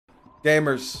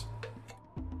Gamers,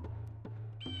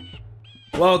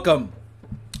 welcome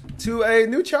to a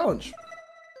new challenge.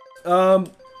 If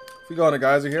we go on, the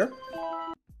guys are here.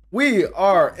 We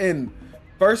are in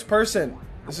first person.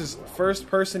 This is first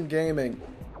person gaming.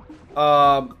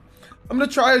 I'm gonna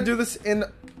try to do this in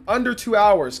under 2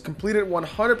 hours. Complete it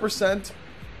 100%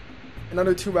 in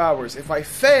under 2 hours. If I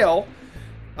fail,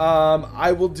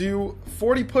 I will do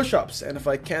 40 push-ups, and if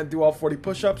I can't do all 40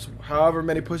 push-ups, however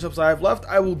many push-ups I have left,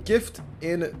 I will gift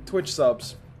in Twitch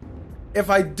subs.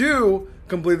 If I do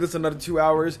complete this in under 2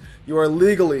 hours, you are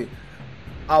legally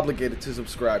obligated to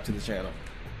subscribe to the channel.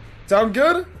 Sound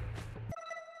good?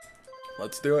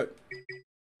 Let's do it.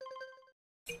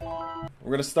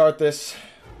 We're gonna start this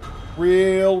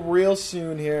real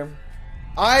soon here.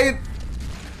 I'm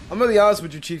gonna be honest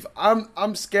with you, Chief.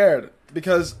 I'm scared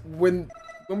because when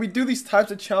we do these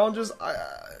types of challenges,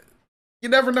 you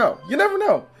never know. You never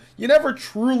know. You never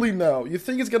truly know. You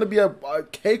think it's gonna be a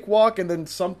cakewalk, and then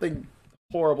something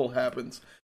horrible happens.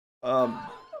 So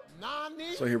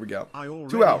here we go. I 2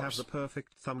 already hours. have the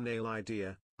perfect thumbnail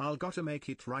idea. I'll gotta make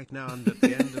it right now, and at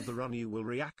the end of the run you will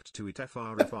react to it.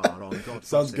 FRFR on God.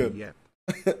 Sounds good. Yep.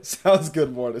 Sounds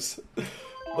good, Mortis.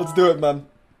 Let's do it, man.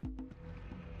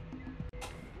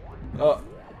 Oh,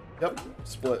 yep.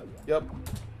 Split. Yep.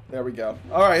 There we go.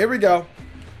 All right, here we go.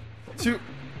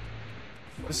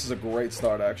 This is a great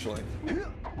start, actually.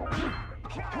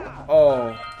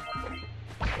 Oh.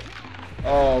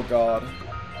 Oh, God.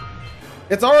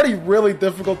 It's already really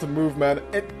difficult to move, man.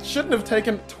 It shouldn't have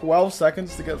taken 12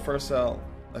 seconds to get first cell,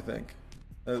 I think.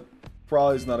 It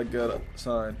probably is not a good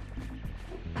sign.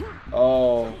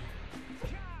 Oh.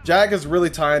 Jag is really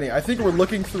tiny. I think we're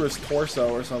looking through his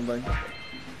torso or something.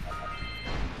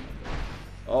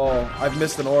 Oh, I've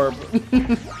missed an orb.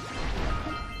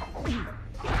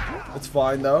 It's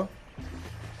fine, though.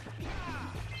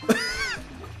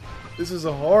 This is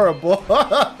a horrible...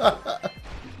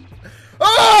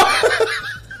 Oh!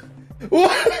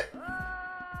 What?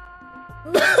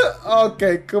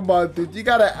 Okay, come on, dude. You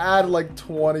gotta add like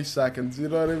 20 seconds, you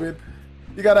know what I mean?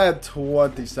 You gotta add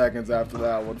 20 seconds after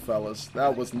that one, fellas.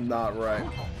 That was not right.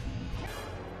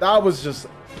 That was just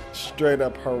straight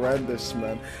up horrendous,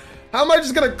 man. How am I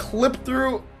just gonna clip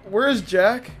through? Where is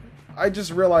Jack? I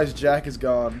just realized Jack is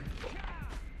gone.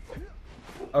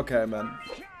 Okay, man.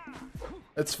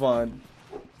 It's fine.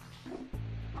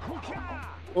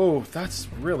 Oh,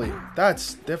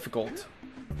 that's difficult.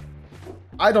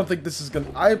 I don't think this is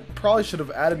gonna... I probably should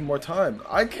have added more time.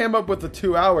 I came up with the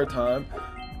 2 hour time.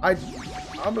 I'm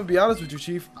gonna be honest with you,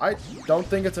 Chief. I don't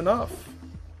think it's enough.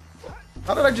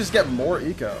 How did I just get more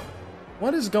eco?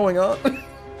 What is going on?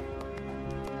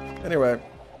 Anyway.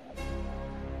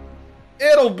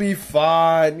 It'll be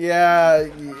fine. Yeah,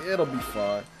 it'll be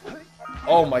fine.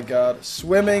 Oh my God.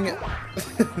 Swimming.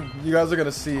 You guys are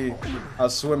gonna see how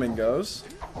swimming goes.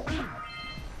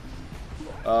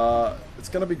 It's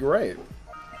gonna be great.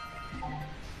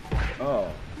 Oh.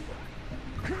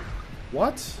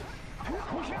 What?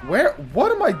 Where?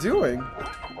 What am I doing?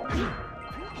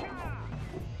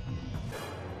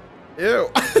 Ew.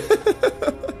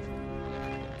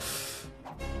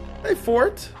 Hey,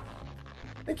 Fort.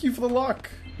 Thank you for the luck.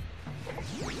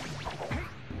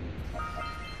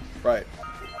 Right.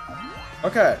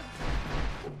 Okay.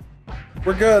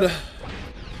 We're good.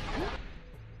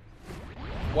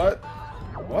 What?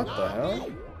 What the hell?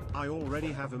 I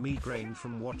already have a migraine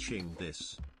from watching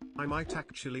this. I might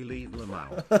actually leave them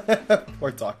out.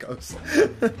 Poor tacos.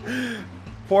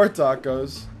 Poor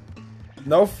tacos.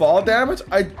 No fall damage?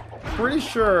 I'm pretty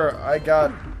sure I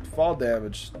got fall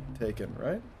damage taken,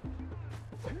 right?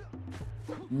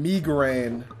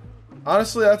 Migraine.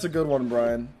 Honestly, that's a good one,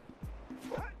 Brian.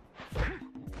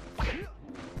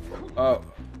 Oh.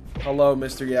 Hello,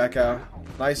 Mr. Yakkow.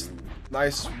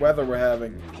 Nice weather we're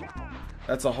having.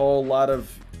 That's a whole lot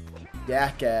of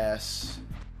yak ass.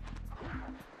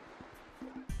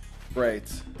 Great.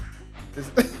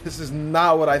 This is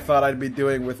not what I thought I'd be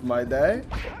doing with my day.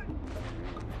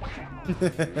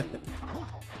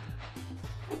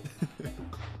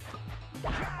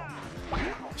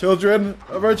 Children,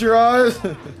 avert your eyes.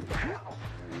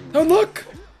 Don't look.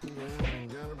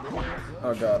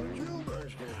 Oh God.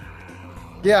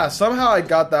 Yeah, somehow I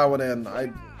got that one in.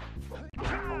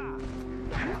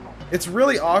 It's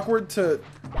really awkward to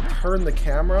turn the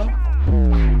camera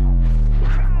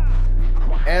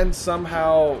and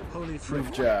somehow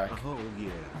move Jack.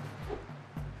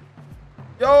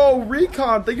 Yo,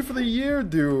 Recon, thank you for the year,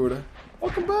 dude.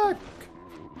 Welcome back.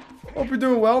 Hope you're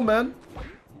doing well, man.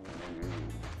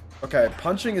 Okay,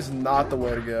 punching is not the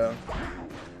way to go.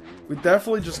 We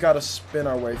definitely just gotta spin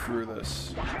our way through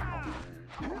this.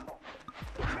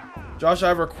 Josh, I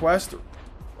have a request.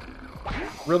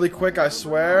 Really quick, I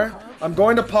swear. I'm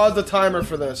going to pause the timer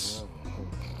for this.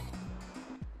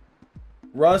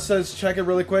 Russ says, check it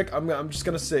really quick. I'm just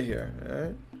gonna sit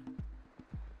here.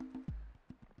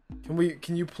 All right.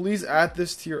 Can you please add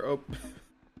this to your open?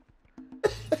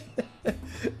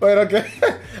 Wait, okay.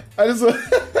 I just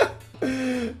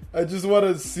want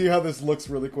to see how this looks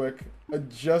really quick. I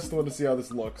just want to see how this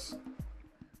looks.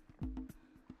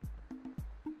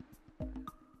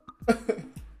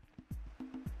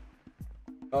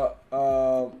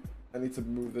 I need to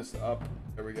move this up.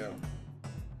 There we go.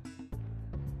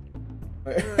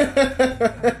 Wait.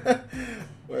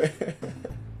 Wait.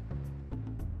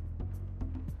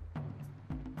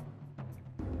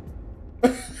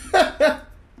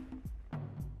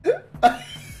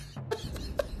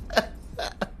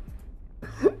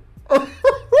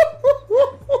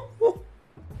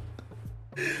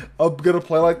 I'm gonna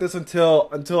play like this until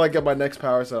I get my next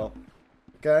power cell.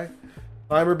 Okay?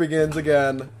 Timer begins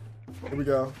again. Here we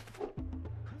go.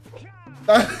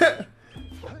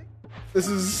 This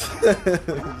is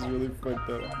really fucked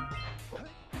up.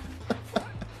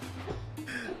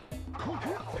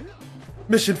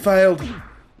 Mission failed.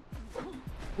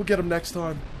 We'll get him next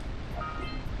time.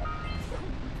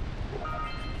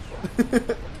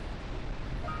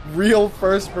 Real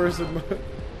first person.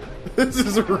 This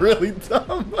is really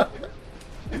dumb.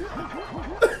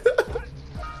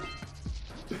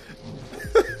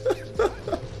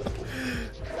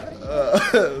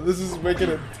 This is making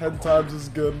it 10 times as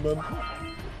good, man.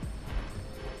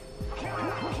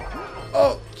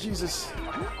 Oh, Jesus.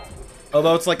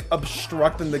 Although it's like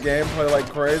obstructing the gameplay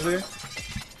like crazy.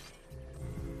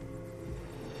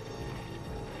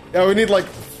 Yeah, we need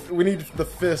the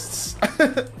fists.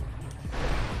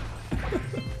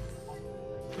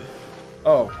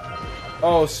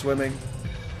 Oh, swimming.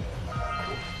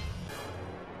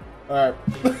 Alright.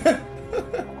 Let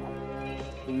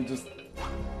me just...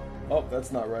 Oh,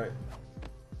 that's not right.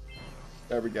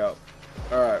 There we go.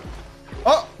 Alright.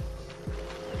 Oh!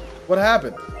 What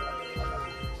happened?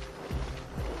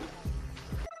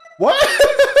 What?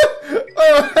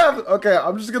 Oh, what happened? Okay,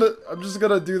 I'm just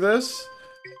gonna do this.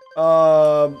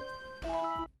 Alright.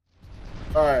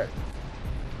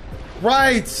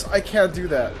 Right! I can't do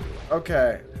that.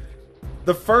 Okay.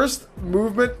 The first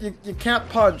movement, you can't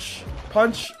punch.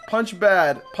 Punch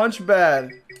bad. Punch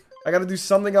bad. I gotta do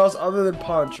something else other than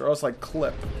punch, or else I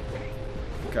clip.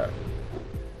 Okay.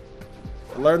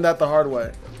 I learned that the hard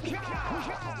way.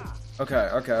 Okay.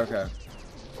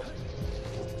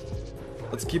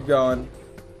 Let's keep going.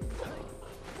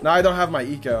 Now I don't have my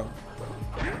eco.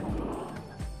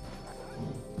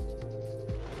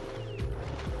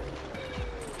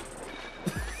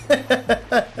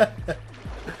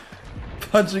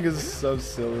 Punching is so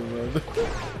silly, man.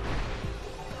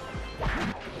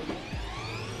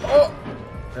 Oh!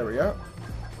 There we go.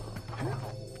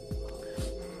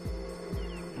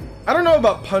 I don't know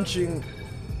about punching.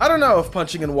 I don't know if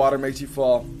punching in water makes you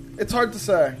fall. It's hard to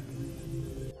say.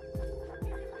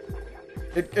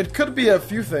 It could be a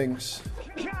few things.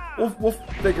 We'll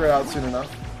figure it out soon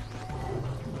enough.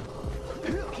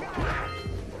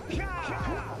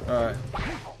 Alright.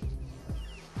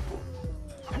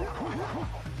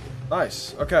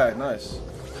 Nice. Okay, nice.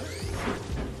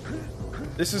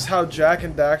 This is how Jak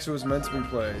and Daxter was meant to be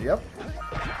played. Yep.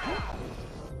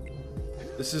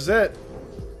 This is it.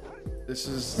 This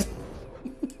is...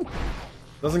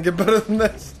 Doesn't get better than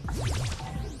this.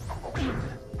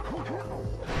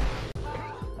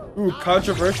 Ooh,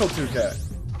 controversial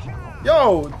 2K.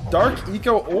 Yo, Dark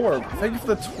Eco Orb. Thank you for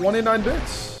the 29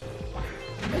 bits.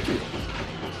 Thank you.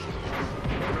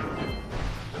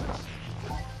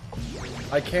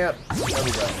 I can't. There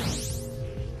we go.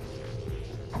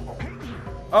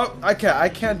 Oh, I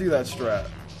can't do that strat.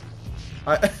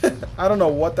 I don't know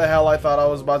what the hell I thought I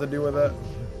was about to do with it.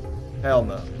 Hell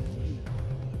no.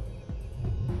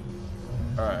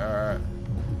 Alright.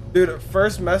 Dude,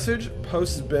 first message,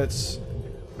 posts bits.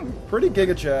 Pretty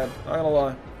Giga Chad, not gonna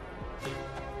lie.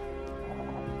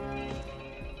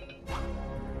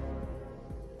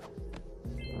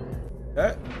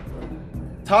 Okay.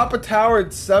 Top a tower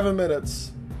in 7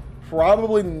 minutes.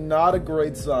 Probably not a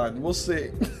great sign. We'll see.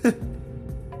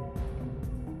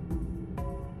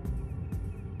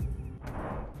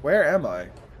 Where am I?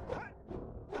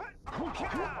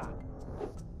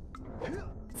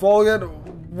 Folgan,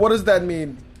 what does that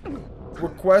mean?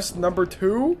 Request number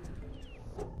 2?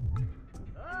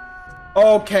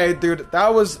 Okay, dude,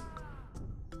 that was...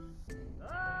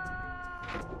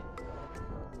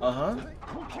 Uh-huh.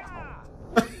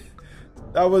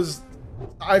 That was...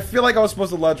 I feel like I was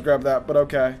supposed to ledge grab that, but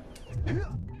okay.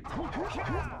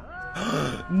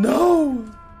 No!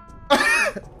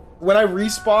 When I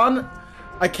respawn,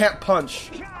 I can't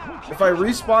punch. If I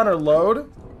respawn or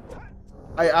load,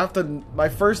 I have to... My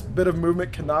first bit of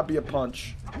movement cannot be a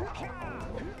punch.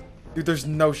 Dude, there's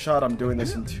no shot I'm doing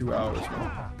this in 2 hours,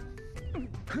 man.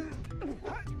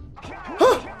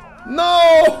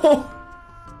 No!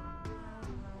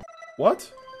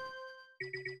 What?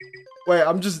 Wait,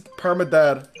 I'm just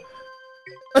perma-dead.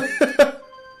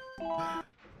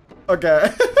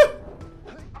 Okay.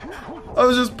 I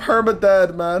was just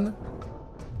perma-dead, man.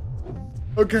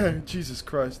 Okay, Jesus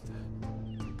Christ.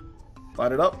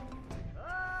 Line it up.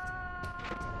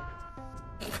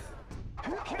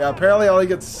 Yeah, apparently I only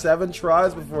get 7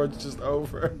 tries before it's just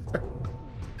over.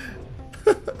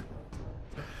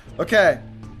 Okay.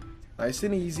 Nice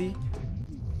and easy.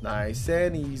 Nice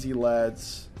and easy,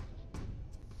 lads.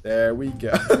 There we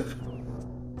go.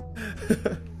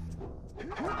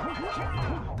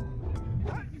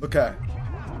 Okay.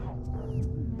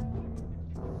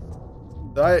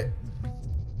 There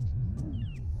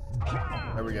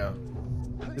we go.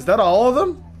 Is that all of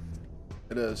them?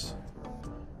 It is.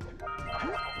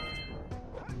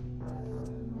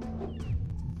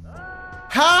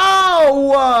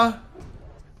 How?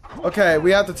 Okay,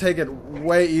 we have to take it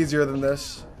way easier than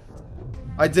this.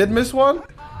 I did miss one?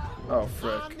 Oh,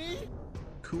 frick.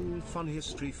 Cool fun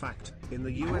history fact. In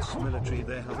the US military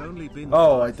there have only been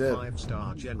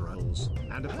 5-star generals,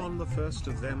 and upon the first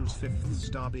of them's 5th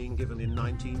star being given in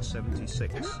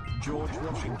 1976, George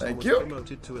Washington was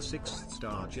promoted to a 6th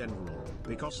star general,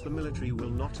 because the military will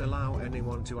not allow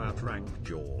anyone to outrank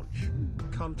George.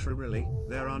 Contrarily,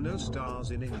 there are no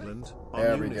stars in England, on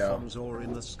uniforms or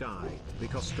in the sky,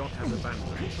 because Scott has abandoned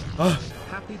them.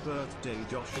 Happy birthday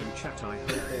Josh and chat, I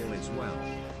hope all is well.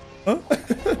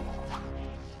 Huh?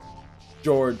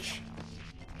 George.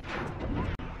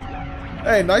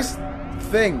 Hey, nice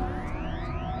thing.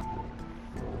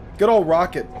 Good old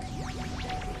rocket.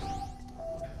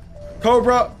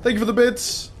 Cobra, thank you for the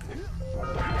bits.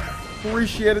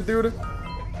 Appreciate it, dude.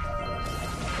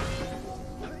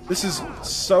 This is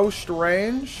so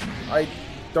strange. I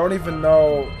don't even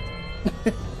know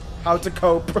how to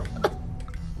cope.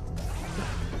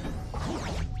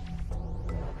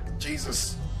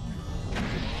 Jesus.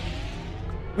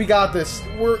 We got this.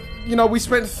 We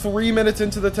spent 3 minutes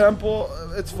into the temple.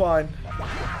 It's fine.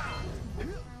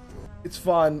 It's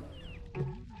fine.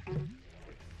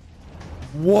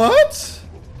 What?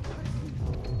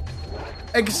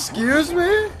 Excuse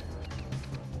me?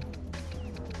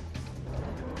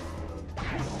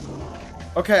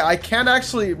 Okay, I can't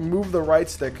actually move the right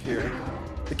stick here.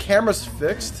 The camera's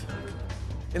fixed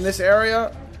in this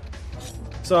area.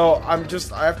 So I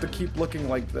have to keep looking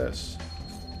like this.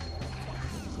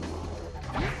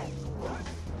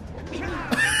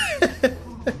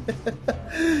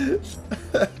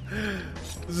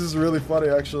 This is really funny,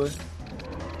 actually.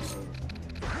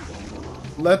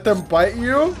 Let them bite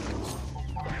you?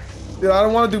 Dude, I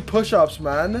don't want to do push-ups,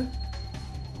 man.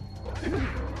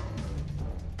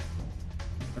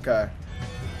 Okay.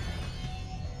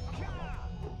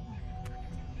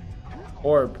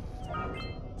 Orb.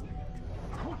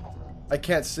 I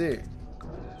can't see.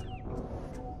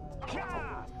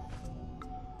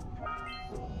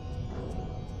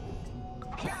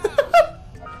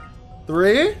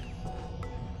 Three,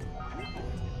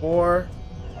 4,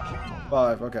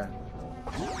 5. Okay.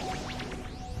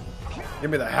 Get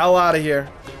me the hell out of here.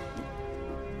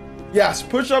 Yes,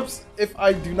 push-ups if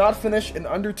I do not finish in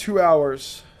under 2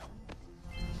 hours.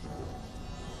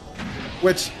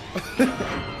 Which,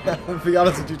 to be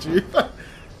honest with you, Chief.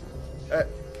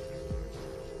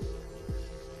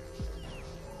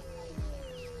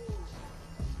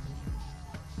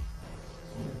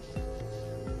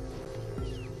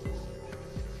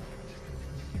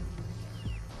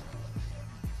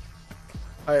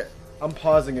 I'm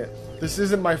pausing it. This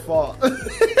isn't my fault.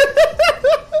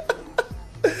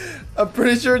 I'm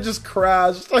pretty sure it just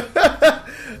crashed.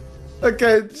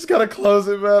 Okay, just gotta close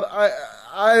it, man.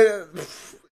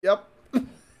 Yep.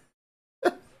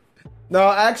 No,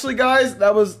 actually, guys,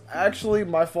 that was actually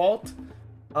my fault.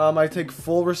 I take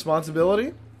full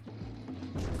responsibility.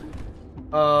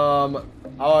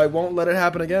 I won't let it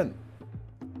happen again.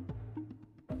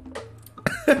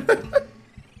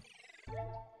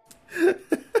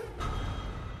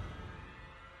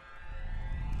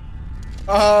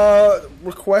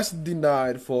 Request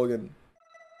denied, Fulgen.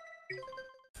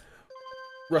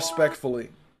 Respectfully.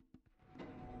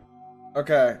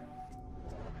 Okay.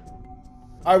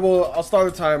 I'll start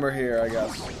a timer here, I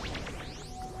guess.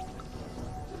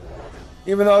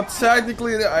 Even though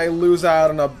technically I lose out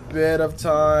on a bit of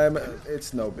time,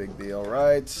 it's no big deal,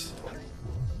 right?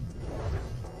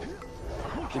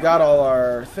 We got all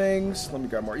our things. Let me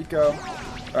grab more eco.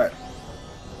 Alright.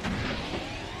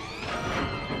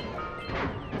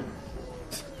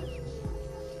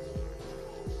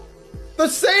 The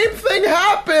same thing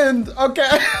happened!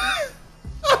 Okay.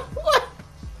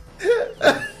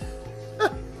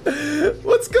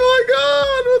 What's going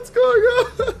on? What's going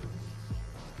on?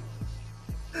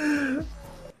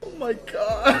 Oh my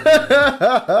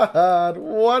god.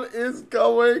 What is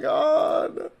going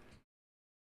on?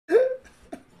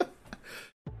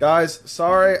 Guys,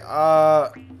 sorry.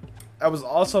 That was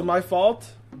also my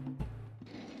fault.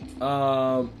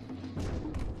 I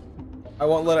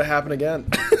won't let it happen again.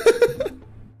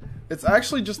 It's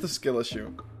actually just a skill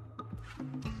issue.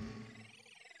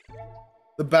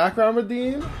 The background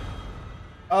redeem?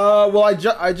 Well, I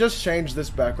just changed this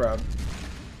background.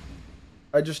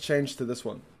 I just changed to this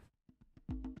one.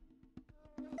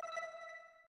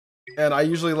 And I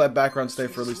usually let background stay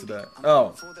for at least a day.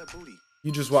 Oh.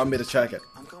 You just want me to check it.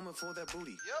 I'm coming for that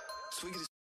booty. Yep.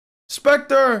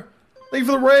 Spectre! Thank you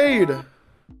for the raid!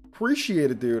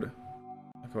 Appreciate it, dude.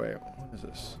 Okay, wait, what is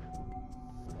this?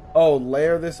 Oh,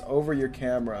 layer this over your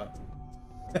camera.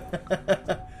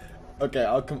 Okay,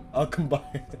 I'll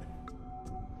combine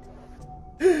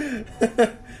it.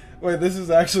 Wait, this is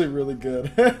actually really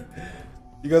good.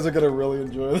 You guys are gonna really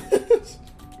enjoy this.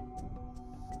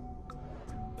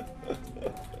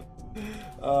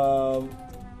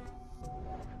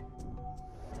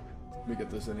 Let me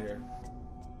get this in here.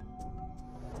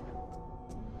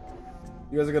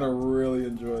 You guys are gonna really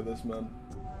enjoy this, man.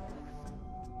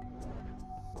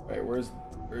 Wait, where's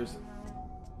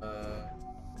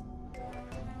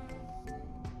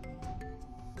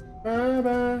bye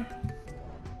bye.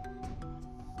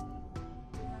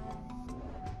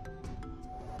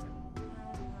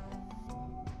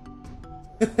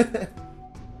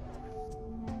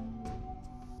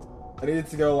 I need it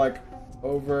to go like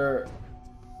over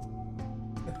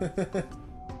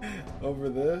over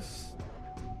this.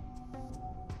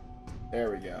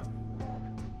 There we go.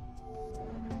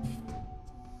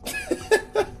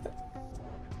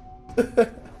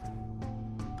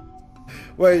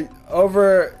 Wait,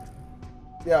 over,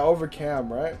 yeah, over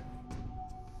cam, right?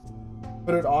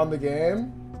 Put it on the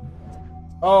game.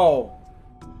 Oh,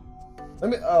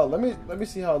 let me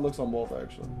see how it looks on both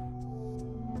actually.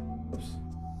 Oops.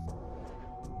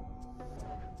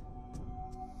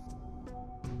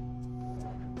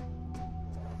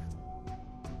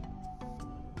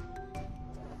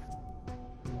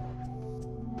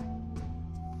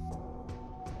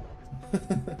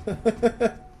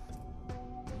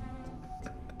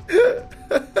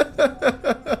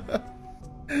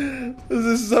 This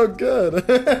is so good.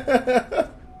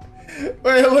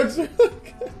 Wait, it looks really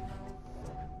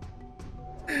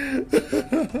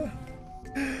good.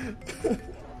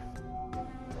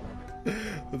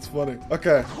 That's funny.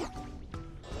 Okay.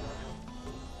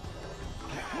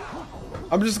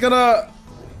 I'm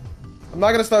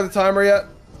not gonna start the timer yet.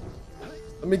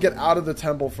 Let me get out of the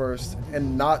temple first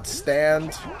and not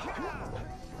stand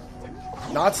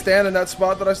in that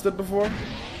spot that I stood before.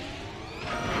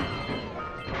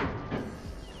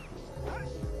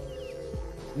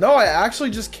 No, I actually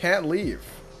just can't leave.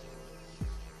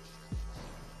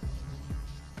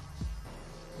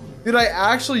 Dude, I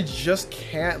actually just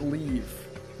can't leave.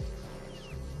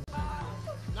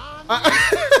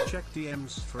 Check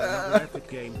DMs for another epic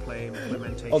gameplay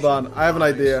implementation. Hold on, I have an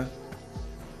idea.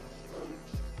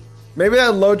 Maybe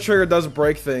that load trigger does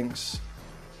break things.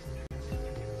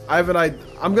 I have an idea.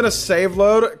 I'm gonna save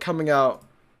load coming out.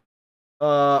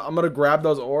 I'm gonna grab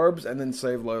those orbs and then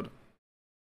save load.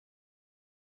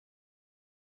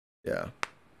 Yeah.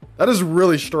 That is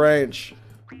really strange.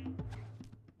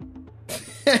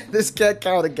 This can't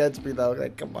count against me though.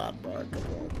 Like, come on, bro. Come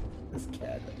on. This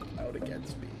can't count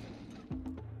against me.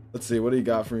 Let's see. What do you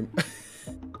got for me?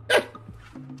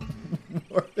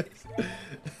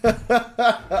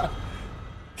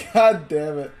 God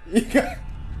damn it.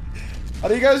 How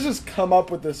do you guys just come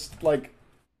up with this, like,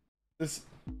 these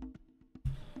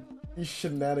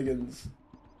shenanigans?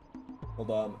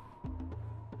 Hold on.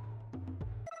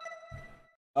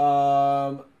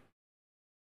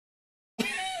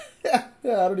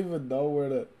 Yeah, I don't even know where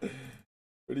do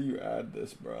you add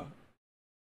this, bro?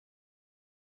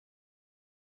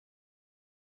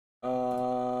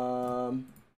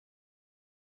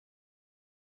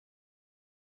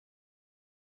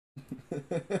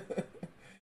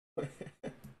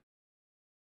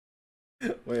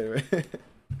 Wait.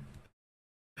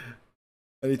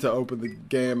 I need to open the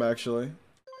game, actually.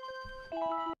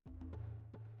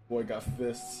 Boy got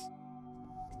fists.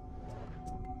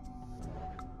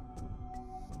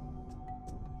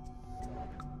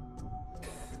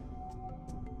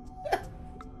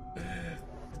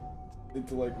 Need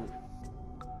to like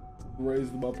raise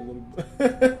them up a little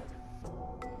bit.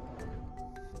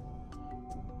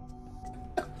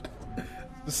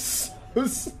 So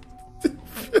stupid.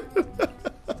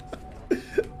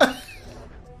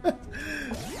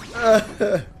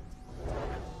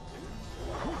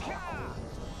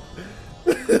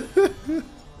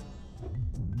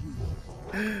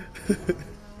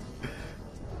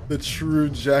 The true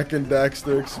Jak and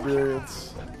Daxter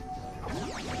experience.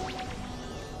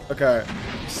 Okay,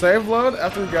 save load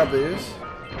after we grab these.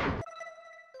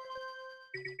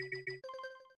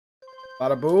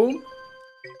 Bada boom.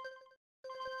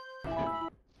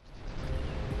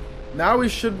 Now we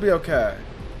should be okay.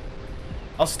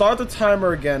 I'll start the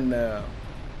timer again now.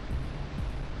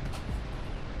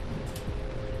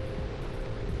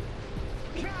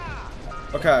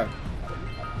 Okay.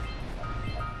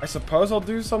 I suppose I'll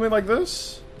do something like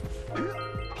this.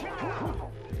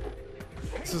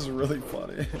 This is really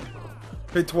funny.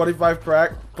 Paid 25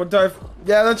 crack. 25.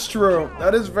 Yeah, that's true.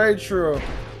 That is very true.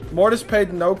 Mortis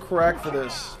paid no crack for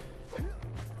this.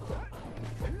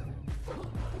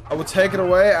 I will take it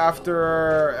away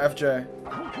after FJ.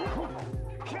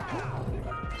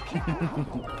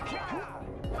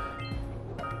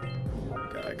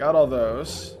 Okay, I got all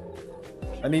those.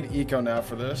 I need eco now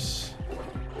for this.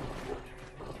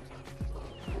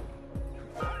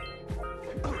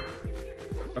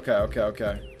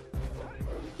 Okay.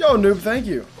 Yo, noob, thank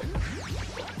you.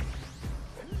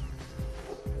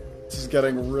 This is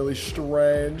getting really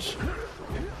strange.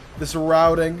 This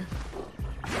routing.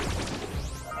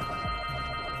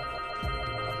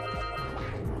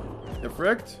 Get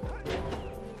fricked.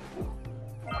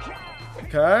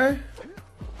 Okay.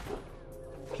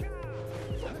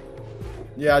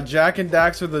 Yeah, Jak and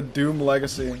Daxter the Doom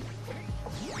Legacy.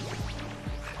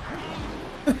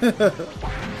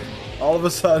 All of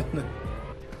a sudden.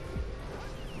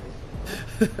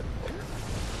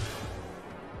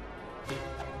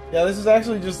 Yeah, this is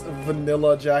actually just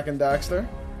vanilla Jak and Daxter.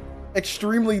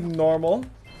 Extremely normal.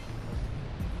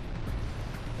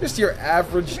 Just your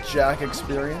average Jak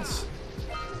experience.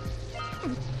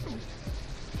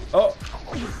 Oh.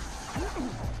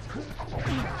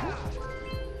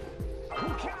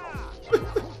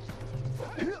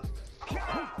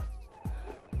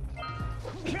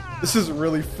 This is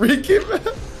really freaky, man.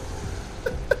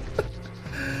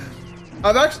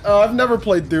 I've never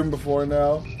played Doom before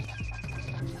now.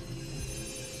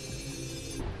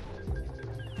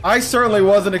 I certainly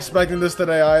wasn't expecting this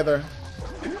today either.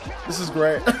 This is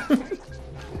great.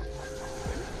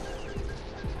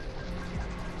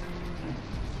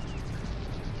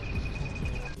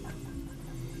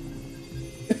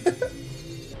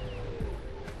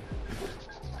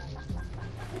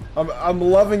 I'm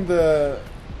loving the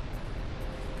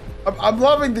I'm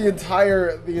loving the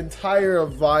entire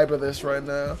vibe of this right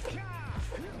now.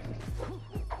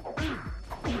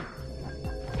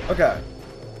 Okay.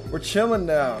 We're chilling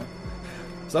now.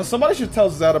 So somebody should tell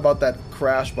Zed about that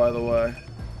crash, by the way.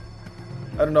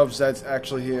 I don't know if Zed's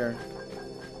actually here.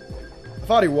 I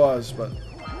thought he was, but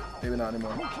maybe not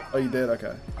anymore. Oh, you did?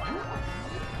 Okay.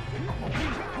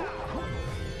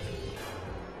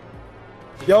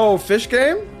 Yo, fish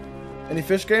game? Any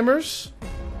fish gamers?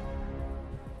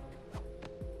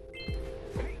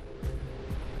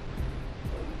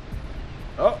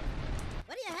 Oh.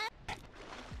 What do you have?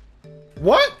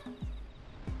 What?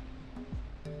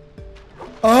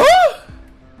 Oh?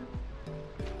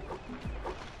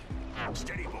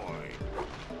 Steady boy.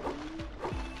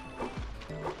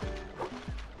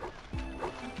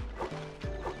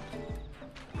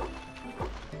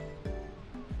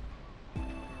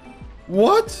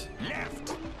 What?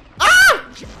 Left. Ah!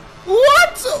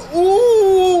 What?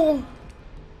 Ooh!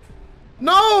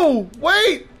 No!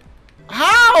 Wait!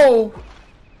 How?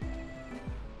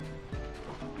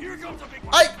 Here comes a big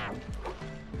one.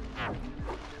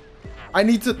 I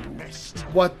need to...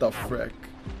 What the frick?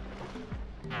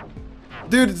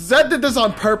 Dude, Zed did this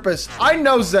on purpose. I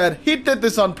know Zed. He did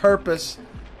this on purpose.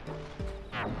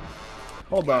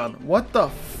 Hold on. What the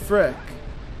frick?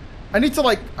 I need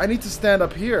to stand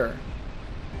up here.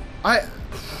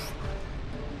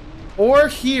 Or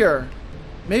here.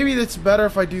 Maybe it's better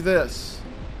if I do this.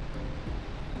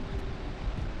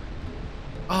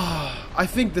 I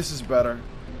think this is better.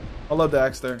 Hello,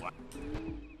 Daxter.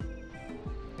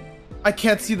 I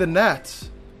can't see the net.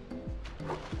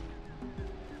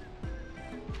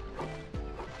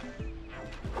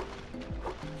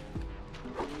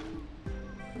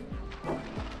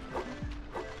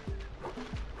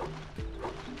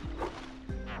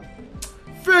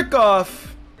 Frick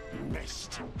off.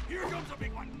 Missed. Here comes a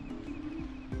big one.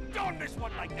 Don't miss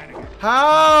one like that again.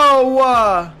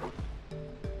 How?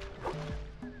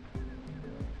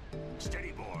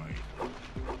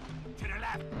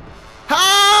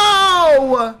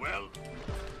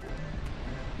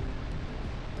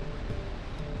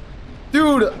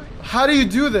 Dude, how do you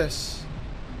do this?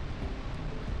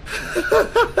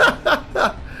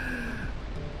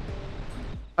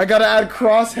 I gotta add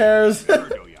crosshairs.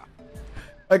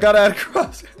 I gotta add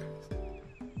crosshairs.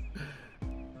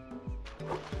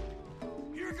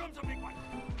 Here comes a big one.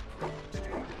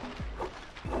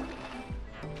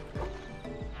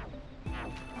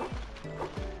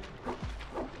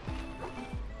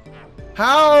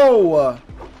 How?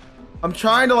 I'm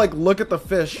trying to like look at the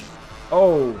fish.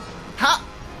 Oh. How?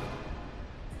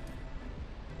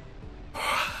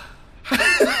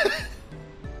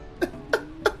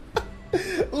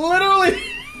 Literally.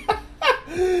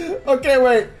 Okay,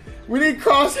 wait. We need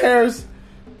crosshairs.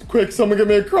 Quick, someone give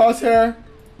me a crosshair.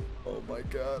 Oh my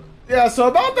god. Yeah, so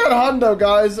about that hundo,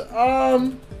 guys.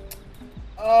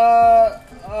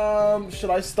 Should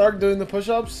I start doing the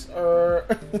push-ups or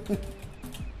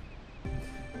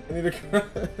I need a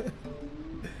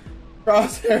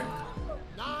crosshair.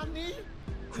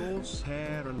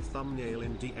 Crosshair and thumbnail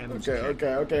in DMs.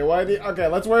 Okay. Okay,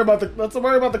 let's worry about the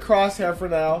crosshair for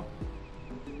now.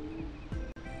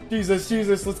 Jesus,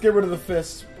 let's get rid of the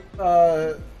fist.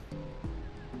 Let's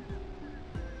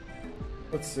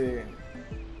see.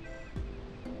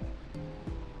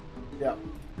 Yeah.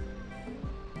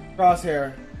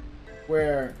 Crosshair.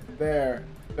 Where? There.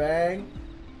 Bang.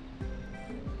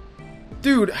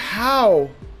 Dude, how?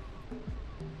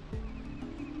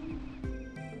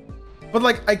 But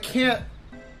like, I can't.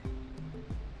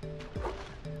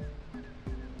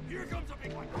 Here comes a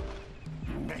big one.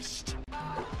 Missed. To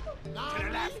the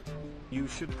left. You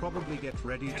should probably get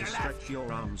ready to stretch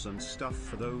your arms and stuff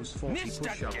for those 40 Missed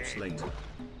push-ups again. later.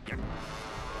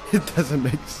 It doesn't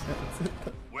make sense.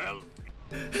 Well,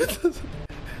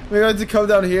 Maybe I have to come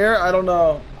down here? I don't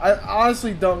know. I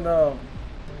honestly don't know.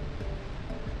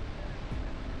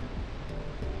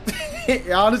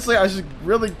 Honestly, I should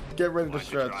really get ready to want to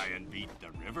stretch. try and beat the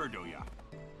river, do ya?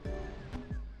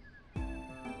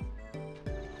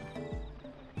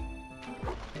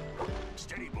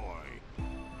 Steady boy.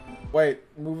 Wait,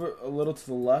 move it a little to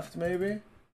the left, maybe?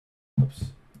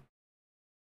 Oops.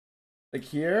 Like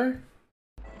here?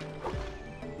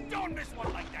 Don't miss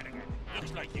one like that again.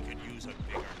 Looks like you could use a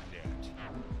bigger net.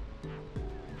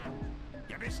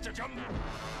 You missed a jump.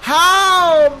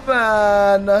 How,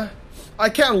 man? I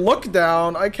can't look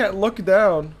down. I can't look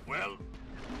down. Well,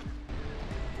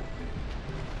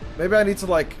 Maybe I need to,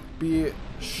 like, be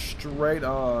straight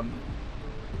on.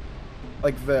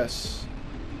 Like this.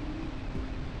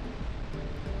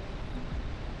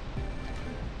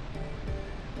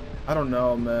 I don't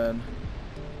know, man.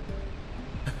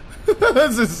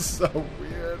 This is so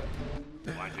weird.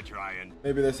 want to try and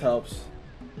Maybe this helps.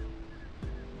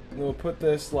 We'll put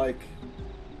this, like,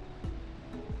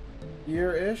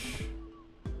 here-ish.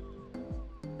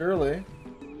 Surely.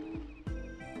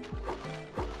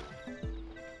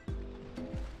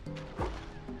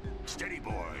 steady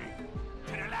boy.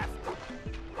 To the left.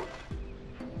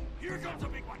 Here comes a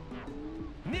big one.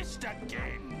 Missed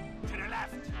again. To the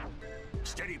left.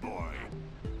 Steady boy.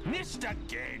 Missed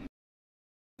again.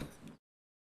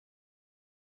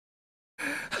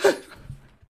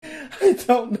 I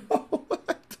don't know.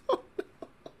 I don't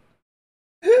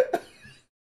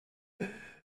know.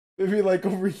 Maybe like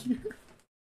over here.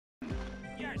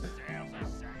 Your sails are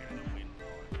sagging in the wind, boy.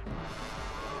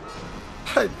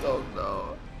 I don't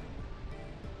know.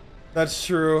 That's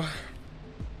true.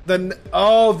 Then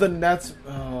oh, the net's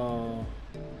oh,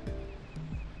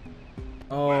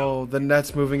 the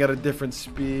net's moving at a different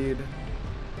speed.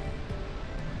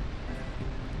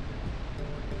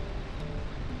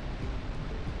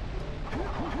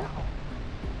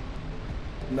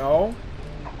 No.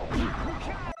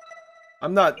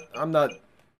 I'm not.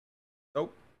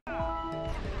 Nope.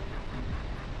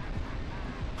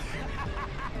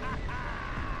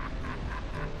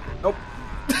 Nope.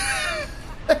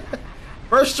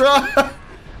 First try.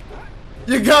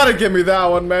 You gotta give me that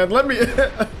one, man. Let me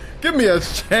give me a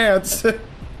chance.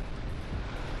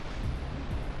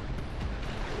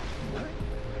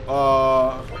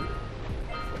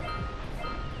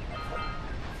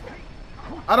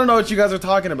 I don't know what you guys are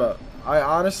talking about. I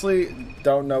honestly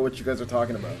don't know what you guys are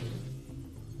talking about.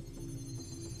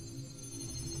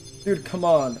 Dude, come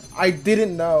on. I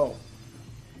didn't know.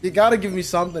 You gotta give me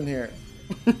something here.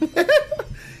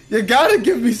 You gotta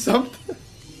give me something.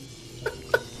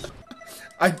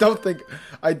 I don't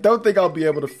think I'll be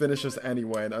able to finish this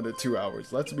anyway in under 2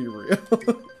 hours. Let's be real.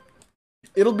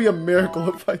 It'll be a miracle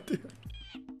if I do.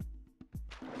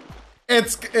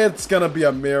 It's gonna be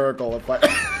a miracle if I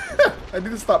I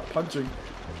need to stop punching.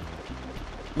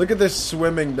 Look at this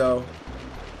swimming though.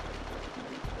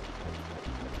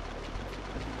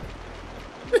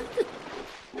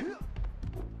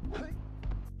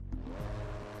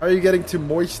 How are you getting too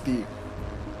moisty?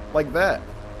 Like that.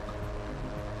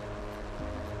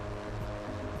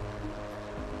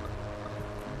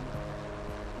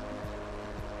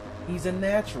 He's a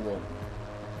natural.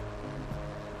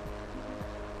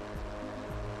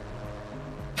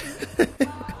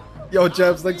 Yo,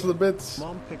 Jabs, thanks for the bits.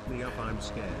 Mom, pick me up, I'm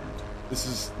scared. This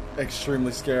is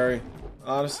extremely scary.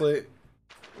 Honestly.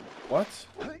 What?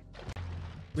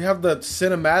 We have the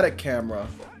cinematic camera.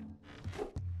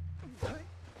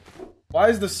 Why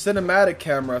is the cinematic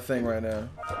camera thing right now?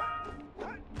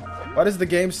 Why does the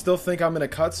game still think I'm in a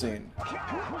cutscene?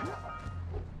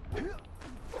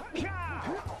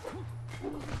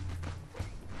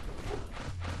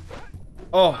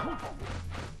 Oh.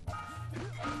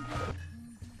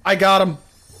 I got him.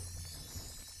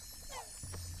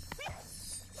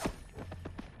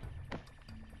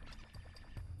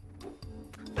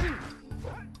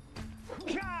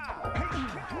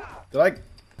 Did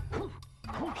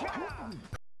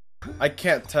I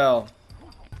can't tell.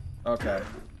 Okay.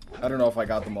 I don't know if I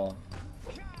got them all.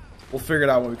 We'll figure it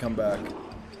out when we come back.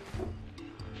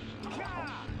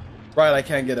 Right, I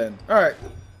can't get in. Alright.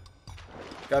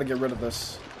 Gotta get rid of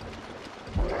this.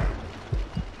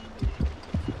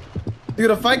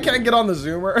 Dude, if I can't get on the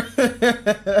zoomer,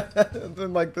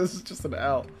 then like this is just an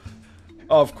L.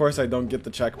 Oh, of course I don't get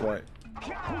the checkpoint.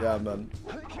 Yeah, I'm done.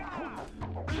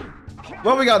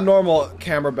 Well, we got normal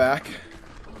camera back.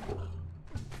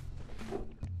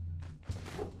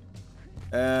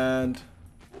 And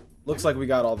looks like we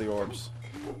got all the orbs.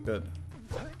 Good.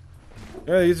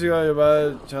 Yeah, you got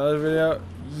your challenge video?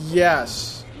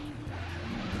 Yes.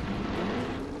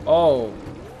 Oh.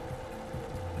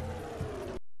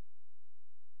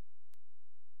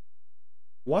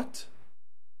 What?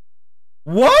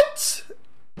 What?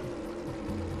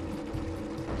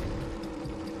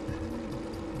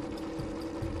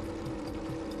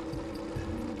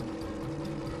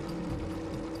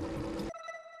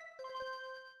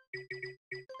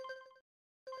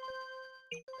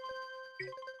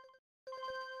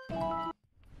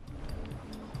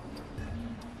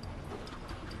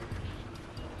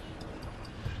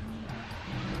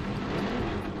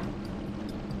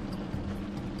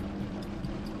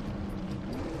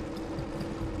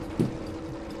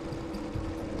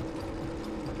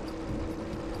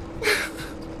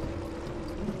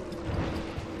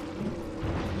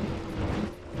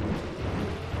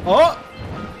 Oh!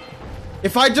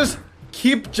 If I just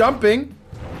keep jumping.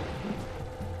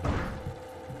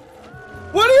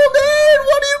 What do you mean?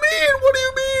 What do you mean? What do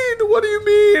you mean? What do you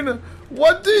mean?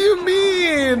 What do you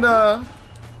mean?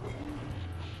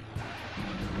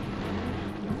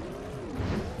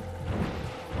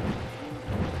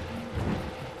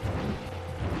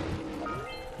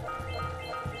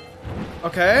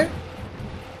 Okay.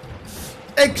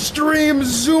 Extreme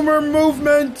zoomer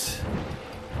movement.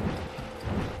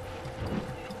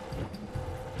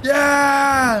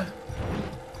 Yeah!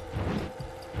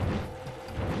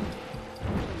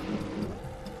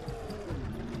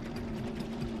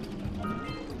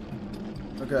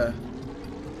 Okay.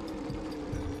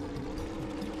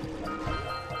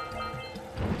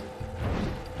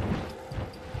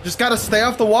 Just gotta stay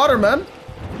off the water, man.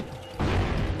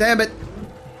 Damn it.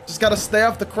 Just gotta stay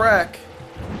off the crack.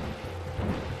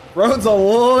 Road's a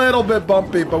little bit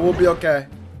bumpy, but we'll be okay.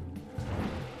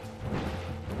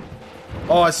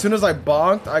 Oh, as soon as I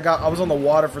bonked, I was on the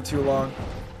water for too long.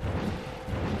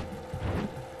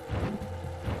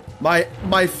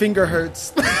 My finger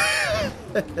hurts.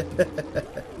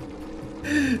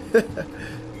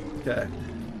 Okay. At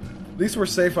least we're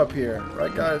safe up here,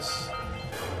 right guys?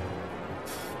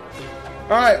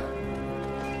 Alright.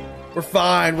 We're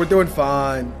fine, we're doing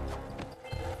fine.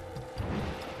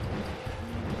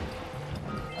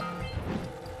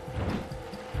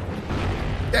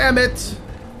 Damn it!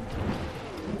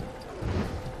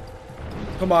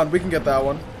 Come on, we can get that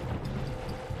one.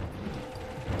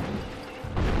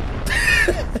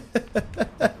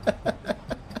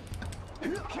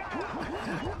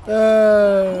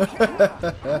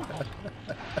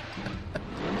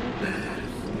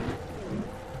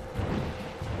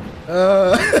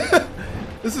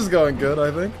 This is going good, I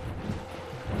think.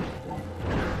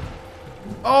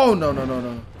 Oh, no, no, no,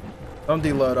 no. Don't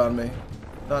deload on me.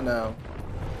 Not now.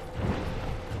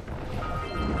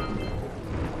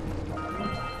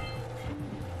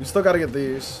 You still gotta get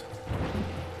these.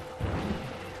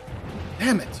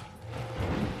 Damn it.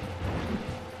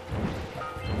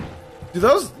 Do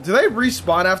they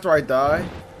respawn after I die?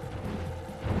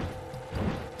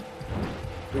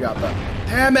 We got that.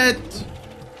 Damn it!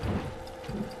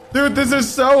 Dude, this is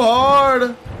so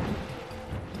hard!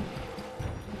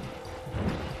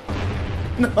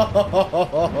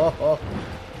 No.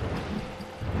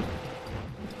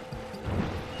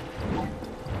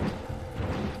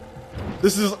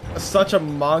 This is such a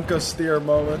Monka steer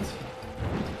moment.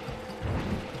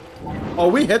 Oh,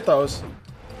 we hit those.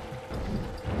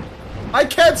 I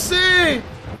can't see!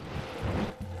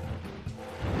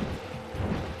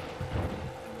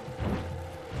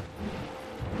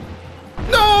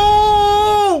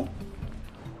 No!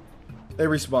 They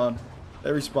respawn.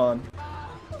 They respawn.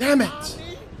 Damn it!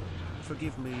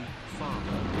 Forgive me,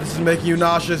 Father. This is making you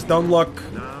nauseous. Don't look.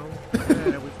 Now,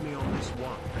 bear with me on this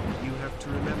one. You have to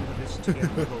remember this to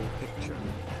get the whole picture.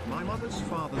 My mother's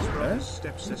father's brothers,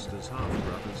 stepsisters,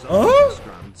 half-brothers, uncles,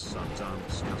 grandsons,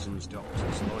 aunts, cousins,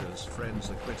 doctors, lawyers, friends,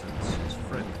 acquaintances,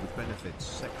 friend with benefits,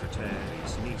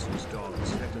 secretaries, nieces,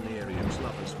 dogs, veterinarians,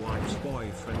 lovers, wives,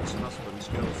 boyfriends, husbands,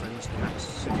 girlfriends, cats,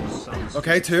 sitters, sons,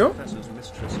 Okay, two. professors,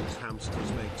 mistresses,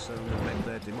 hamsters, mates, owner, met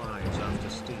their demise after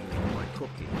stealing my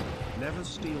cookie. Never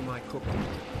steal my cookie.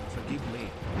 Forgive me.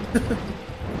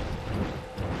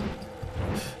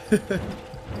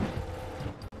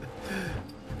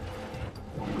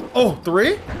 Oh,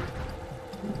 three?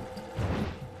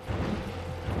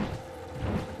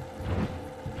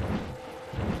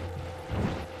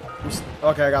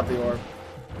 Okay, I got the orb.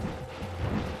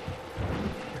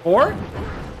 Four?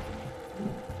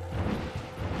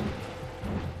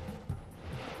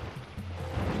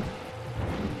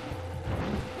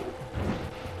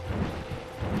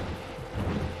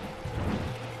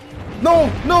 No,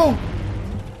 no!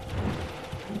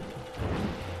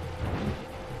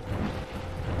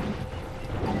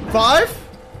 Five?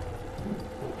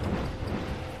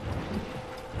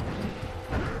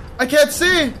 I can't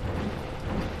see!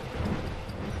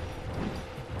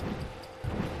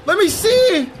 Let me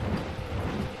see!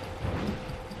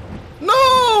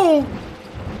 No!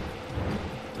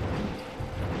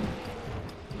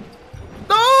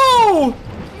 No!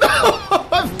 No!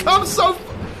 I've come so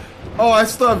far. Oh, I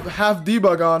still have half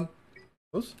debug on.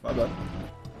 Oops, my bad.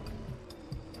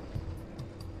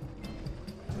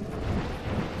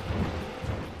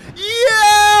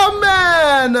 Yeah,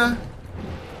 man!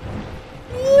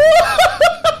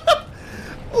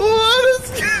 What is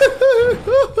going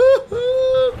on?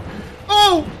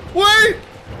 Oh, wait!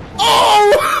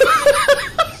 Oh!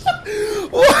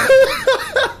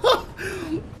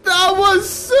 That was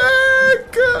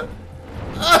sick!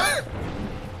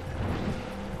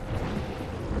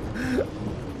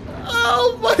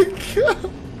 Oh my god!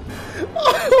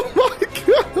 Oh my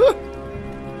god!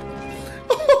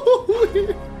 Holy!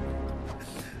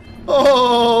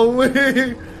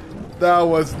 Holy! That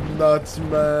was nuts,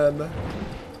 man.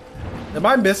 Am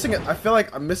I missing it? I feel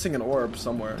like I'm missing an orb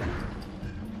somewhere.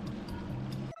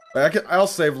 Wait, I'll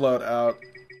save load out.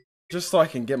 Just so I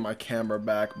can get my camera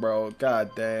back, bro.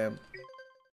 God damn.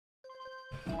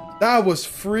 That was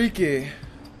freaky.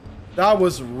 That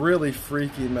was really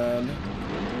freaky, man.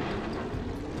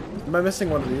 Am I missing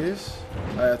one of these?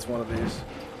 Oh, yeah, it's one of these.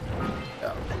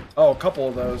 Yeah. Oh, a couple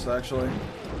of those, actually.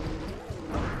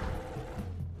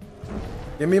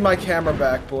 Give me my camera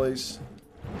back, please.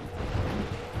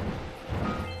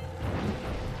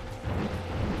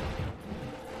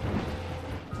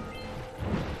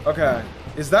 Okay.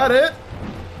 Is that it?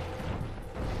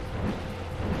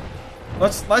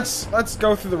 Let's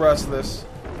go through the rest of this.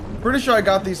 Pretty sure I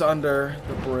got these under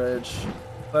the bridge.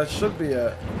 That should be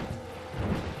it.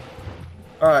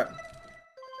 Alright.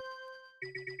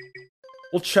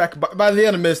 We'll check. By the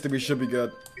end of Misty, we should be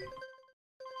good.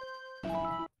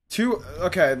 Two.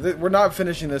 Okay, we're not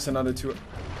finishing this in under two.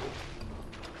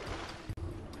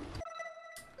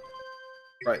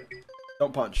 Right.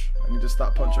 Don't punch. I need to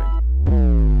stop punching.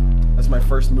 That's my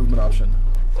first movement option.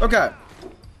 Okay.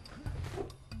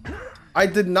 I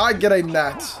did not get a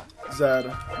net,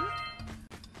 Zed.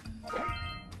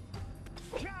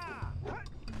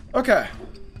 Okay.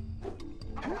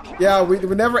 Yeah, we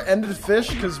never ended fish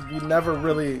because we never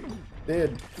really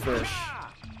did fish.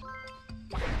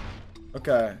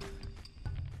 Okay.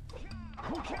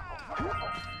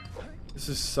 This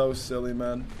is so silly,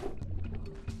 man.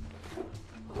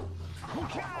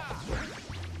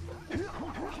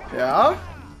 Yeah?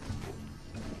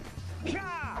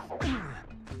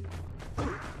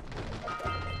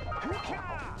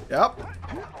 Yep.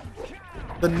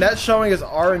 The net showing is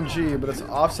RNG, but it's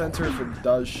off-center if it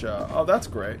does show. Oh, that's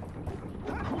great.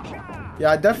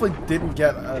 Yeah, I definitely didn't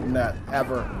get a net,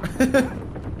 ever.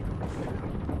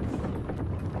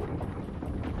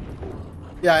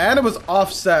 Yeah, and it was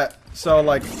offset, so,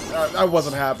 like, that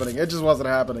wasn't happening. It just wasn't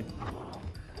happening.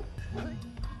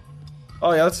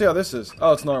 Oh, yeah, let's see how this is.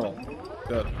 Oh, it's normal.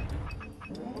 Good.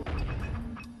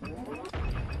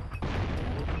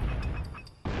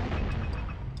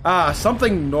 Ah,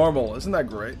 something normal. Isn't that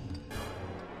great?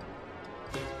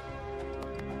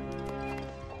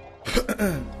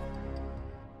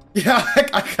 Yeah,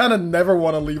 I kind of never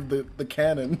want to leave the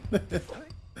cannon.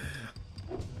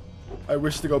 I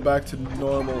wish to go back to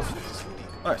normal.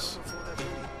 Nice.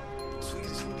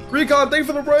 Recon, thank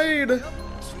you for the raid!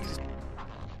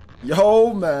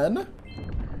 Yo, man.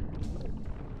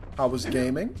 I was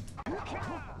gaming.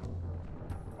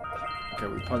 Okay,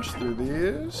 we punch through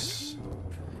these.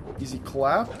 Easy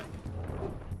clap.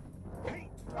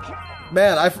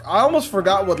 Man, I almost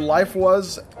forgot what life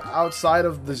was outside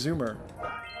of the zoomer.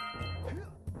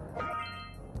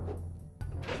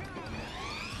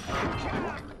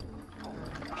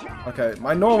 Okay,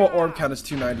 my normal orb count is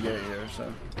 298 here,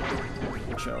 so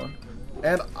we're chilling.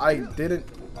 And I didn't.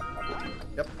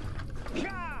 Yep.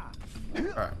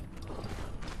 Alright.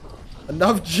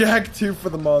 Enough Jak 2 for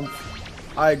the month.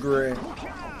 I agree.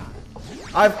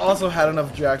 I've also had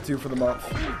enough Jak 2 for the month.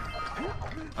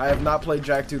 I have not played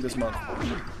Jak 2 this month.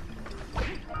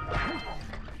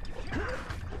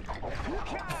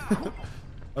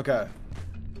 Okay.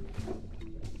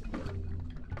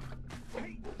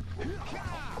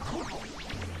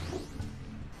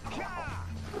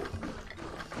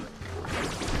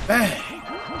 Bang!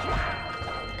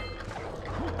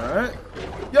 Alright.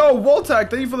 Yo, Voltac,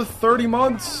 thank you for the 30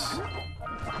 months.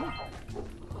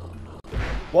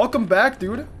 Welcome back,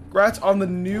 dude. Congrats on the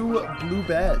new blue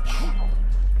badge.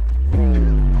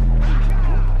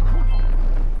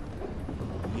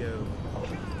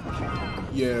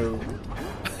 Yo.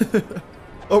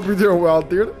 Hope you're doing well,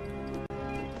 dude.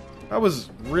 That was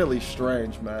really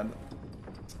strange, man.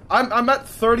 I'm at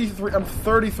 33. I'm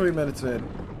 33 minutes in.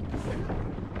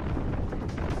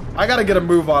 I gotta get a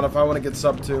move on if I want to get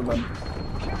sub 2, man.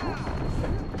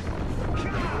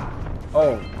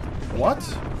 Oh, what?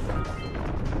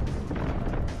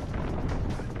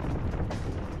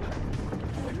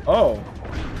 Oh.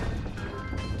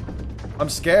 I'm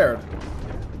scared.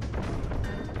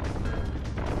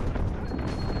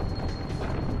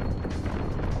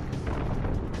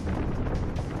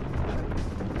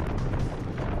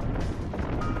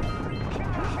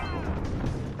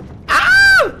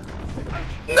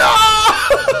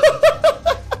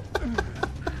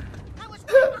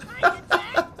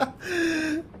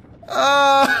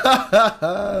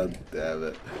 Damn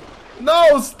it.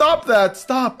 No, stop that.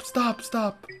 Stop.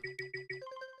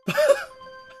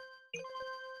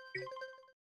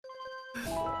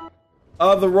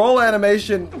 The roll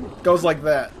animation goes like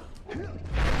that.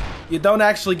 You don't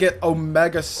actually get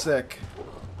Omega sick.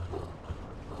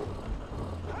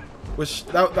 Which,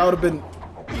 that would have been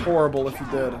horrible if you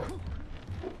did.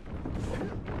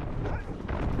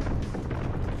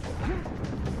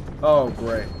 Oh,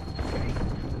 great.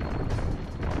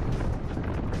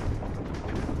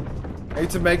 I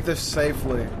need to make this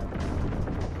safely.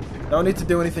 Don't need to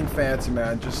do anything fancy,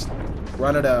 man. Just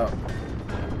run it out.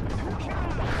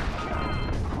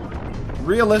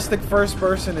 Realistic first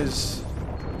person is...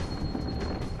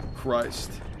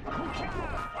 Christ.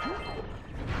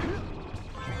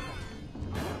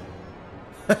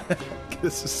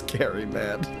 This is scary,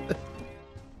 man.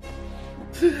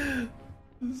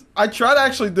 I tried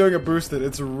actually doing a boosted.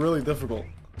 It's really difficult.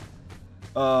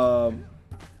 I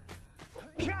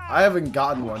haven't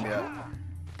gotten one yet.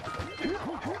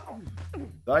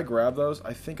 Did I grab those?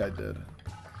 I think I did.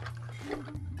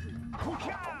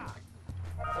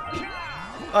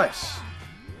 Nice.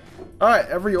 Alright,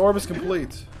 every orb is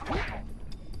complete.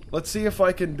 Let's see if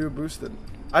I can do boosted.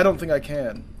 I don't think I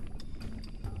can.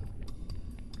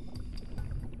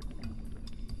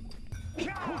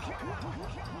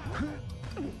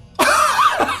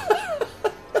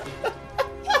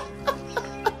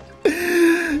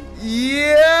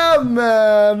 Yeah,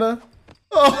 man.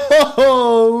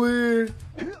 Holy.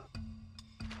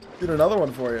 Get another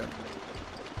one for you.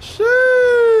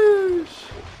 Sheesh.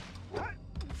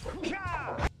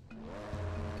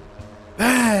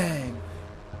 Bang.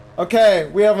 Okay,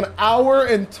 we have an hour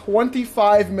and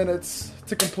 25 minutes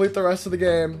to complete the rest of the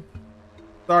game.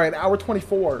 Sorry, an hour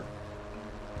 24.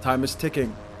 Time is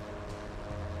ticking.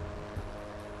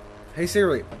 Hey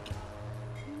Siri.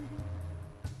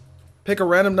 Pick a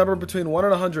random number between 1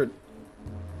 and 100.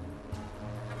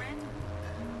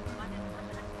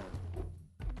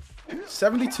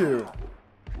 72.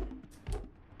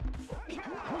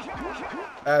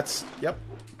 That's, yep.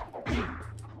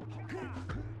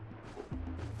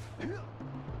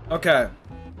 Okay.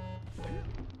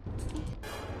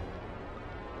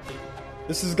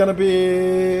 This is gonna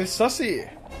be sussy.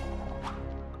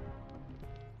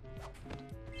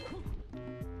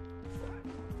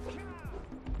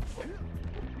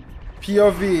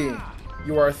 POV.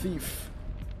 You are a thief.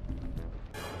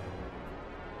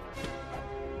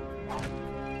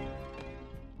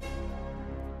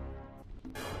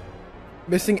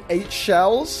 Missing 8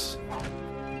 shells?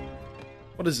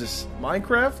 What is this?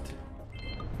 Minecraft?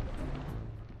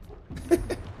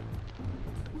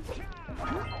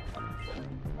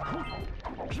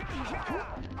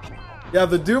 Yeah,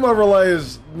 the Doom overlay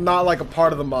is not like a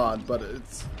part of the mod, but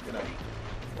it's, you know,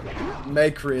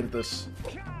 May created this.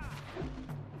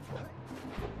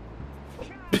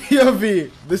 POV,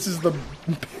 this is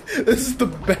the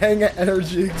bang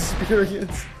energy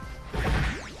experience.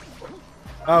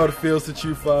 How it feels to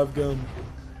chew 5 gum.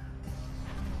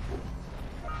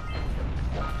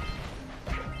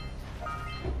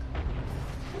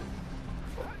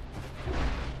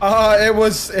 It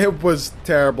was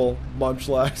terrible,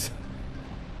 Munchlax.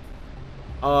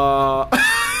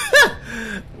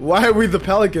 Why are we the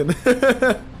Pelican?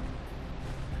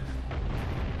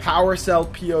 Power Cell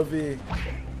POV.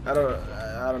 I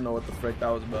don't know what the frick that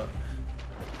was about.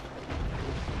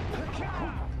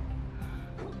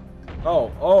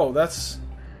 Oh, that's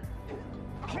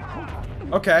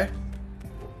okay.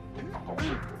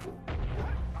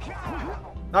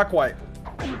 Not quite.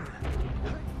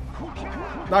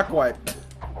 Not quite.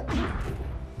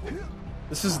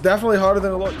 This is definitely harder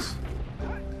than it looks.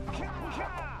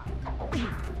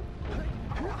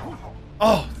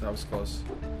 Oh, that was close.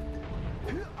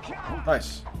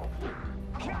 Nice.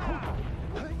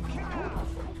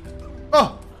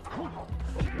 Oh!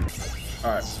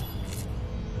 Alright.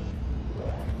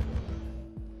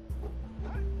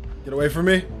 Get away from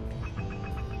me.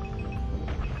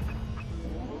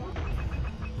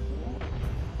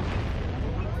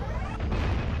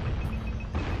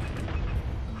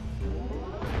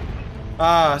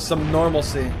 Ah, some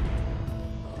normalcy.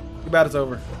 Too bad it's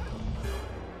over.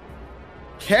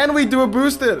 Can we do a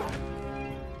boosted?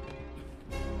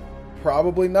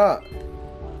 Probably not.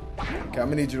 Okay, I'm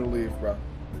gonna need you to leave, bro.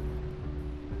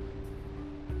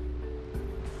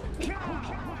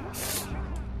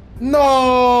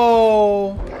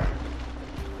 No!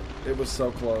 It was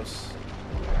so close.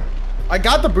 I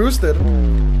got the boosted,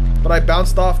 but I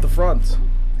bounced off the front.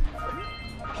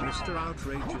 Mr.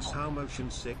 Outrageous, how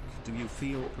motion sick do you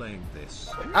feel playing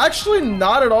this? Actually,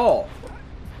 not at all.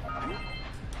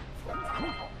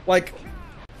 Like,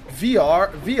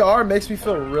 VR makes me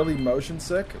feel really motion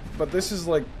sick, but this is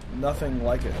like nothing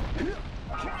like it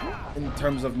in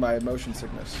terms of my motion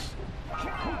sickness.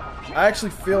 I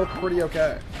actually feel pretty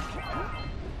okay.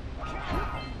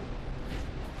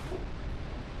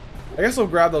 I guess I'll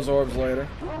grab those orbs later.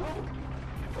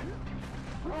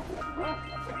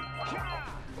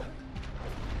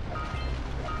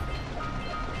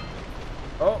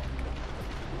 Oh.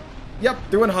 Yep,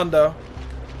 doing hundo.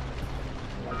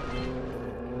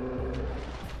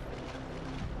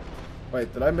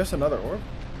 Wait, did I miss another orb?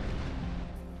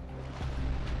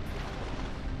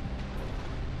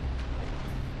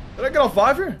 Did I get all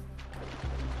 5 here?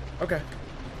 Okay.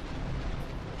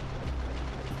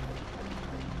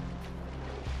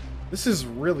 This is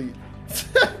really...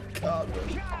 God.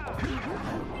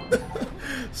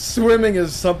 Swimming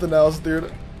is something else,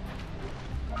 dude.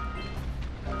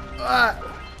 Ah.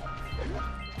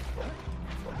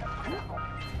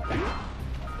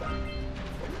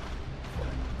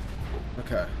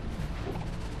 Okay.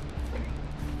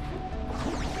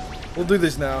 We'll do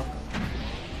this now.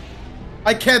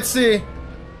 I can't see.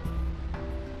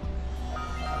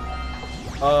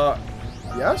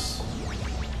 Yes?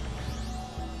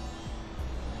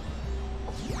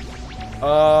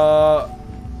 Oh,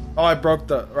 I broke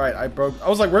the... Right, I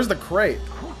was like, where's the crate?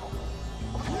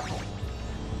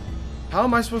 How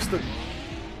am I supposed to...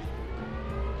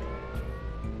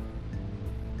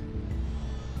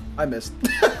 I missed.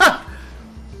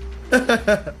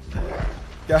 God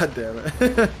damn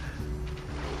it.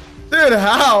 Dude,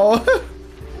 how?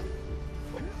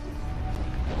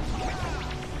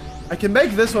 I can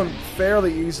make this one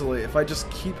fairly easily if I just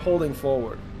keep holding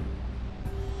forward.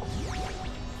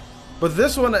 But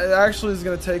this one actually is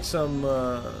going to take some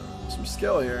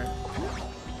skill here.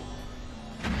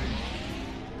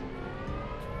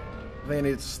 I think I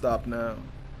need to stop now.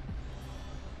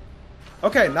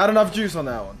 Okay, not enough juice on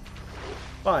that one.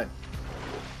 Fine.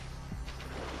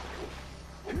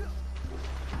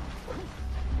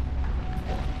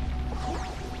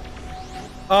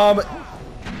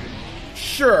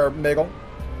 Sure, Miggle.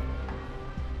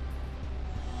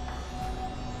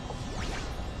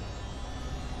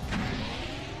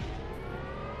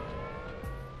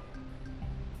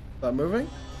 Is that moving?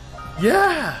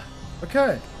 Yeah!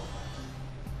 Okay.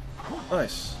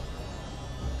 Nice.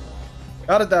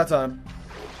 Got it that time.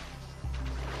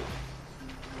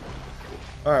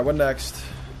 All right, what next?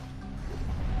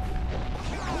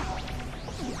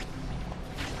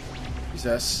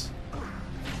 Jesus.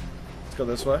 Let's go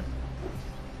this way.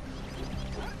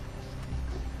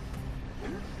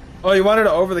 Oh, you wanted it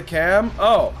over the cam?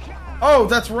 Oh. Oh,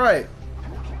 that's right.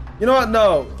 You know what?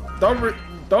 No.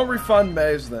 Don't refund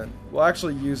Maze then. We'll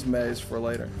actually use Maze for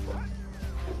later.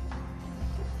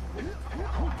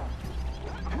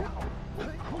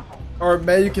 Or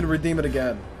May, you can redeem it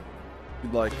again. If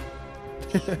you'd like.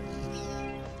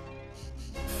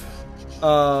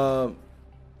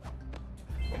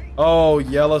 Oh,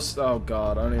 yellow. Oh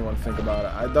god, I don't even want to think about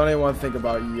it. I don't even want to think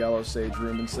about Yellow Sage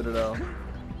Room in Citadel.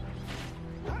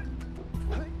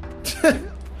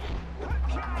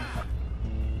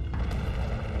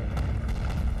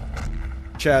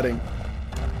 Chatting.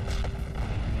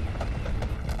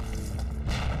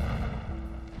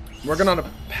 Working on a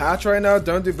patch right now.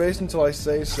 Don't do base until I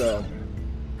say so.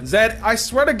 Zed, I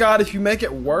swear to God, if you make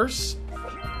it worse,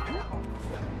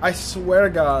 I swear to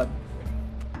God.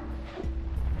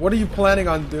 What are you planning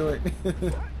on doing?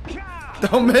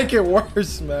 Don't make it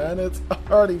worse, man. It's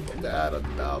already bad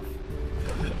enough.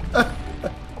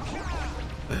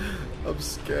 I'm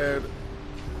scared.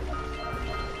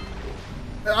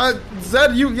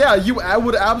 Zed, I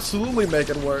would absolutely make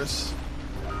it worse.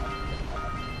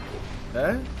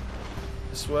 Okay?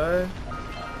 This way.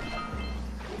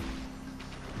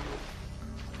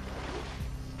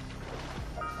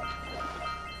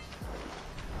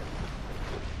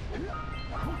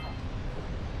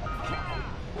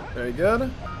 Very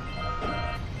good.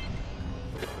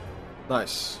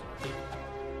 Nice.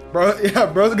 Bro, yeah,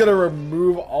 bro's gonna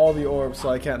remove all the orbs so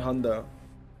I can't hundo.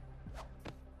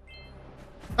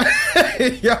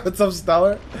 Yeah, what's up,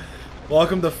 Stellar?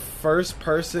 Welcome to First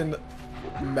Person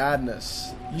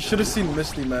Madness. You should have seen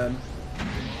Misty, man.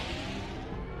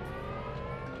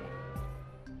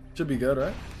 Should be good,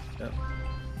 right? Yeah.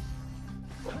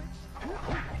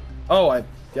 Oh,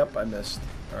 yep, I missed.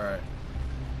 Alright.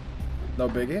 No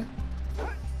biggie.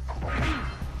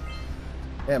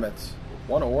 Damn it.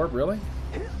 One orb, really?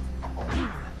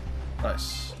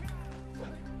 Nice.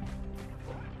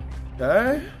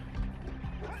 Okay.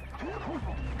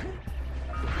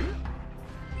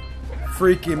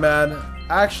 Freaky, man.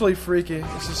 Actually freaky.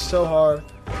 This is so hard.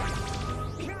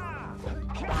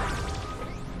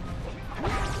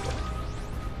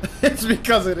 It's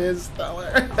because it is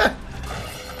Stellar.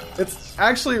 It's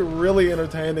actually really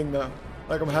entertaining though.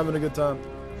 Like I'm having a good time.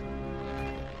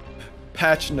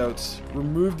 Patch notes.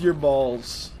 Removed your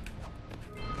balls.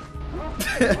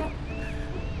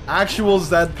 Actual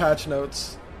Zed patch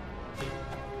notes.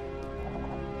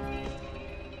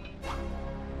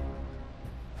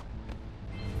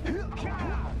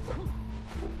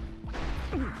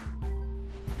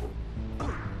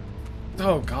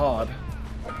 Oh god.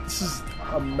 This is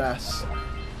a mess.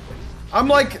 I'm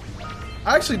like,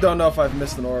 I actually don't know if I've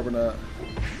missed an orb or not.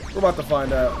 We're about to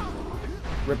find out.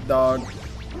 Rip dog.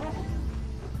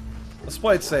 Let's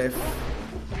play it safe.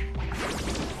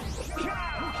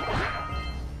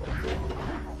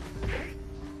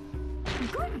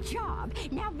 Good job.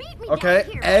 Now beat me Okay,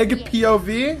 down here egg again.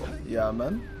 POV. Yeah,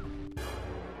 man.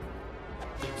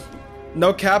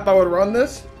 No cap, I would run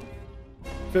this.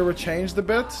 If it were changed a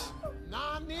bit.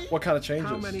 What kind of changes?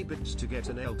 How many bits to get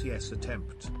an LTS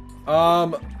attempt?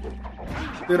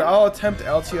 Dude, I'll attempt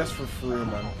LTS for free,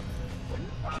 man.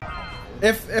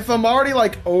 If I'm already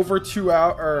like over 2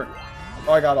 hours, or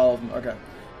oh, I got all of them. Okay.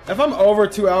 If I'm over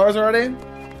 2 hours already,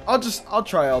 I'll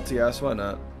try LTS. Why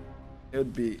not?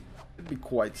 It'd be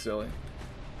quite silly.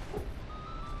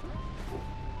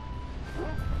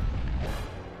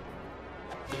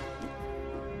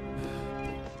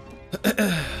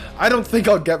 I don't think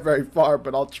I'll get very far,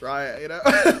 but I'll try it, you know?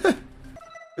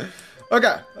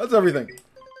 Okay, that's everything.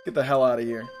 Get the hell out of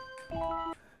here.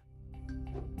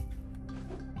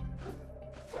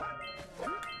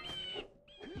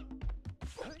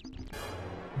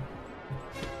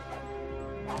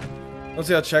 Let's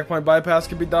see how checkpoint bypass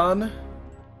can be done.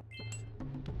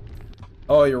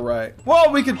 Oh, you're right.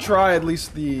 Well, we could try at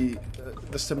least the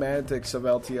semantics of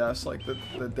LTS, like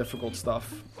the difficult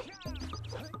stuff.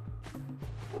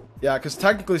 Yeah, because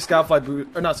technically Scoutfly boot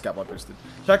or not Scoutfly boosted.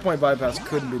 Checkpoint bypass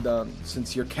couldn't be done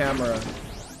since your camera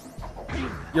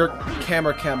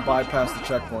can't bypass the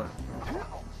checkpoint.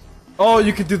 Oh,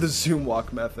 you could do the zoom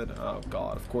walk method. Oh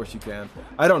god, of course you can.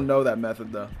 I don't know that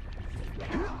method though.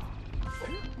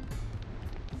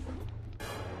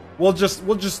 We'll just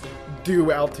do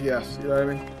LTS, you know what I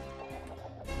mean?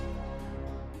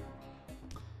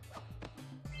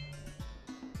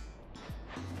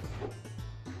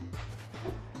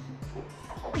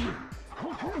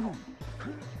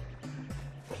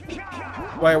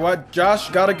 Wait, what? Josh,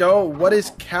 gotta go. What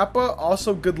is Kappa?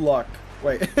 Also, good luck.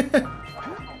 Wait.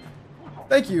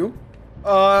 Thank you.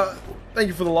 Thank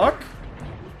you for the luck.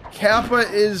 Kappa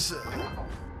is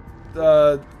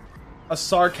a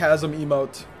sarcasm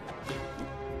emote,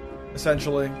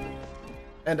 essentially,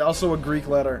 and also a Greek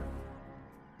letter.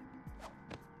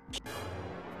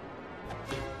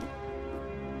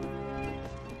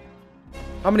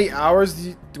 How many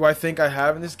hours do I think I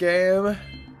have in this game?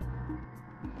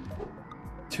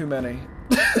 Too many.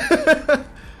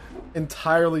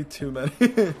 Entirely too many.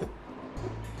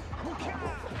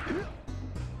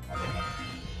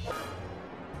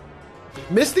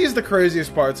 Misty is the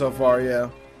craziest part so far, yeah.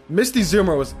 Misty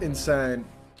Zoomer was insane.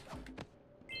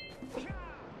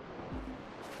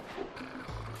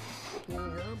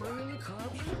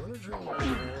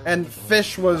 And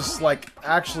Fish was, like,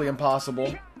 actually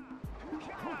impossible.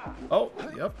 Oh,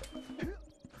 yep.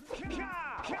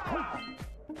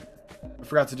 I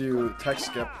forgot to do text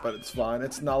skip, but it's fine.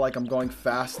 It's not like I'm going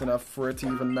fast enough for it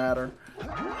to even matter.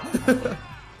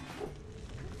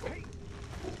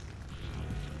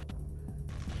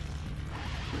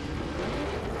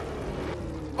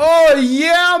 Oh,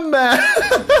 yeah, man!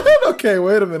 Okay,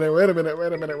 wait a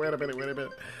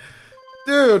minute.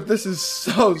 Dude, this is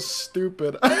so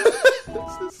stupid.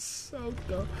 This is so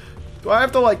dumb. Do I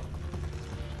have to, like...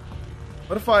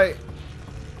 What if I...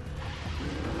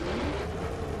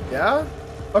 Yeah?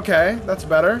 Okay, that's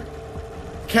better.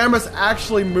 Camera's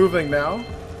actually moving now.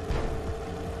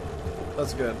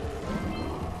 That's good.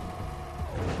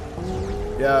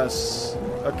 Yes.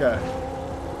 Okay.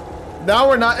 Now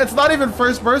we're not... It's not even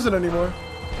first person anymore.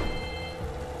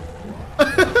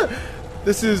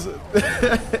 This is...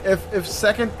 if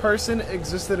second person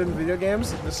existed in video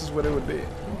games, this is what it would be.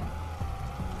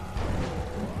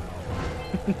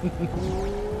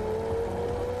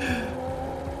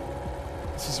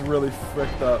 This is really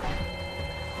fricked up.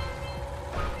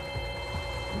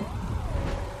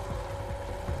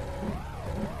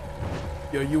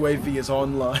 Your UAV is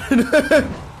online.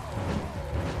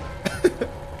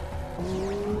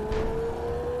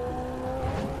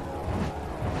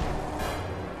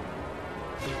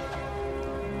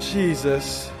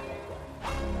 Jesus.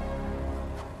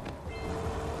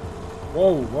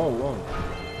 Whoa, whoa, whoa.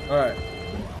 Alright.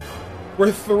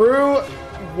 We're through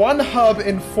one hub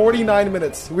in 49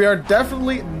 minutes. We are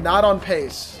definitely not on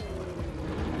pace.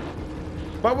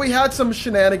 But we had some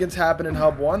shenanigans happen in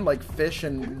hub 1, like Fish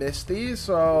and Misty,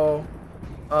 so...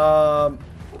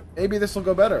 maybe this will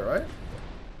go better, right?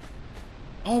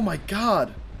 Oh my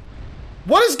god.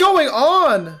 What is going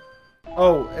on?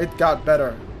 Oh, it got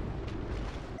better.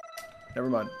 Never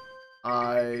mind.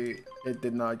 It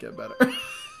did not get better.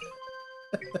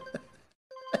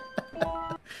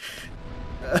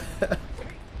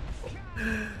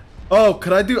 Oh,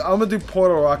 could I do... I'm gonna do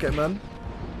Portal Rocket, man.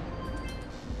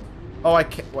 Oh, I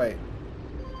can't... Wait.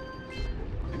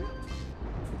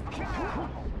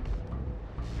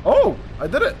 Oh, I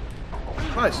did it.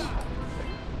 Nice.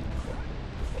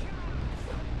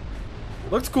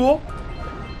 Looks cool.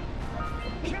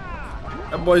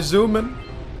 That boy zooming.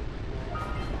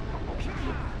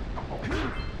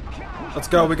 Let's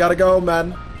go. We gotta go,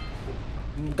 man.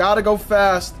 Gotta go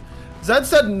fast. Zed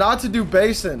said not to do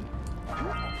basin.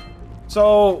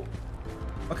 So...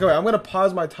 Okay, wait. I'm gonna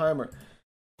pause my timer.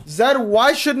 Zed,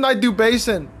 why shouldn't I do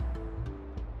basin?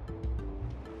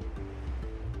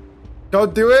 Go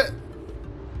do it.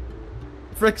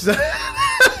 Frick Zed.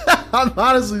 I'm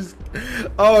honestly...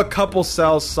 Oh, a couple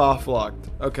cells soft locked.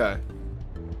 Okay.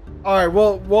 Alright,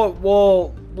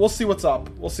 we'll see what's up.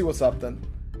 We'll see what's up then.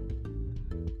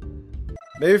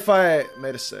 Maybe if I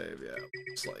made a save, yeah.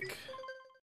 Just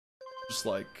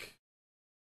like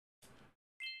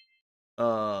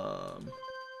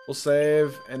we'll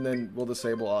save and then we'll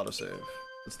disable autosave.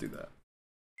 Let's do that.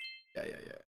 Yeah.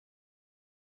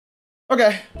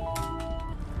 Okay.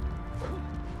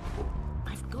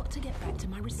 I've got to get back to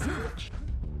my research.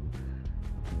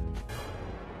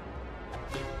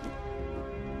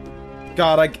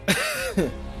 God,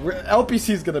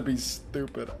 LPC's gonna be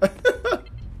stupid.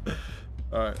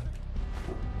 Alright.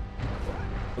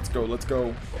 Let's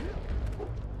go.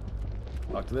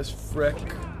 Talk to this frick.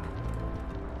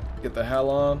 Get the hell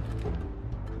on.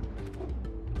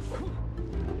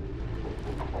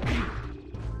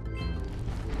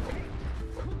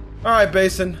 Alright,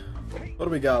 Basin. What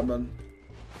do we got, man?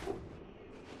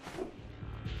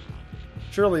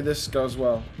 Surely this goes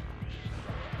well.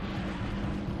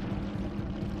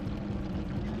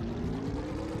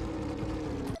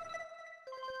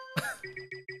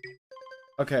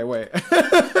 Okay, wait.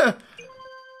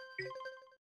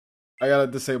 I gotta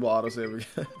disable autosave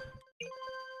again.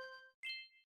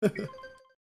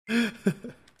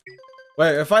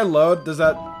 Wait, if I load, does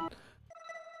that...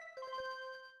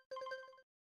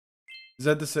 Is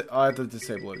that oh, I have to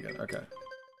disable it again. Okay.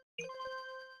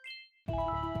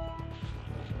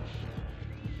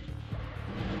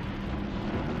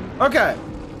 Okay.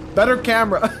 Better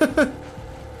camera.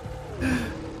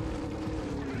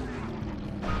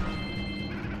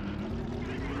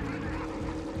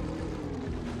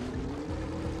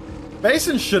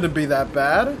 Basin shouldn't be that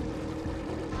bad.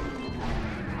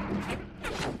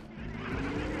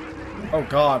 Oh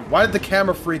god, why did the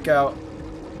camera freak out?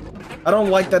 I don't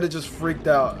like that it just freaked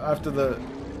out after the...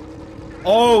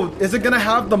 Oh, is it gonna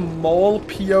have the mole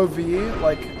POV?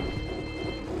 Like,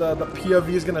 the POV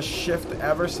is gonna shift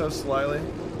ever so slightly?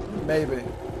 Maybe.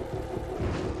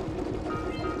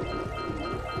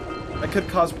 That could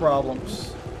cause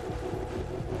problems.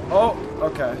 Oh,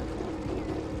 okay.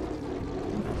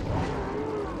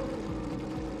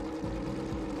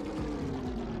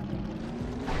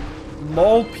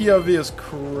 Mole POV is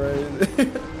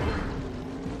crazy.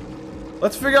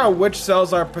 Let's figure out which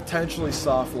cells are potentially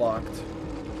soft locked.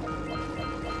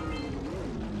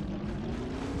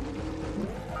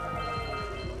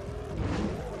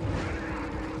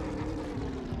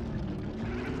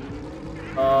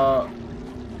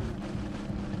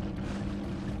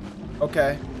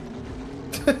 Okay.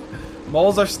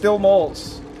 Moles are still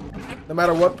moles, no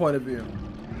matter what point of view.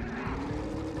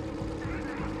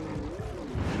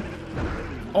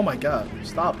 Oh my god,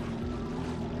 stop.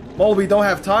 Mole, we don't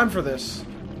have time for this.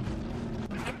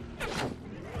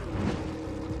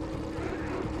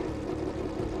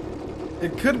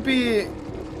 It could be...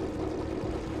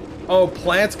 Oh,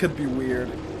 plants could be weird.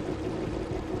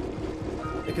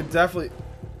 It could definitely...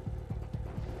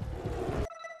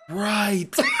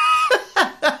 Right!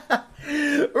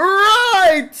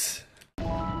 Right!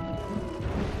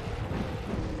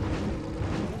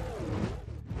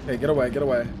 Okay, get away, get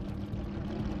away.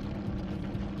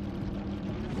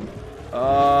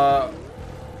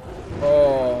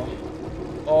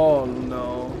 Oh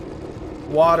no.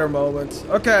 Water moments.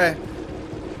 Okay.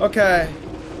 Okay.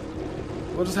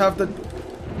 We'll just have to...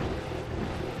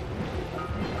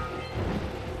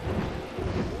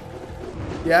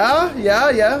 Yeah.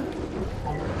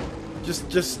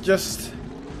 Just...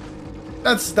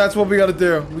 That's what we gotta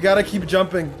do. We gotta keep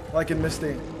jumping, like in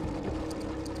Misty.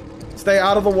 Stay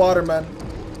out of the water, man.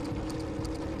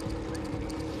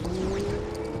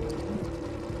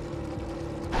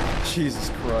 Jesus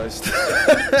Christ.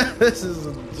 This is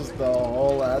just a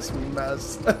whole ass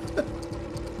mess.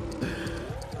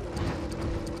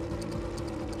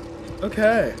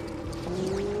 Okay.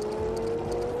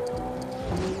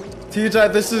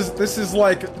 TJ, this is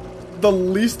like the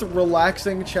least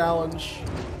relaxing challenge.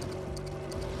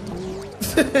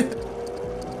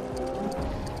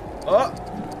 Oh.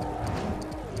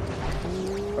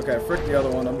 Okay, frick the other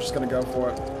one. I'm just gonna go for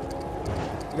it.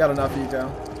 You got enough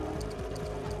eco.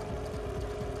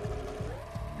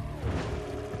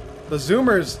 The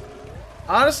zoomer's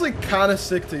honestly kind of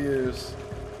sick to use.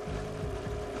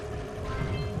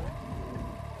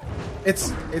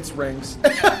 It's rings.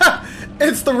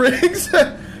 It's the rings.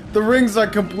 The rings are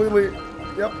completely...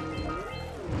 Yep.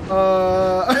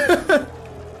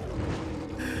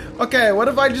 Okay, what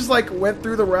if I just like went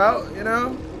through the route, you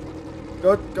know?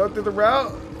 Go through the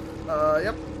route.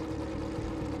 Yep.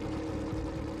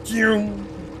 Doom.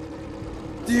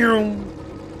 Doom.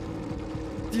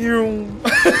 Doom.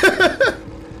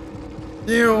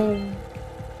 Doom.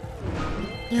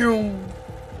 Doom.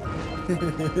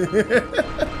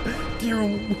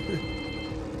 Doom.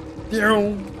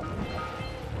 Doom.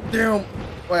 Doom.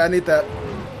 Wait, I need that.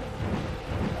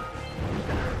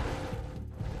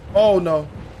 Oh no.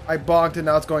 I bonked and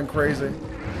now it's going crazy.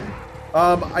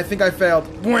 I think I failed.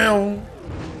 No,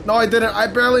 I didn't. I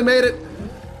barely made it.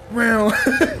 Wow.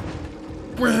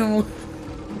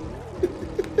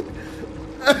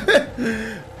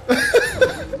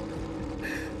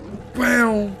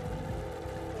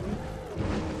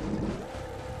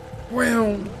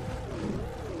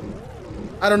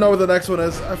 I don't know what the next one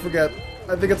is. I forget.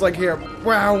 I think it's like here.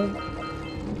 Wow,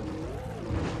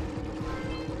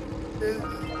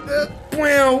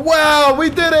 we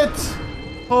did it!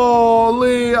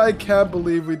 Holy, I can't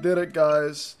believe we did it,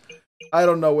 guys. I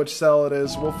don't know which cell it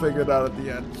is. We'll figure it out at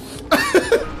the end.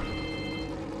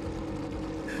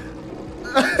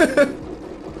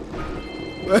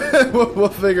 We'll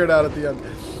figure it out at the end.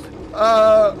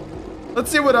 Let's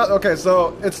see what... Okay,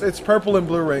 so it's purple and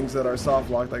blue rings that are soft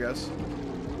locked, I guess.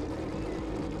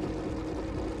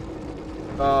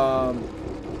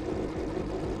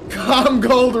 Com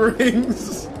gold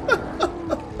rings.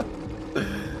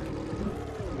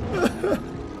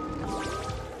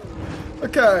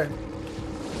 Okay.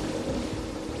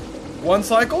 One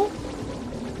cycle?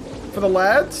 For the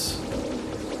lads?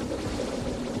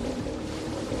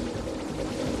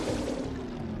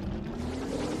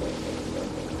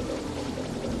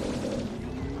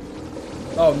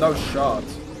 Oh, no shot.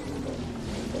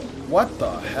 What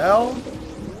the hell?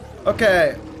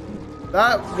 Okay.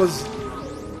 That was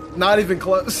not even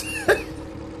close.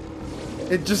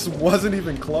 It just wasn't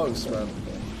even close, man.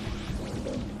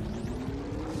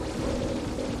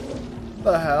 What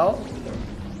the hell?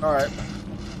 Alright.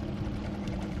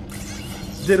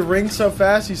 Did ring so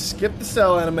fast you skipped the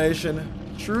cell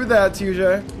animation. True that,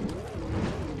 TJ.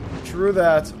 True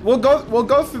that. We'll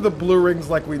go through the blue rings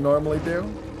like we normally do.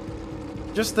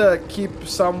 Just to keep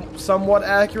somewhat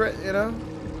accurate, you know?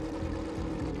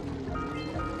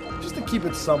 Just to keep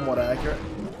it somewhat accurate.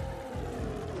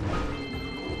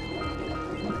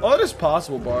 Oh, it is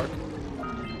possible, Bark.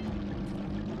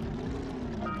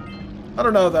 I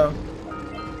don't know, though.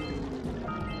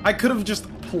 I could have just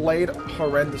played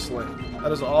horrendously.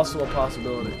 That is also a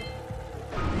possibility.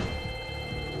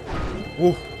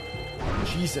 Ooh.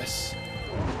 Jesus.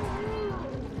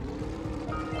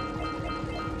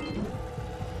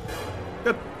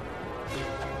 Good.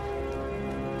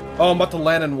 Oh, I'm about to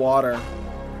land in water.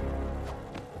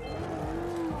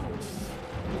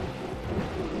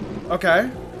 Okay.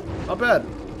 Not bad.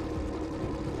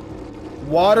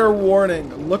 Water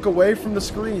warning. Look away from the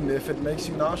screen if it makes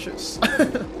you nauseous.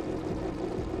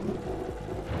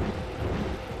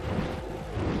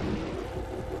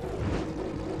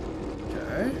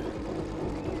 Okay.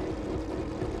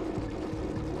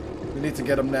 We need to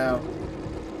get him now.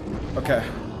 Okay.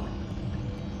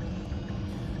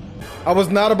 I was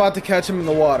not about to catch him in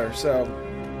the water, so...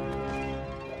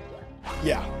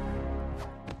 yeah.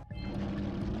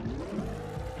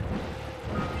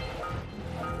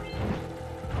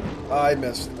 I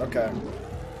missed. Okay.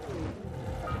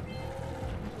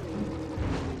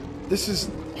 This is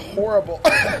horrible.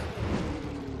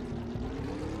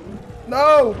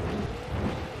 No!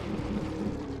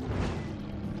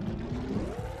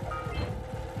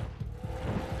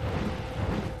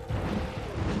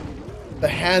 The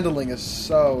handling is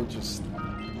so just...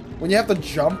 when you have to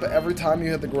jump every time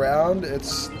you hit the ground,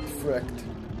 it's fricked.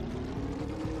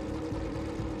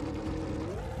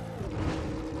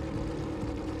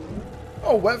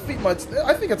 Oh, wet feet might...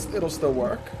 I think it'll still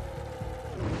work.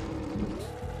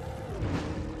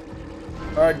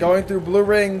 Alright, going through blue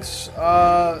rings,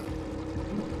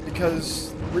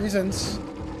 because reasons.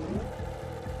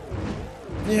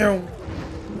 Ew.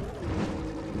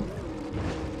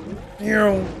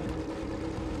 Ew.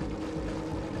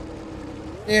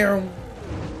 Ew.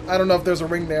 I don't know if there's a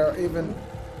ring there, even.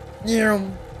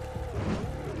 Ew.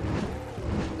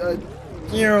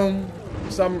 Ew.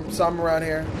 Some around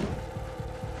here.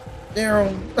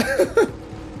 Ew.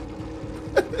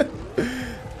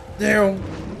 Ew.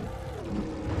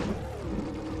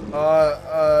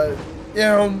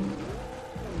 Ew.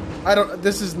 I don't,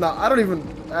 this is not, I don't even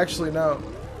actually know.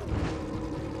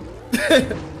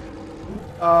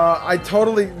 I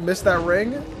totally missed that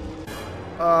ring.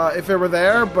 If it were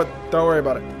there, but don't worry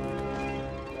about it.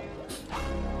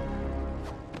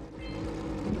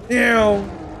 Ew.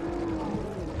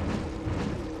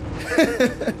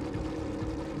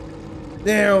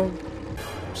 Ew.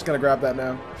 Just gonna grab that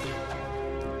now.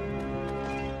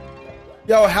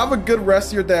 Yo, have a good rest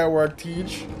of your day at work,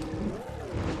 Teach.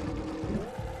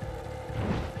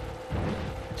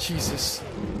 Jesus.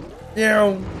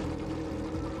 Ew.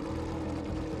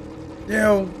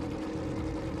 Ew.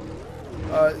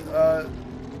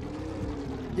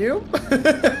 You?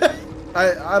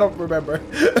 I don't remember.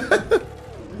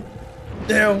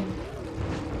 Ew.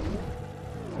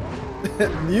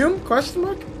 Mew? Question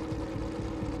mark?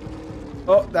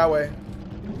 Oh, that way.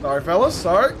 Sorry, fellas.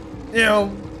 Sorry.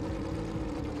 Ew.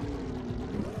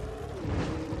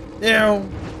 Ew.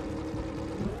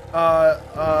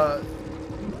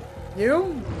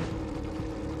 You?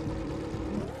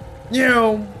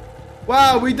 Ew.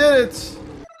 Wow, we did it.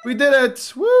 We did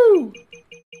it. Woo.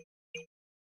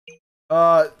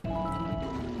 I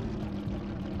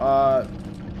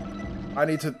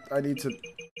need to.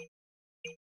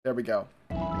 There we go.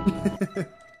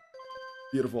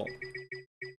 Beautiful.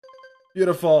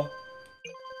 Beautiful.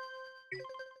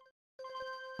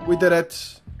 We did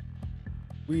it.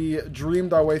 We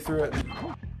dreamed our way through it.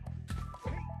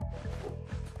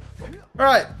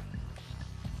 Alright.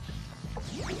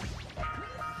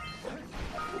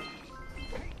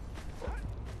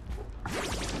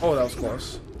 Oh, that was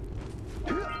close.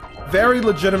 Very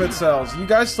legitimate cells. You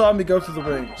guys saw me go through the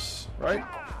rings, right?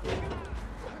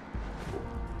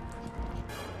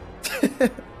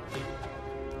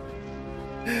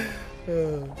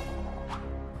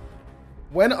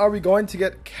 When are we going to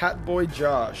get Catboy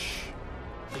Josh?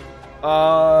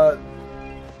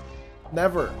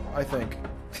 Never, I think.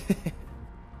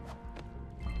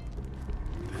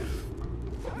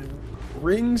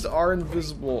 Rings are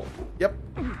invisible. Yep.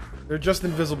 They're just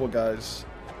invisible, guys.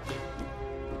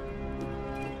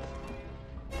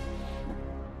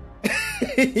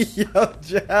 Yo,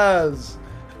 Jazz.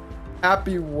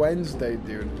 Happy Wednesday,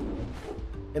 dude.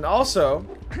 And also,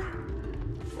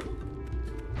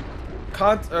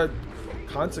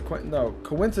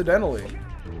 coincidentally,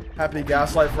 happy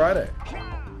Gaslight Friday.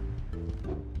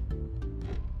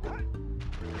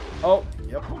 Oh,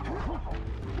 yep.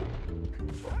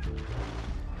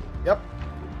 Yep.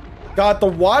 God, the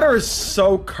water is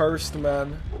so cursed,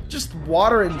 man. Just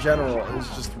water in general is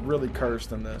just really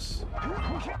cursed in this.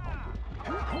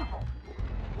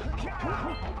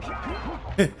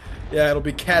 Yeah, it'll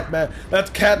be Catman.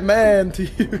 That's Catman to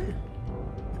you.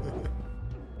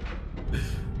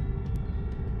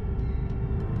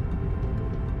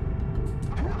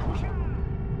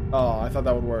 Oh, I thought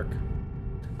that would work.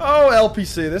 Oh,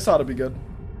 LPC, this ought to be good.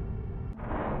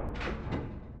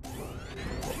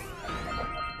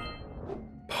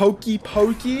 Pokey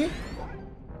Pokey?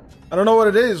 I don't know what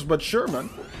it is, but sure, man.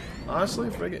 Honestly,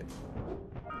 frig it.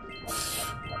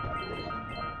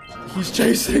 He's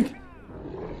chasing.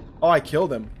 Oh, I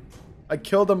killed him. I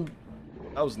killed him.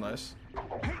 That was nice.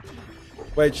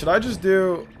 Wait, should I just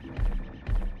do...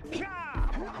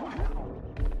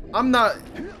 I'm not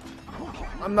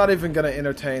even gonna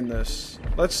entertain this.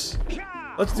 Let's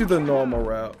do the normal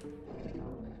route.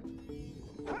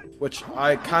 Which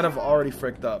I kind of already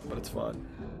fricked up, but it's fine.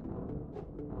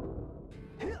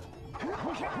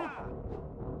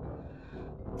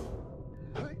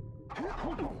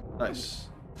 Nice.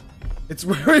 It's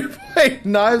where we play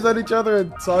knives at each other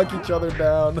and talk each other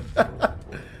down.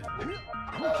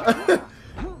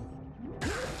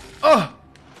 Oh!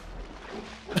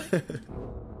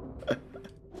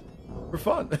 For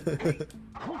fun.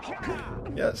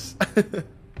 Yes.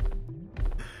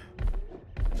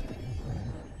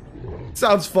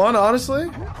 Sounds fun, honestly.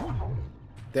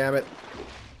 Damn it.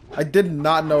 I did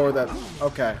not know where that...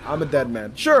 Okay, I'm a dead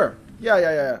man. Sure.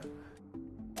 Yeah.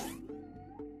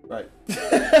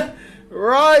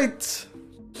 Right.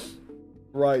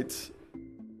 Right.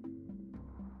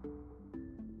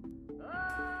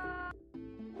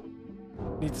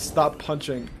 Need to stop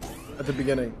punching at the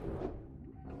beginning.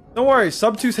 Don't worry,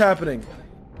 sub 2's happening.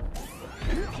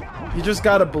 You just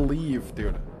gotta believe,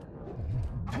 dude.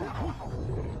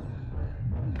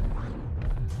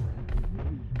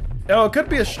 Oh, it could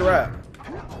be a strat.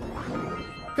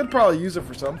 Could probably use it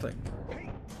for something.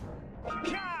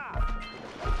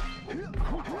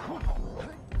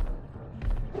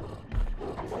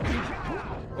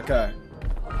 Okay.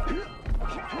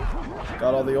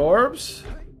 Got all the orbs.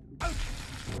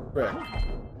 Frick.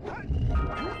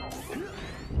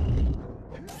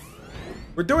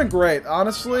 We're doing great,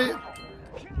 honestly.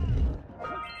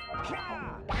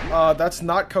 That's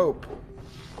not cope.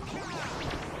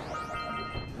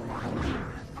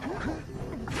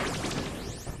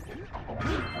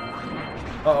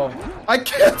 Uh-oh. I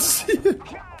can't see it.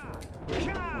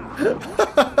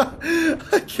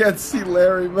 I can't see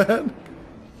Larry, man.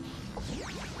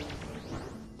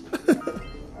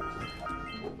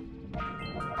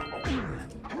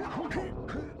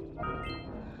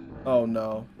 Oh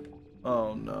no.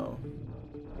 Oh no.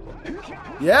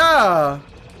 Yeah!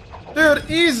 Dude,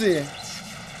 easy!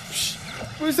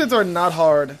 Boosteds are not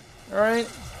hard, alright?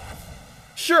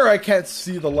 Sure, I can't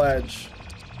see the ledge.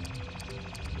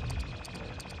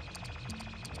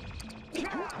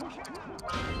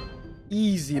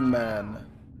 Easy, man.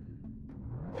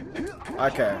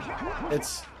 Okay.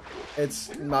 It's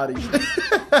not easy.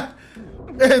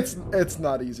 It's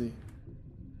not easy.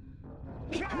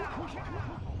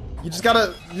 You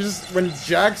just when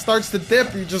Jak starts to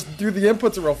dip, you just do the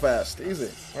inputs real fast. Easy,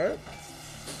 right?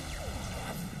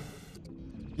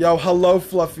 Yo, hello,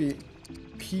 Fluffy.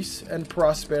 Peace and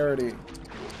prosperity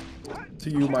to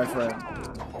you, my friend.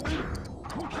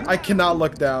 I cannot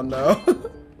look down, no.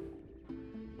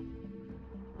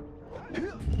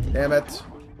 Damn it.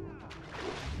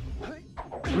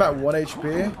 I'm at 1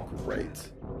 HP. Great.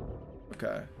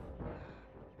 Okay.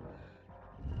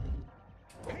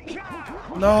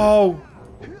 No!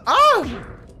 Ah!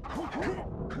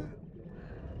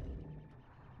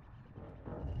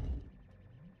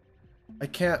 I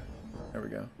can't. There we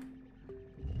go.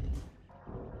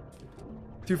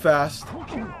 Too fast.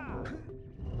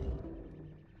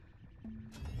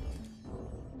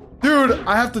 Dude,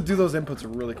 I have to do those inputs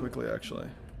really quickly, actually.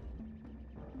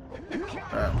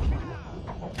 Alright.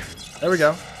 There we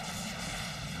go.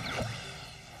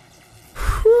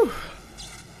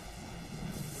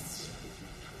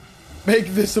 Make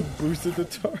this a boosted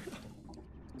tutorial.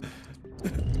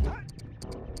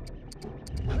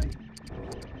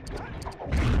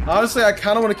 Honestly, I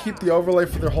kind of want to keep the overlay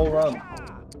for the whole run.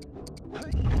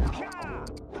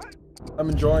 I'm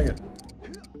enjoying it.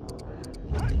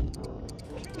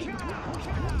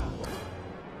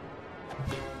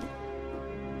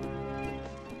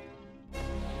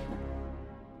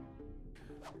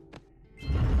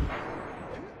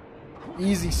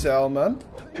 Easy sell, man.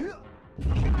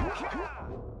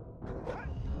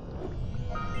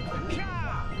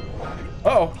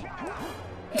 Uh-oh.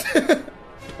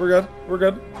 We're good. We're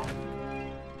good.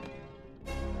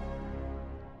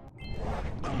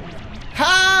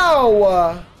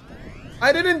 How?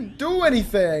 I didn't do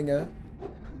anything.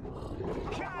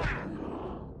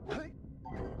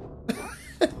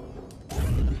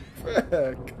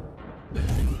 Frick.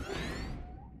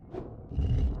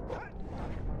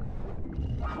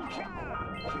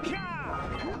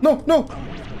 No, no.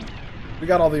 We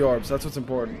got all the orbs. That's what's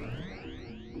important.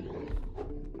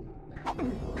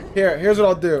 Here's what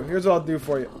I'll do. Here's what I'll do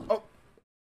for you. Oh.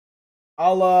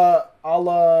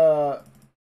 I'll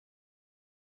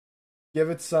give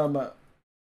it some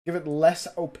give it less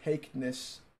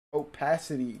opaqueness.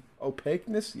 Opacity.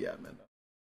 Opaqueness? Yeah, man.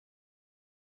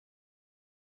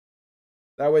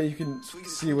 That way you can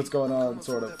see what's going on,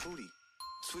 sort of.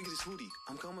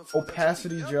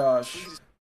 Opacity Josh.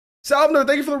 Salvner,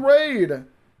 thank you for the raid!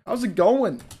 How's it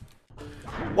going?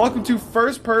 Welcome to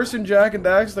First Person Jak and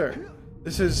Daxter.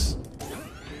 This is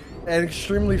an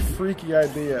extremely freaky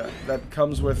idea that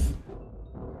comes with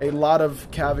a lot of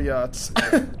caveats.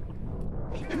 A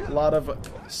lot of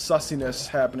sussiness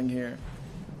happening here.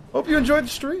 Hope you enjoyed the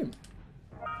stream.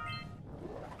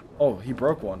 Oh, he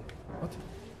broke one. What?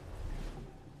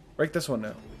 Break this one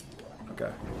now.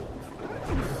 Okay.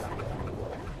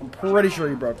 I'm pretty sure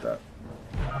he broke that.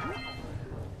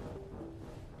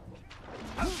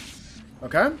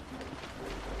 Okay.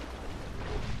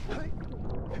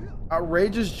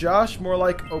 Outrageous Josh, more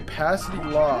like opacity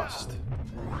lost.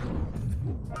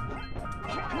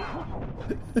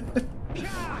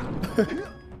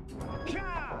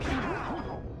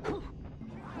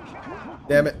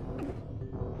 Damn it.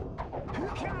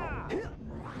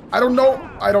 I don't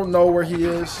know where he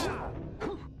is.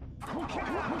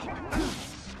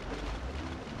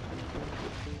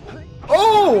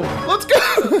 Oh, let's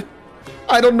go.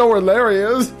 I don't know where Larry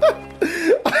is.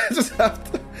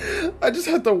 I just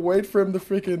have to wait for him to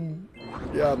freaking...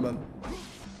 Yeah, man.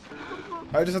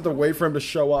 I just have to wait for him to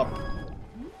show up.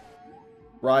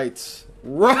 Right.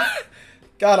 Right.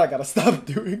 God, I gotta stop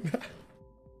doing that.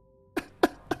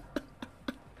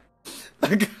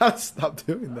 I gotta stop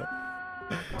doing that.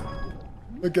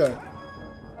 Okay.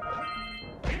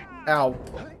 Ow.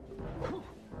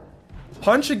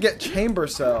 Punch and get chamber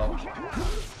cell.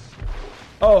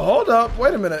 Oh, hold up.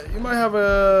 Wait a minute. You might have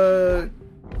a...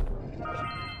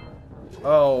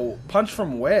 Oh, punch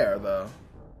from where, though?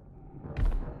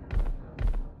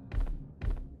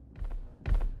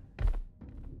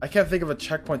 I can't think of a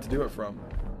checkpoint to do it from.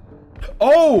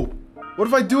 Oh! What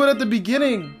if I do it at the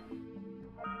beginning?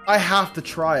 I have to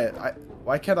try it.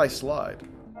 Why can't I slide?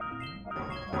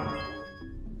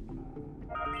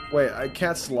 Wait, I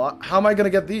can't slide? How am I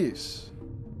gonna get these?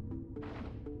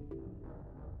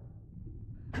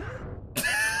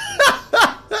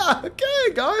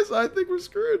 Okay, guys, I think we're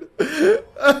screwed.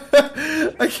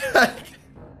 I can't.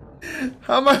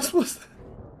 How am I supposed to...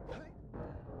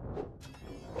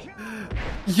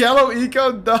 Yellow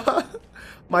eco dot?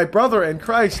 My brother in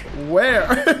Christ,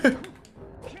 where?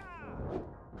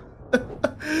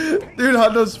 Dude,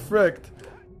 Honda's fricked.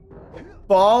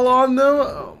 Fall on them?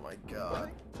 Oh my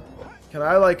god. Can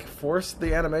I, like, force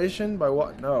the animation? By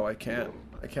what? No, I can't.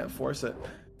 I can't force it.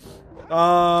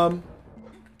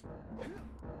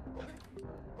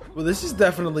 Well, this is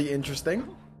definitely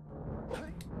interesting.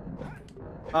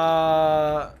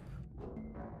 We're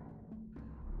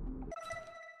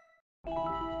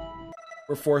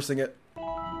forcing it.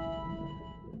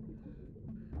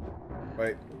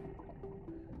 Wait.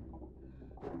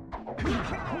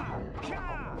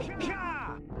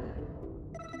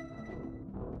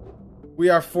 We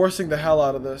are forcing the hell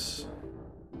out of this.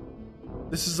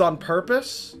 This is on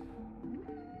purpose?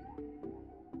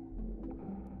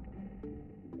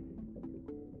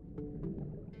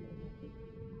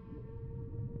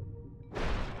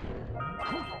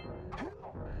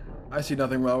 I see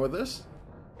nothing wrong with this.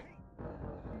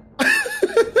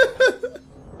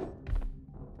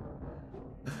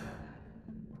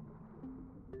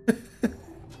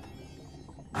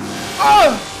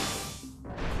 Ah!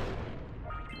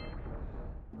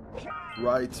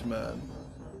 Right, man.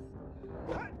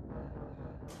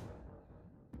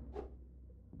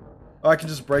 Oh, I can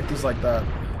just break these like that.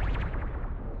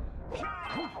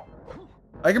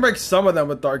 I can break some of them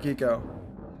with Dark Eco.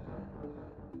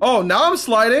 Oh, now I'm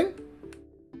sliding?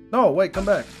 No, wait, come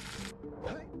back.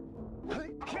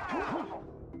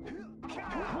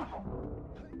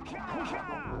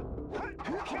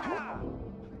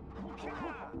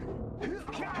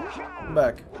 Come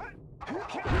back.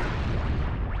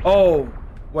 Oh,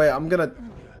 wait, I'm gonna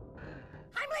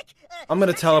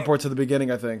teleport to the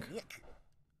beginning, I think.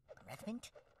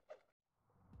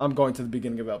 I'm going to the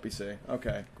beginning of LPC.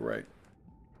 Okay, great.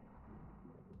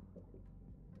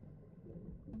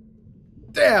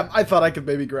 Damn, I thought I could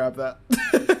maybe grab that.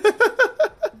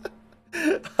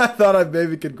 I thought I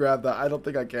maybe could grab that. I don't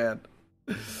think I can.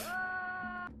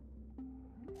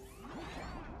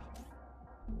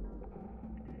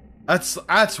 That's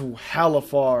hella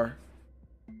far.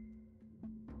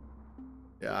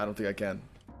 Yeah, I don't think I can.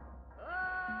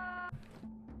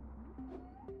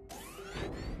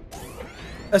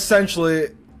 Essentially,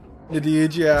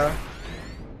 indeed, yeah.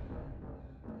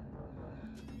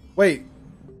 Wait.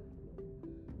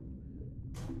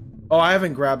 Oh, I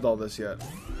haven't grabbed all this yet.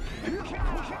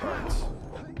 Right.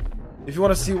 If you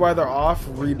want to see why they're off,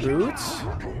 reboot.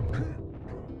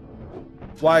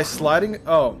 Why sliding?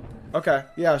 Oh, okay.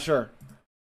 Yeah, sure.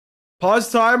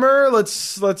 Pause timer.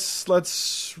 Let's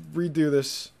redo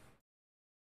this.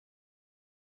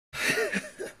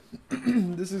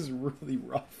 This is really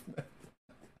rough, man.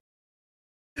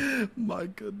 My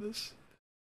goodness.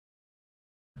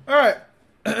 All right.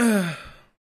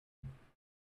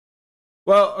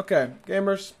 Well, okay,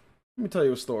 gamers, let me tell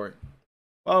you a story.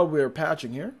 While we were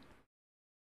patching here,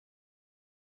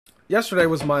 yesterday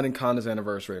was mine and Kanda's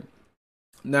anniversary.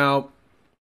 Now,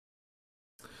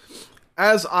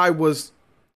 as I was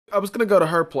gonna go to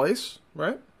her place,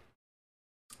 right?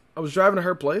 I was driving to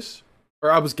her place,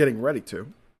 or I was getting ready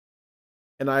to,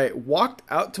 and I walked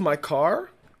out to my car,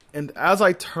 and as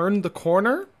I turned the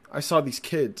corner, I saw these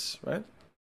kids, right?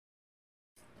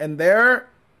 And they're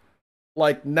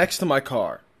like next to my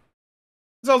car.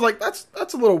 So I was like, that's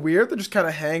a little weird. They're just kind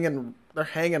of hanging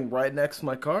right next to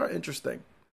my car. Interesting.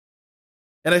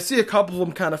 And I see a couple of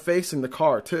them kind of facing the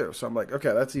car too. So I'm like,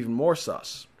 okay, that's even more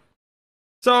sus.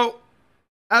 So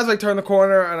as I turn the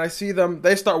corner and I see them,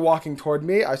 they start walking toward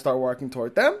me. I start walking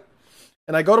toward them.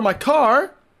 And I go to my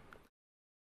car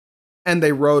and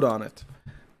they wrote on it.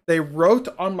 They wrote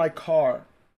on my car.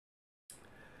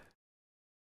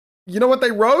 You know what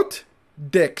they wrote?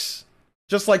 Dicks.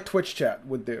 Just like Twitch chat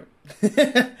would do.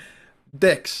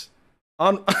 Dicks.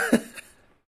 And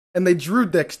they drew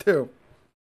dicks too.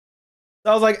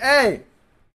 So I was like, hey.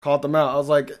 Called them out. I was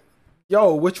like,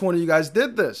 yo, which one of you guys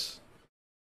did this?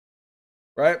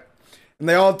 Right? And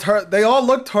they all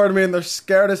looked toward me and they're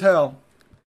scared as hell.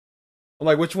 I'm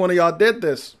like, which one of y'all did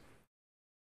this?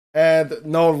 And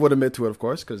no one would admit to it, of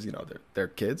course, because, you know, they're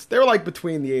kids. They were like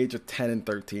between the age of 10 and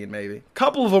 13, maybe. A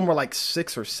couple of them were like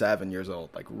 6 or 7 years old,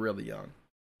 like really young.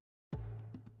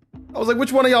 I was like,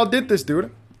 which one of y'all did this,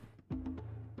 dude?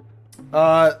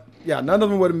 Yeah, none of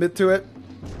them would admit to it.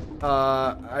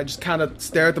 I just kind of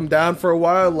stared them down for a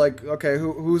while, like, okay,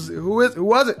 who was it? Who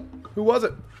was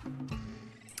it?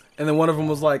 And then one of them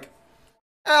was like,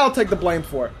 I'll take the blame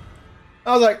for it.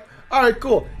 I was like, all right,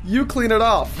 cool. You clean it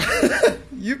off.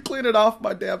 You clean it off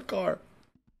my damn car.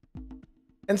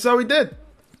 And so he did.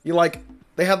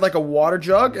 They had like a water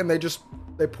jug and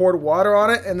they poured water on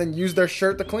it and then used their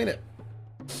shirt to clean it.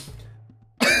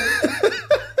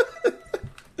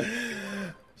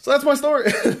 So that's my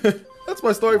story. That's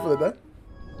my story for the day.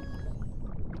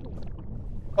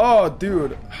 Oh,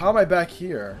 dude. How am I back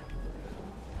here?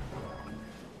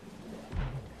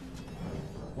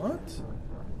 What?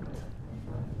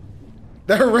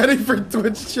 They're ready for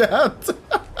Twitch chat.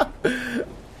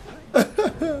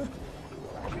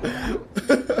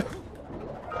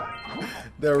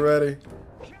 They're ready.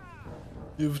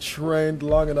 You've trained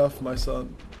long enough, my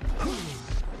son.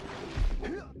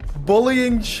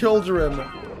 Bullying children.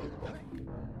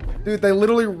 Dude, they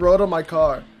literally wrote on my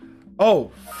car. Oh,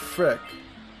 frick.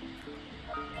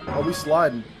 Are we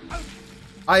sliding?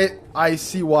 I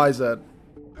see why, Zed.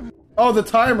 Oh, the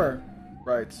timer.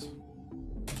 Right.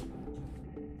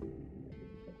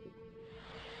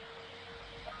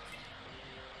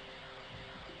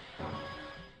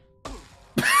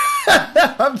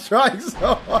 I'm trying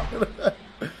so hard.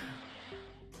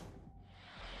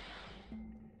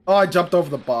 Oh, I jumped over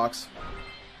the box.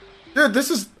 Dude,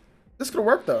 this could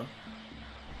work though.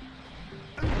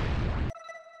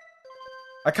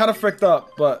 I kind of fricked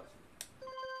up, but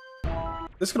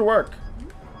this could work.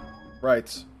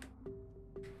 Right.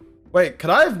 Wait, could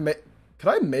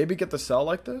I maybe get the cell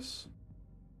like this?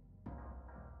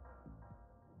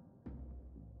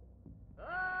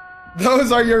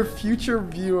 Those are your future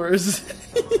viewers.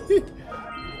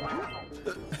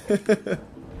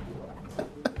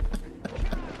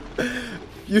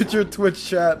 Future Twitch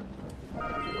chat.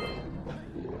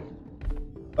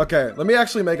 Okay, let me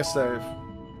actually make a save.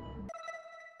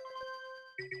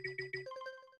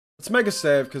 Let's make a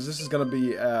save, because this is gonna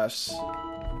be ass.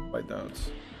 Wait,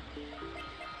 don't.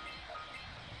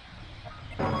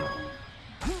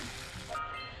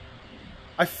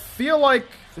 I feel like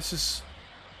this is...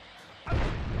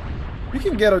 We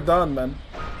can get it done, man.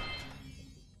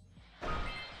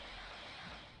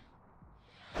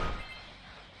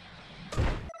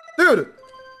 Dude!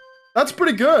 That's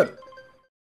pretty good!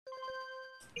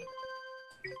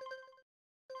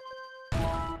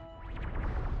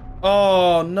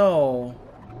 Oh, no.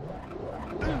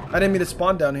 I didn't mean to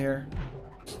spawn down here.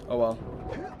 Oh, well.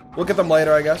 We'll get them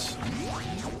later, I guess.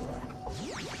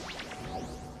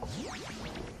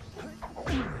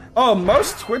 Oh,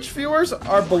 most Twitch viewers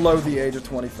are below the age of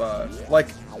 25. Like,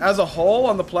 as a whole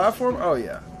on the platform? Oh,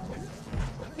 yeah.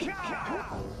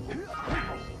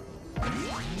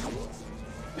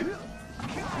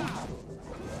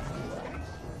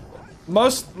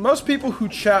 Most people who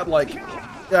chat, like,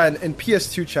 yeah, in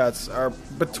PS2 chats are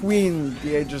between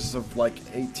the ages of, like,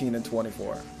 18 and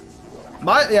 24.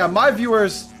 My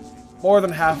viewers, more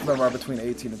than half of them are between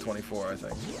 18 and 24, I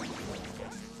think.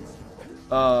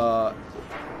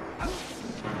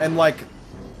 And like,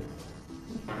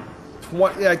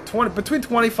 between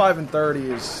 25 and 30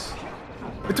 is...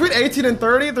 Between 18 and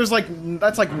 30, there's like,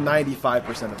 that's like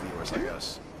 95% of viewers, I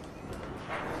guess.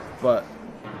 But,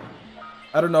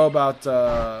 I don't know about,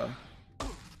 the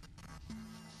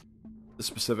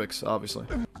specifics, obviously.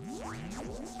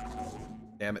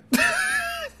 Damn it.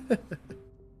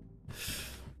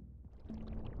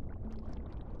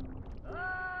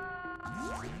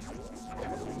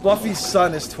 Fluffy's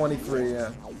son is 23, yeah.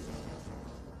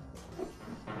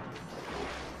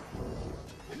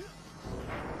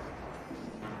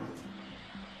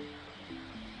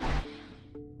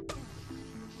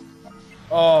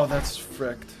 Oh, that's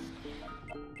fricked.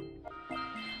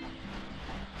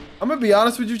 I'm gonna be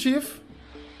honest with you, Chief.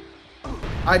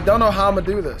 I don't know how I'm gonna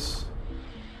do this.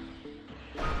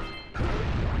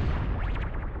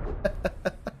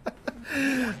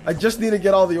 I just need to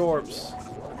get all the orbs.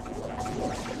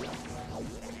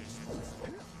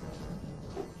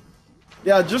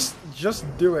 Yeah, just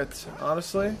do it,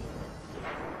 honestly.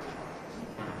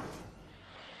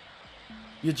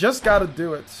 You just gotta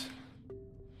do it.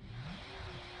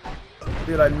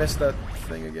 Dude, I missed that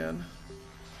thing again.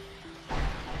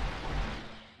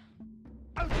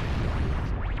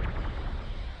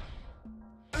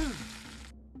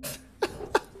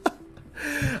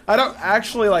 I don't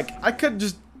actually, like, I could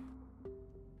just...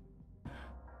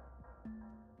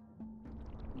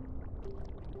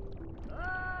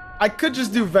 I could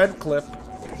just do vent clip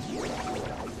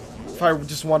if I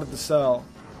just wanted to sell.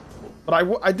 But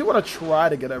I do want to try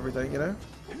to get everything, you know?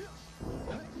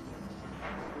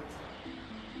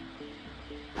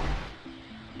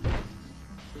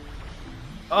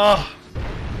 Ugh.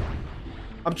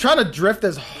 I'm trying to drift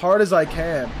as hard as I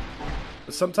can,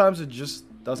 but sometimes it just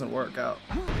doesn't work out.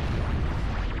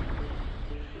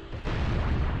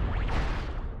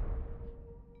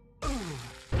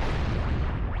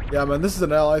 Yeah, man, this is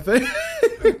an L, I think.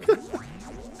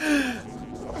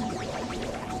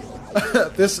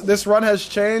 This run has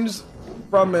changed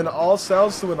from an all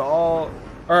cells to an all,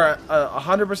 or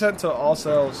 100% to all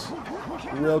cells,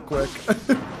 real quick.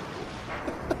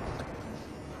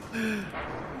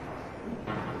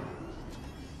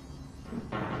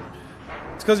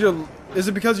 It's because you're. Is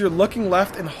it because you're looking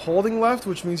left and holding left,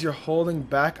 which means you're holding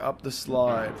back up the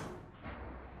slide?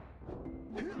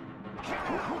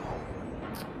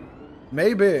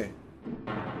 Maybe.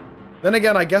 Then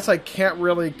again, I guess I can't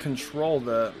really control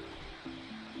that.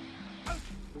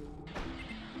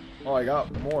 Oh, I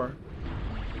got more.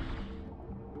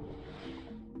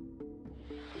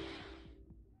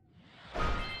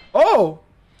 Oh!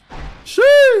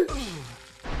 Sheesh!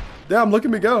 Damn, look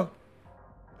at me go.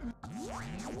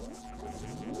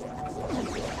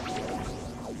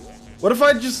 What if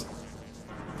I just...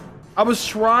 I was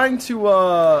trying to,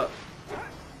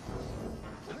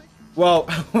 well,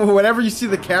 whenever you see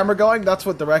the camera going, that's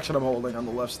what direction I'm holding on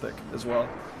the left stick as well.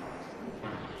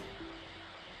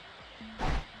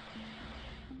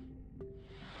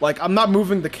 Like, I'm not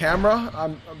moving the camera,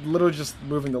 I'm literally just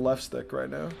moving the left stick right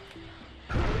now.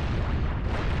 I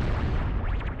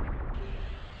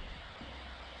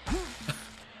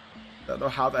don't know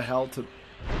how the hell to...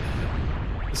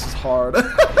 This is hard.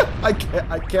 I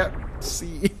can't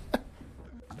see.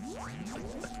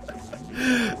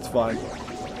 It's fine.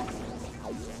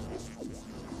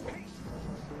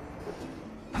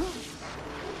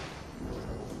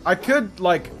 I could,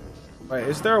 like... Wait,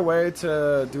 is there a way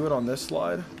to do it on this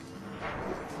slide?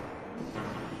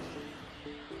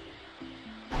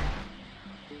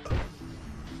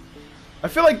 I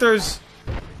feel like there's...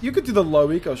 You could do the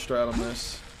low eco strat on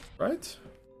this, right?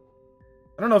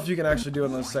 I don't know if you can actually do it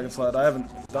on the second slide. I haven't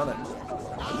done it.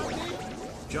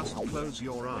 Just close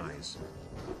your eyes.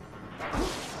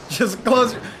 Just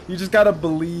close... You just gotta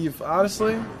believe,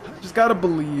 honestly. Just gotta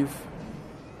believe.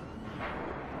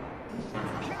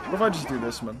 What if I just do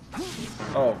this, man?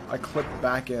 Oh, I clip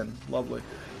back in. Lovely.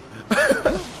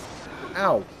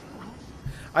 Ow.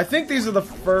 I think these are the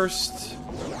first...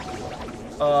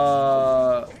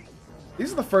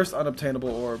 These are the first unobtainable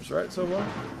orbs, right, so far?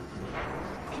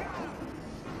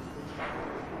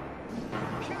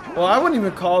 Well, I wouldn't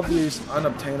even call these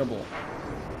unobtainable.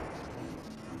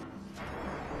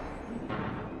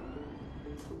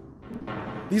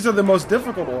 These are the most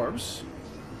difficult orbs.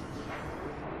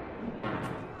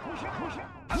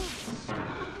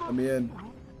 Let me in.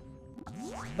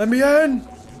 Let me in!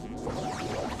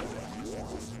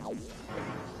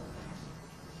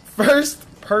 First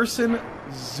person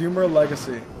Zoomer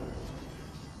Legacy.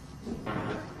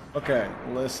 Okay,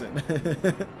 listen.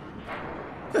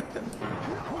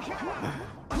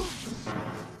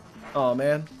 Oh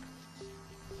man.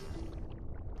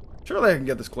 Surely I can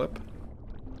get this clip.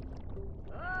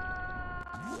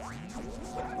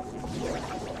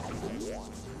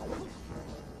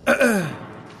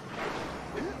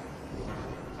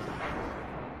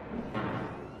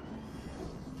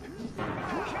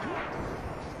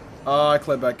 Oh, I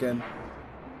clip back in.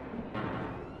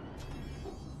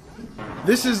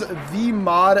 This is the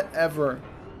mod ever.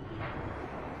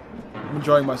 I'm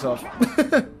enjoying myself.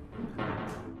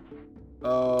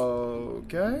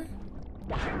 Okay.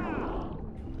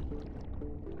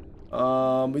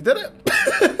 We did it.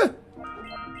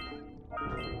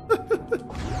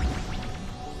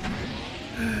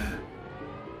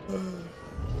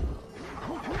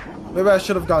 Maybe I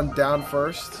should have gone down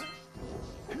first.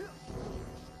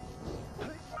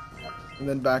 And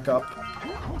then back up.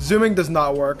 Zooming does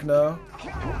not work, no.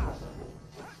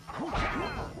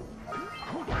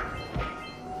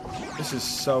 This is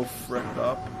so fricked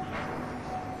up.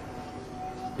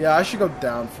 Yeah, I should go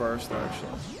down first,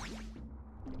 actually.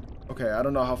 Okay, I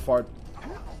don't know how far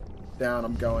down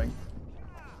I'm going.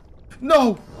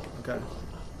 No! Okay.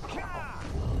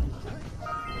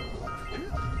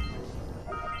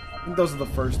 I think those are the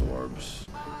first orbs.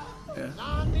 Yeah.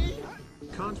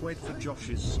 Can't wait for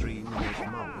Josh's stream in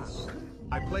 8 months.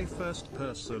 I play first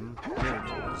person, build,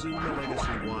 Zoomer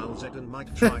Legacy while Zed and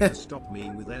Mike try to stop me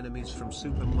with enemies from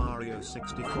Super Mario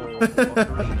 64,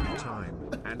 Ocarina of Time,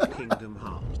 and Kingdom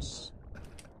Hearts.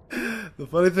 The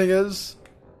funny thing is,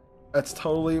 that's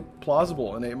totally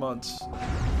plausible in 8 months.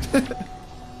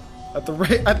 At the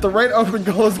rate Open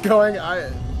Goal is going,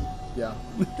 yeah.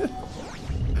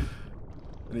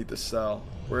 I need to sell.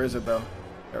 Where is it though?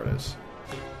 There it is.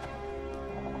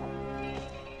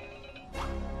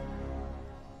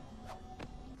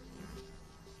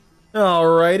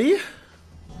 Alrighty.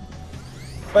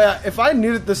 But yeah, if I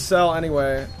needed this cell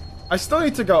anyway, I still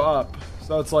need to go up.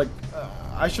 So it's like,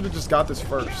 I should have just got this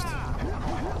first.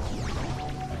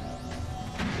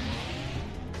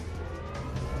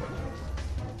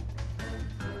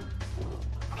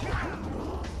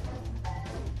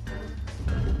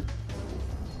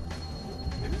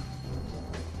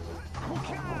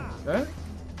 Okay.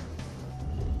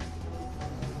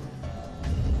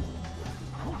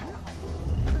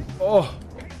 Oh.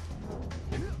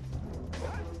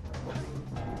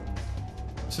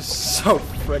 It's just so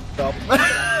fricked up.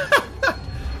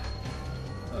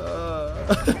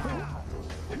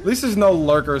 At least there's no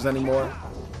lurkers anymore.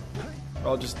 They're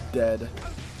all just dead.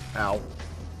 Ow.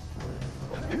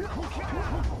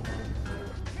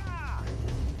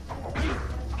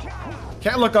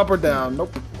 Can't look up or down.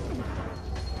 Nope.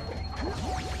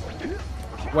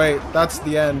 Wait, that's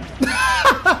the end.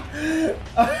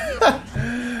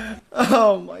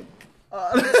 Oh my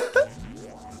god.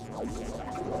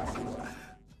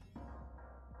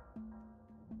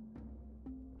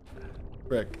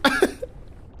 Frick.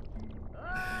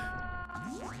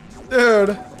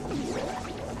 Dude.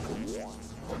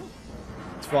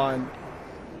 It's fine.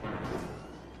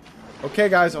 Okay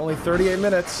guys, only 38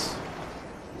 minutes.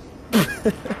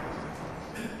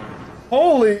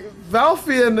 Holy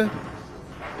Valfian.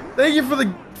 Thank you for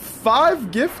the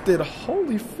 5 gifted.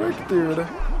 Holy frick, dude.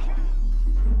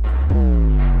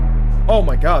 Oh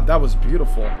my god, that was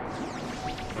beautiful.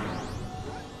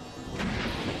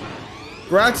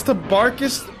 Grats to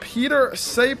Barkus, Peter,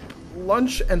 Sape,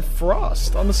 Lunch, and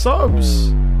Frost on the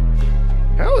subs.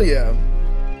 Hell yeah.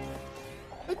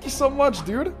 Heck Thank you so much,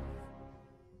 dude.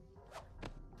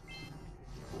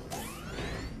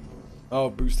 Oh,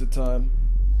 boosted time.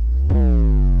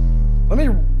 Let me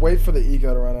wait for the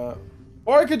eco to run out.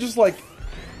 Or I could just, like,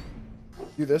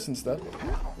 do this instead.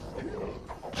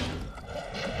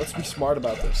 Let's be smart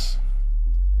about this.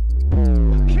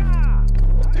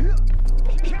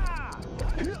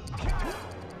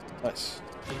 Nice.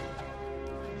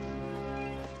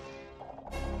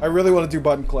 I really want to do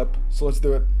button clip, so let's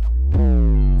do it.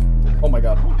 Oh my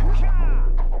god.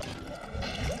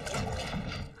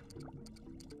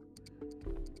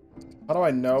 How do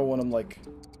I know when I'm like...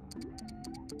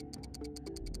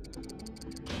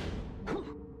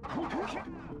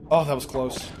 Oh, that was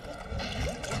close.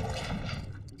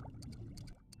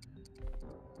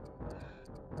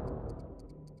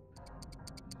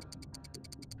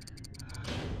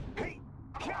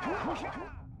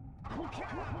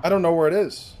 I don't know where it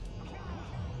is.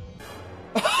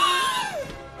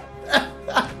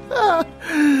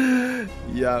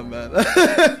 Yeah, man.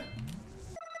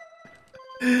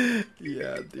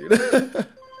 Yeah, dude.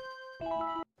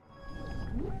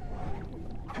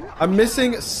 I'm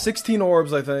missing 16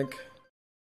 orbs, I think.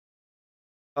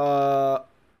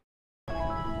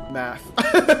 Math.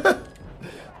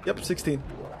 Yep, 16.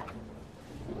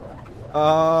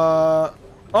 Oh,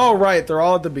 right, they're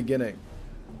all at the beginning.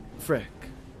 Frick.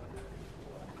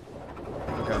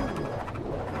 Okay.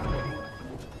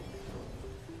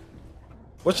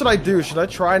 What should I do? Should I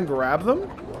try and grab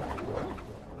them?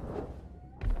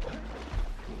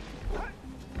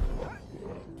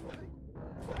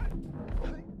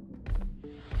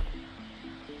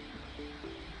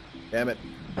 Damn it.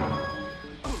 A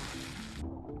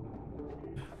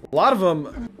lot of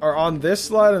them are on this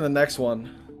slide and the next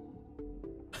one.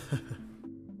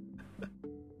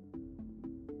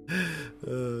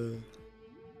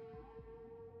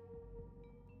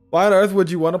 Why on earth would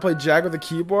you want to play Jak with a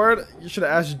keyboard? You should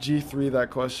have asked G3 that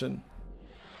question.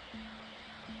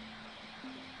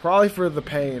 Probably for the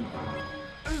pain.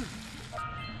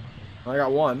 I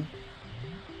got one.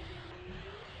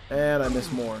 And I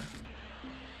missed more.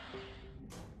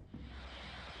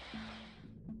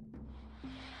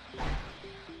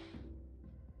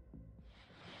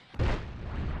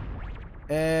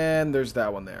 And there's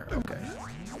that one there. Okay.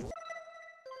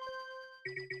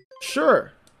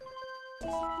 Sure.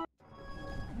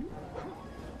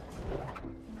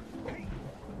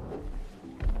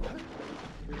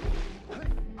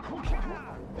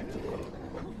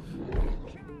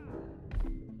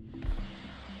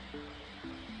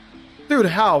 Dude,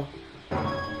 how?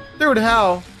 Dude,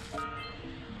 how?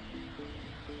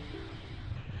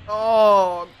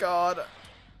 Oh, God.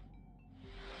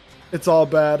 It's all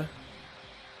bad.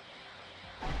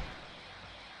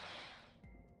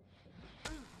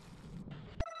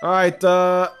 Alright,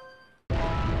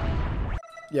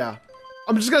 yeah.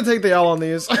 I'm just gonna take the L on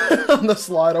these. On the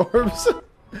slide orbs.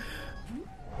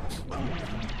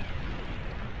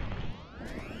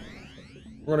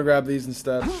 We're gonna grab these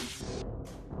instead.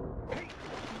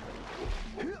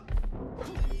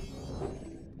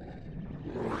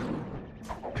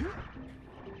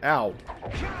 Ow.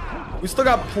 We still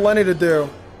got plenty to do.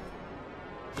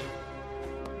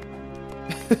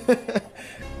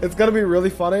 It's gonna be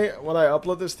really funny when I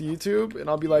upload this to YouTube, and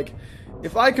I'll be like,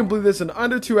 if I complete this in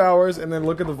under 2 hours, and then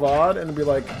look at the VOD, and be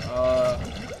like,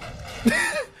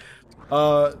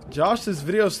 Josh, this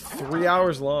video's 3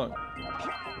 hours long.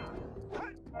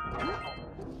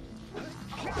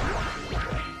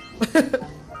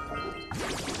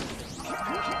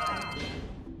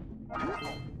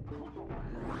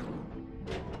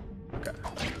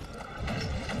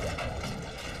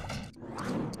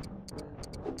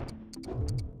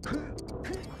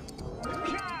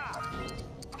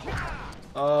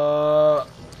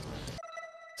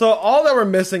 So all that we're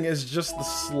missing is just the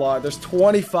slide. There's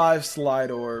 25 slide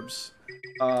orbs.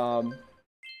 So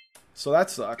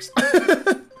that sucks.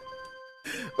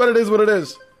 But it is what it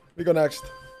is. We go next.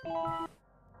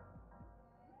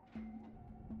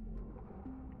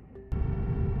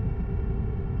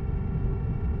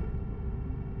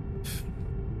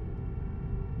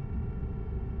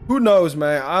 Who knows,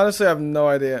 man? Honestly, I have no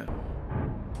idea.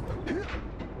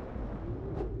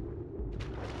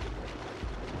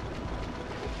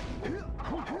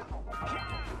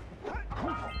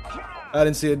 I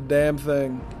didn't see a damn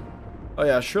thing. Oh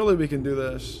yeah, surely we can do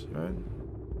this, right?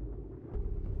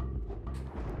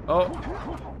 Oh,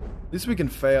 at least we can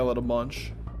fail at a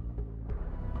bunch.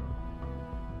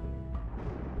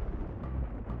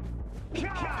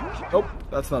 Nope,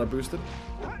 that's not a boosted.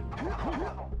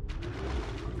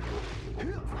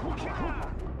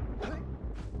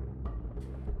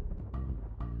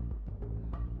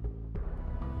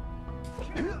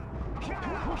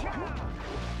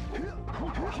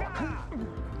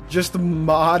 Just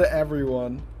mod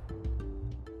everyone.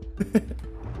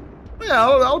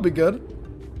 Yeah, that'll be good.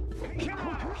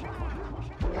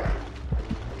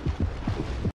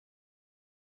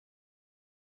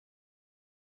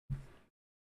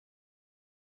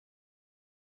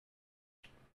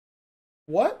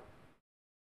 What?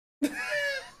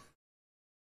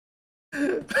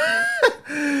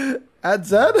 At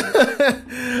Zed?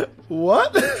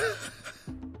 What?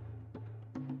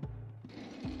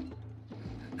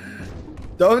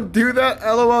 Don't do that,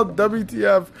 LOL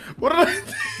WTF. What did I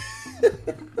do?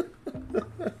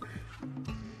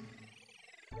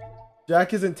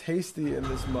 Jak isn't tasty in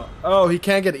this mod. Oh, he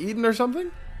can't get eaten or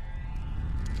something?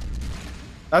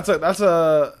 That's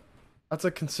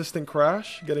a consistent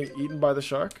crash, getting eaten by the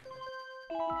shark.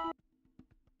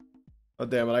 Oh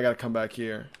damn it, I gotta come back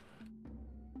here.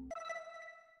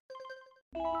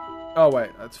 Oh wait,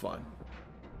 that's fine.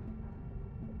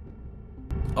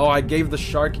 Oh, I gave the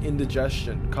shark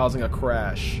indigestion, causing a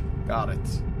crash. Got it.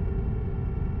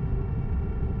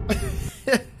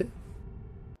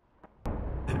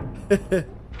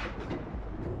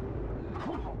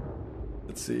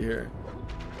 Let's see here.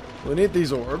 We need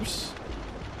these orbs.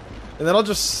 And then I'll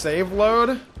just save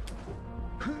load.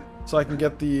 So I can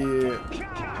get the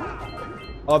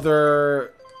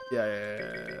other...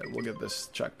 Yeah. We'll get this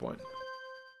checkpoint.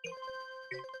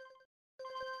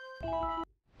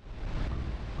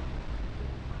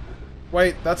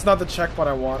 Wait, that's not the checkpoint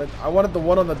I wanted. I wanted the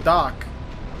one on the dock.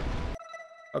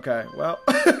 Okay, well.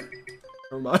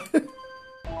 Never mind.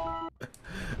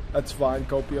 That's fine,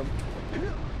 Copium.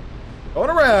 Going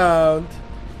around.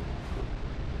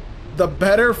 The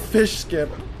better fish skip.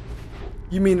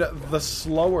 You mean the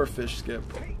slower fish skip.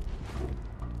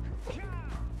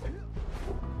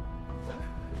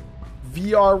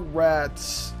 VR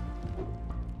rats.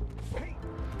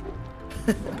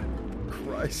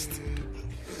 Christ.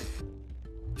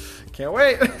 Can't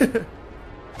wait.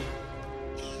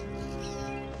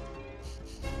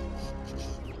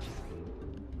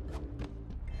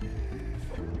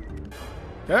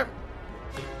 Okay.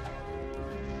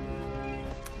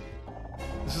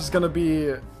 This is gonna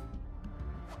be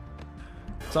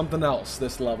something else,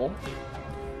 this level.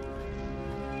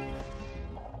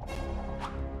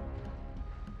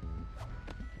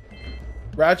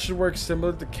 Rats should work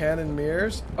similar to cannon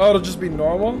mirrors. Oh, it'll just be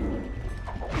normal?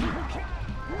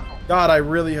 God, I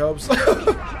really hope so.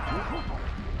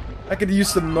 I could use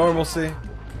some normalcy.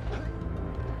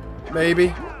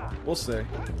 Maybe. We'll see.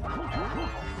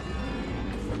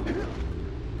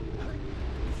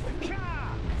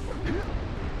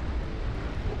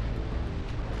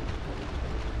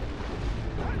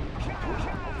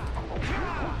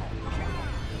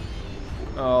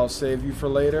 I'll save you for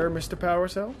later, Mr. Power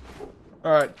Cell.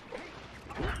 Alright.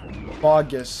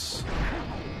 Bogus.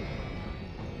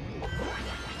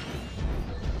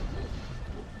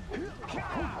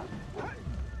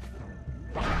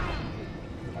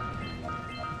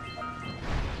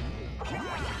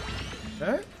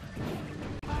 Okay.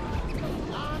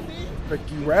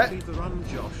 Ricky Rat. Leave the run,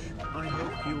 Josh. I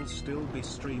hope you'll still be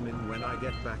streaming when I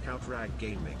get back out rag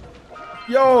gaming.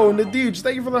 Yo, Nadij,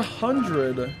 thank you for the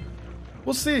 100.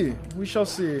 We'll see. We shall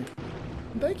see.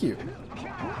 Thank you.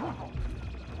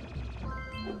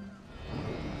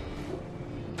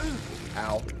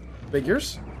 Ow.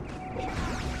 Figures.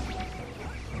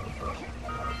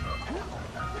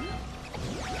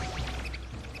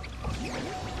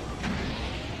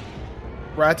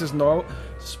 Rat is no.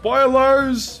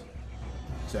 Spoilers!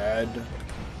 Sad.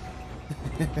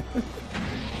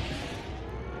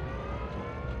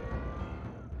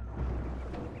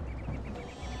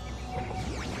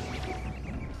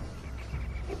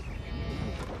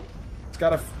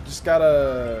 Just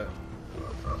gotta.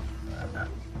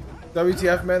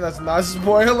 WTF, man, that's not a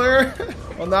spoiler.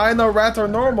 Well, now I know rats are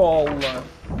normal.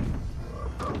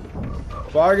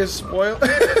 Barg is spoil.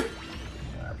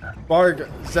 Barg,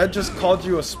 Zed just called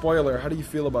you a spoiler. How do you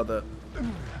feel about that?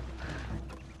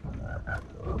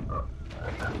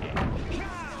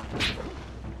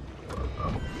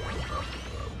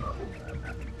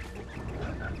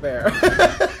 Fair.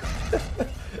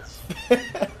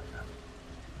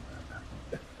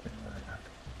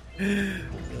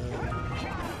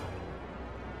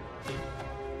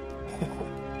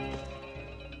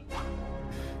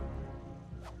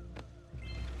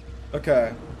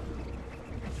 Okay.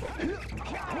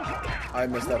 I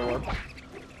missed that one.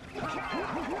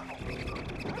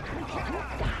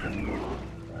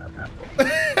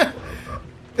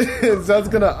 Zed's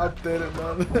gonna update it,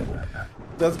 man.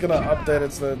 Zed's gonna update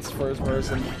it so it's first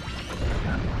person.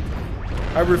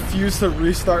 I refuse to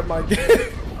restart my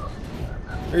game.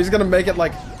 Or he's gonna make it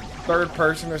like third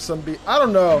person or some beat. I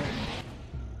don't know.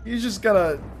 He's just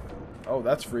gonna... Oh,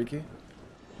 that's freaky.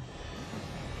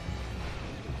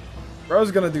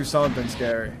 Bro's gonna do something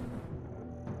scary.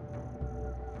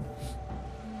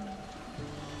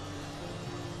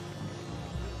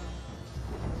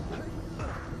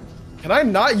 Can I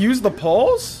not use the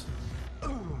poles?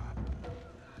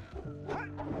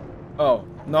 Oh,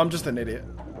 no, I'm just an idiot.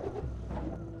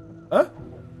 Huh?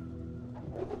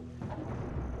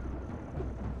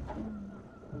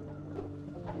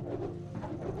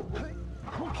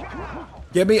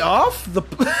 Get me off the...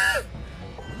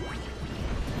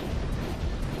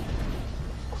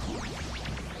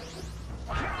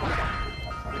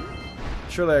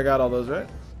 Surely I got all those, right?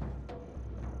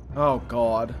 Oh,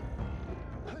 God.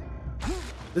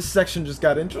 This section just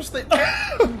got interesting.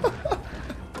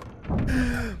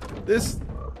 This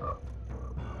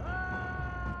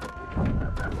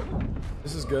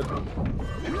is good.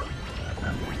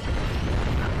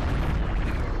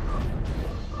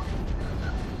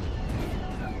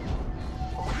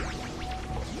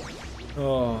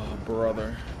 Oh,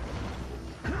 brother.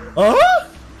 Huh?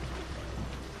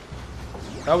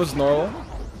 That was normal.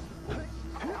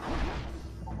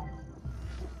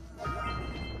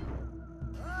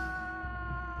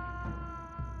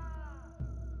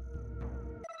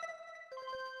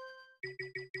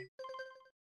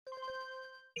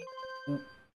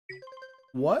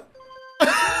 What?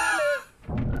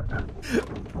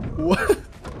 What?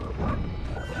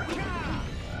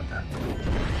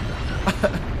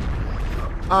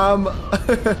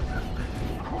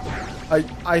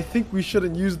 I think we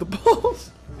shouldn't use the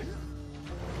balls.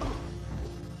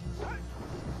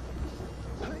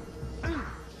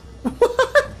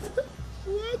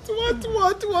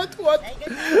 What?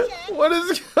 What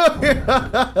is going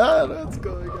on? What's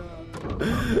going on?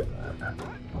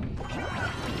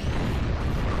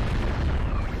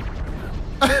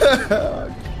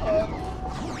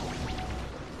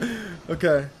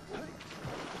 Okay.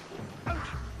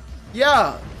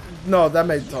 Yeah. No, that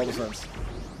made total sense.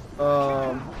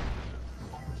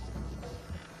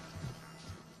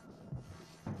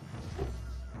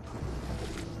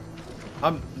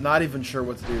 I'm not even sure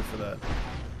what to do for that.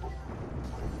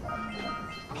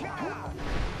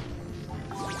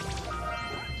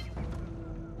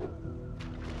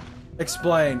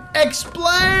 Explain.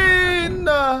 Explain!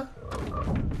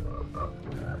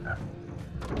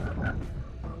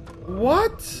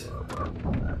 What?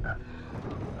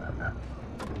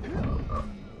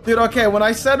 Dude, okay, when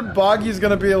I said Boggy's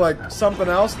gonna be like something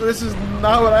else, this is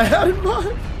not what I had in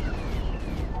mind.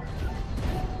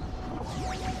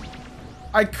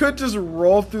 I could just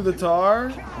roll through the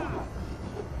tar.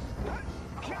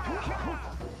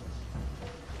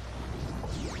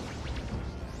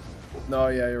 No,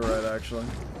 yeah, you're right, actually.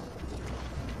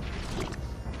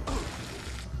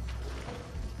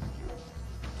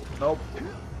 Nope.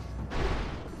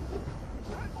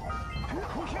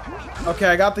 Okay,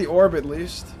 I got the orb at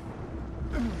least.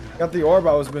 Got the orb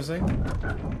I was missing.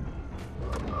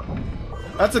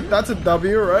 That's a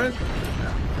W, right?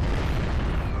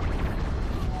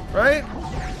 Right?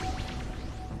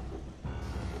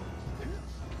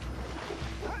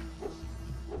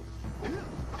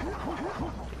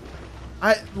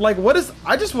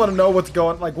 I just want to know what's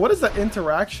going, like, what is the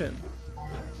interaction?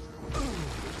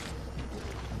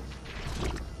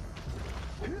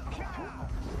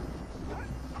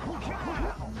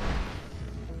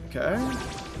 Okay.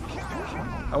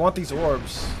 I want these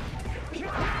orbs.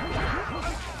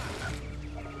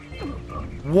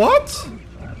 What?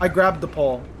 I grabbed the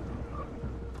pole.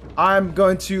 I'm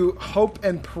going to hope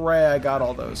and pray I got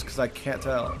all those, because I can't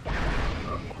tell.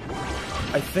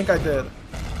 I think I did.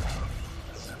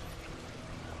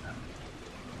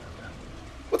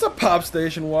 What's a pop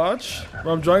station watch?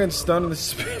 Bro, I'm drunk and stunned and the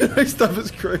speed stuff is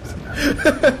crazy.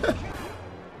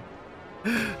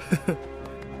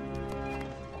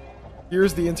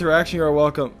 Here's the interaction, you are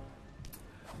welcome.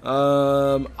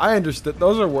 I understood.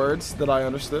 Those are words that I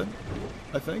understood,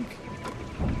 I think.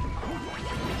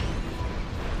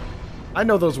 I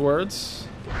know those words.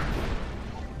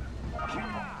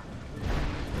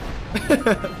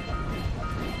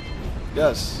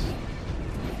 Yes.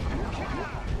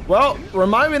 Well,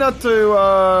 remind me not to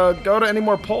go to any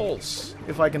more polls,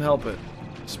 if I can help it.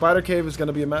 Spider Cave is going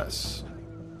to be a mess.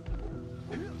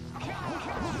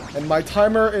 And my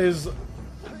timer is...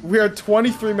 We are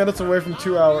 23 minutes away from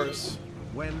 2 hours.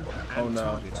 When oh no.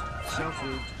 Target,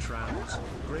 self-ruled trans,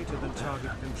 greater than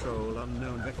target control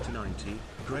unknown vector 90,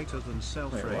 greater than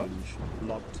self-range,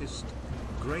 lobtist,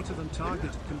 greater than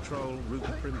target control root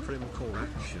prim core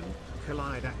action,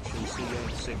 Collide Action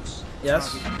CA6.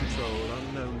 Yes. Target control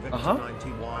unknown vector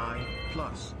 90Y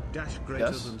plus dash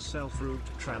greater than self root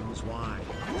trans Y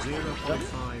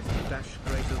 0.5 dash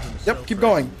greater than self. Yep, keep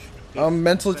going. Range. I'm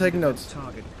mentally taking notes.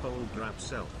 Target pole grab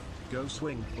self. Go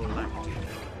swing pull active.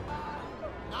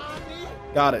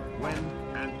 Got it. When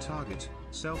and target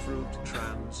self root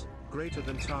trans greater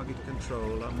than target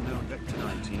control unknown vector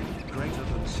 90 greater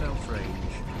than self range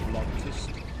lock test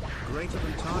greater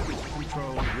than target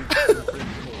control root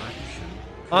critical action.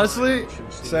 Honestly,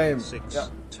 Action same. CA6, Yep.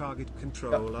 Target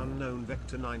control unknown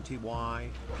vector 90Y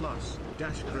plus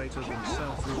dash greater than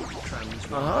self root trans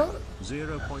Y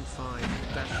 0.5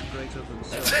 dash greater than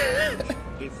self range.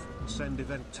 If send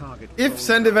event target. If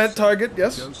send event target,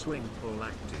 yes. Go swing pull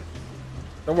active.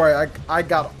 Don't worry, I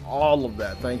got all of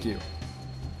that. Thank you.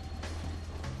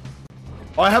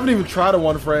 Oh, I haven't even tried a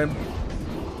one frame.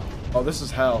 Oh, this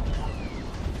is hell.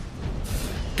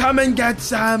 Come and get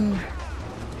some.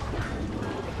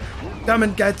 Come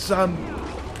and get some.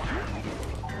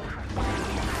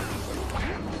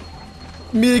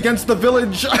 Me against the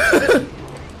village.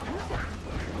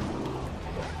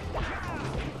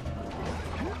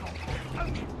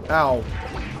 Ow.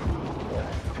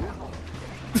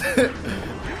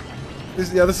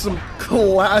 This is some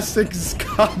classic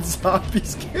Scott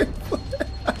Zombies gameplay.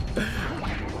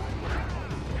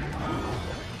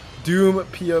 Doom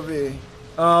POV.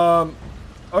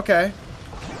 Okay.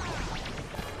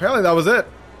 Apparently that was it.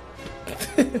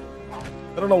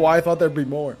 I don't know why I thought there'd be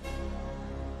more.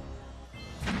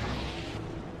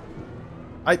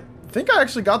 I think I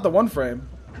actually got the one frame.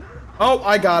 Oh,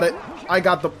 I got it. I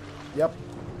got the... Yep.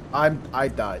 I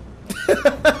died.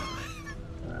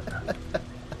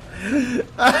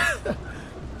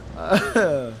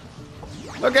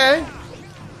 Okay.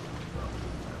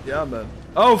 Yeah, man.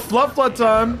 Oh, flut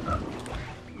time.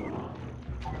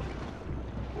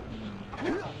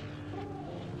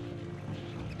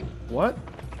 What?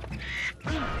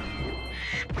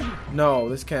 No,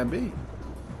 this can't be.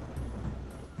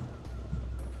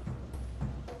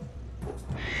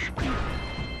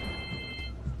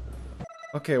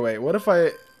 Okay, wait. What if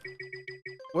I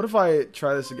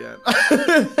try this again?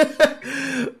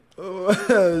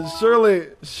 surely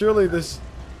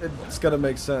it's gonna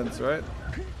make sense, right?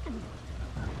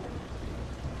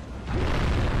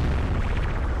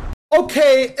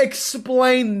 Okay,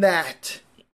 explain that.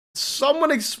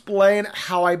 Someone explain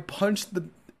how I punched the...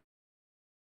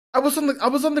 I was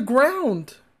on the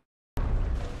ground.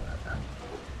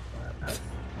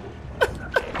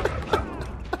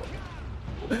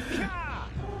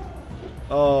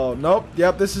 Oh, nope.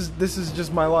 Yep, this is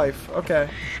just my life. Okay.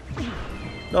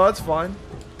 No, that's fine.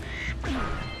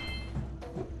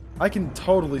 I can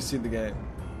totally see the game.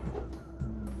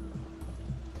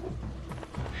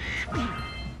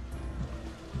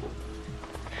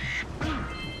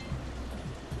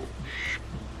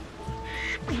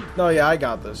 No, yeah, I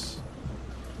got this.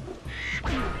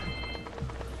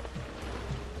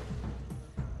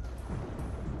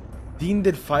 Dean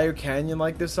did Fire Canyon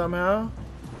like this somehow?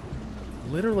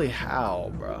 Literally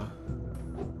how, bruh?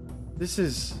 This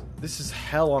is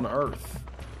hell on earth.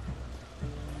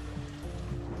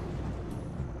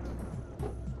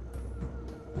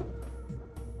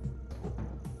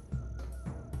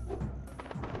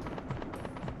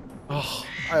 Oh,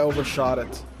 I overshot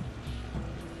it.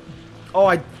 Oh,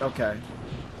 okay.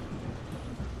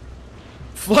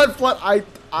 Flood,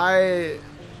 I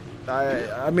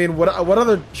mean, what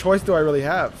other choice do I really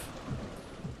have?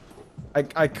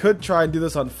 I could try and do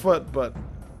this on foot, but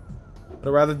I'd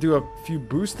rather do a few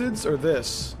boosteds or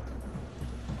this.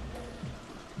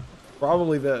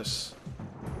 Probably this.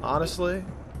 Honestly.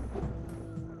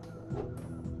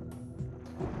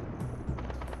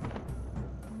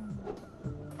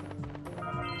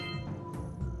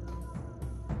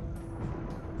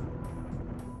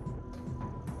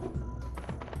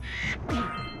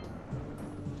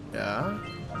 Yeah.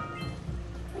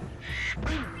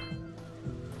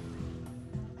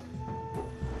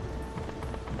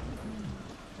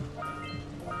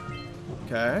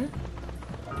 Okay.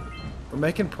 We're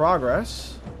making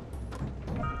progress.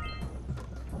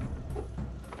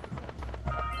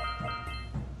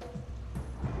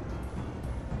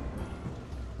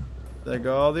 Did I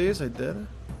go all these? I did.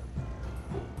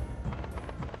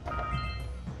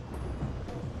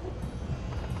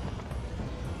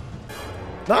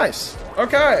 Nice.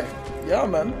 Okay. Yeah,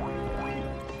 man.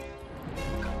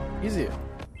 Easy.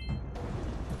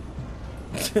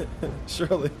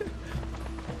 Surely.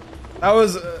 That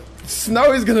was...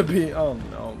 Snowy's gonna be... Oh,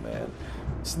 no, man.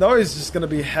 Snowy's just gonna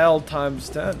be hell times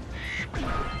 10.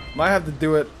 Might have to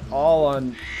do it all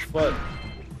on foot.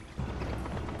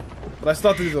 But I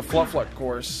still have to do the Flut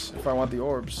course if I want the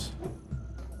orbs.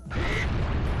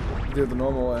 Do it the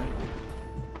normal way.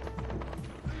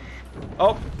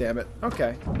 Oh, damn it.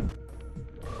 Okay.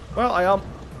 Well,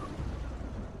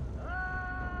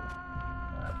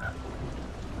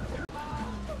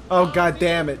 Oh, god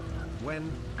damn it.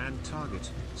 When and target,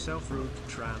 self-root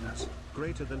trans,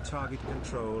 greater than target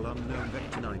control unknown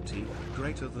vector 90,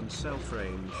 greater than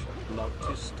self-range,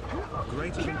 logtist,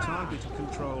 greater than target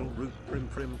control root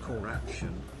prim core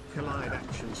action, collide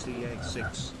action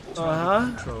CA6,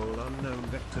 target control unknown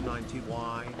vector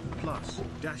 90Y, plus,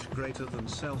 dash greater than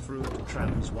self-root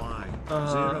trans Y,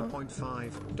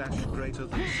 0.5, dash greater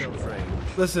than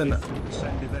self-range. Listen,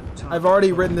 I've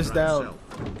already written this down.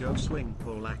 Go swing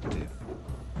pull active.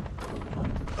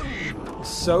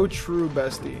 So true,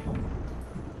 bestie.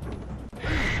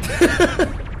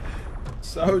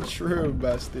 So true,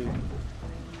 bestie.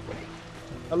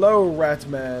 Hello,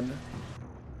 Ratman.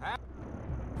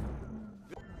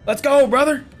 Let's go,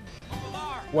 brother!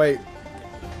 Wait.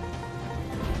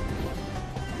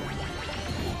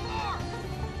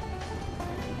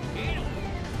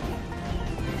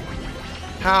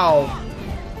 How?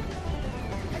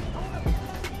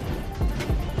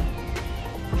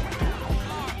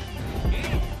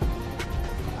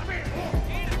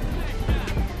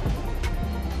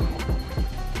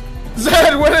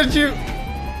 Zed, where did you?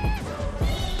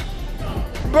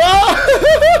 Bro!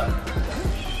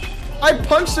 I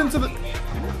punched into the...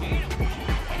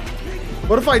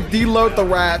 What if I deload the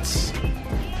rats?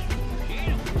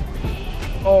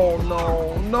 Oh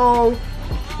no, no.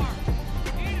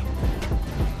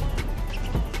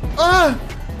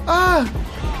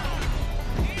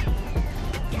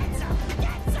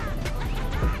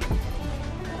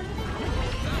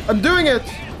 I'm doing it.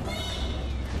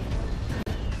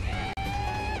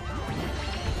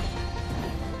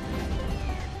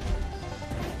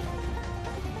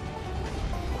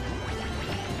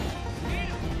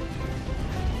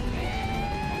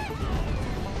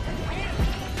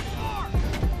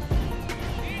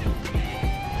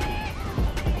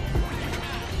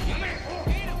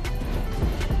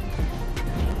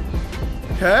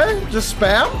 Okay, just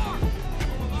spam.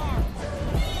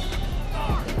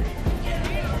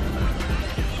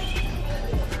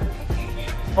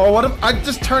 Oh, what if I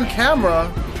just turn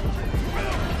camera?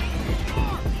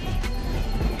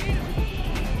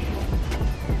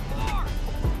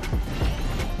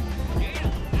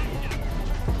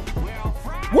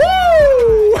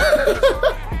 Woo!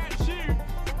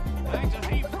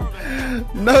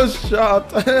 No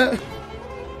shot.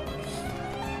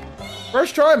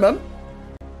 First try, man.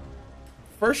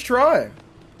 First try.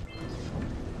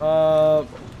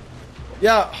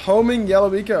 Yeah, homing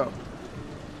Yellow Eco.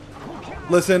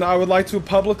 Listen, I would like to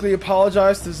publicly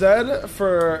apologize to Zed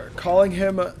for calling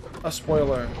him a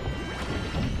spoiler.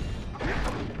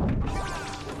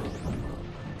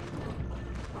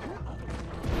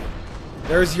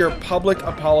 There's your public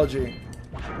apology.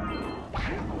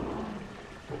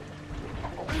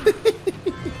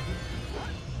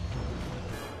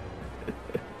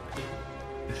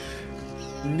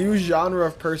 New genre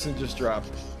of person just dropped.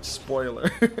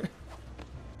 Spoiler.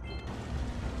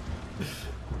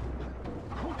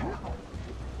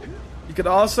 You could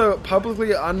also publicly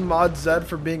unmod Zed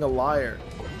for being a liar.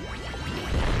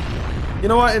 You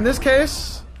know what? In this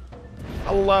case,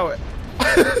 I'll allow it.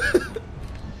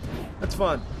 That's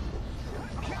fun.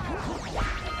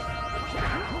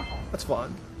 That's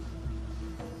fun.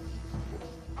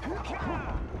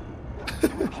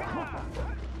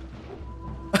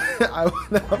 I will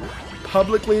now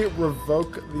publicly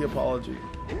revoke the apology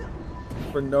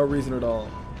for no reason at all.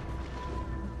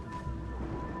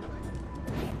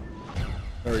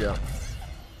 There we go.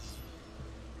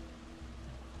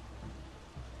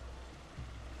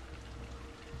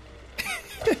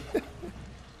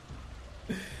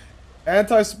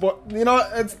 Anti-spoil. You know,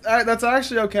 that's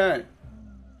actually okay.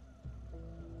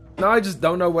 Now I just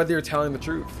don't know whether you're telling the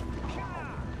truth.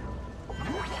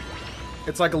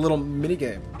 It's like a little mini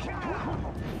game.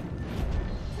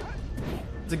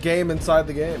 It's a game inside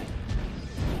the game.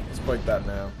 Let's break that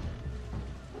now.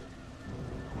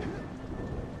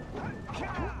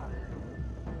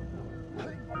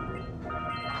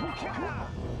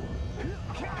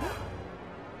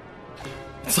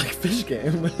 It's like fish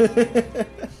game.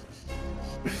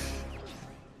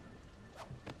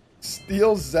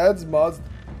 Steal Zed's mods,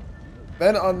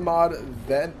 then unmod,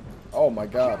 then... Oh my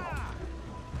god.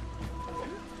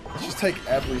 Let's just take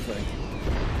everything.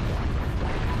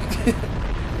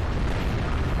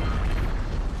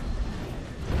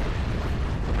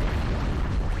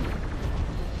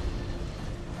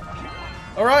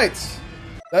 Alright.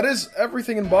 That is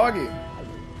everything in Boggy.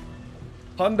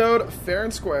 Hundoed fair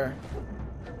and square.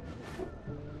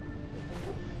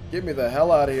 Get me the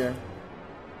hell out of here.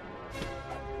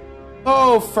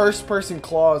 Oh, first person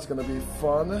claw is gonna be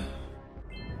fun.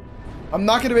 I'm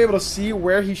not gonna be able to see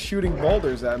where he's shooting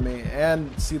boulders at me and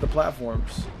see the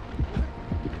platforms.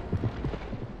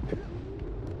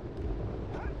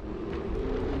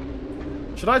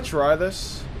 Should I try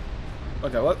this?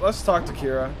 Okay, let's talk to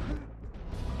Kira.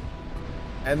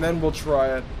 And then we'll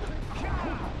try it.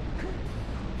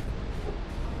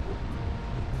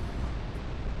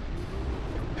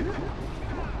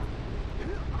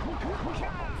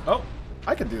 Oh,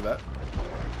 I can do that.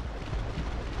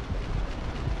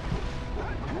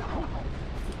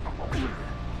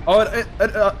 Oh,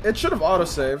 it should have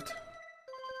auto-saved.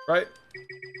 Right?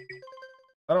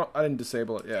 I didn't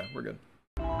disable it. Yeah, we're good.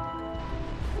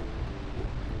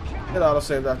 It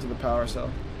auto-saved after the power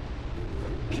cell.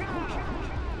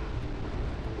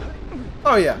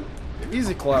 Oh yeah.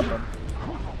 Easy clapping.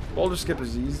 Boulder skip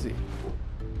is easy.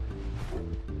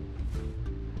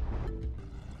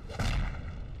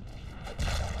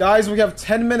 Guys, we have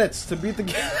 10 minutes to beat the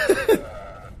game.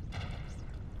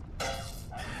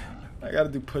 I gotta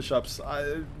do push-ups.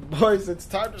 Boys, it's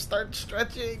time to start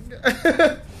stretching.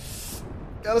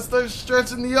 Gotta start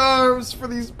stretching the arms for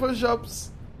these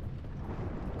push-ups.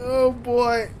 Oh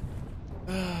boy.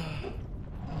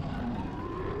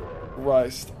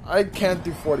 Christ. I can't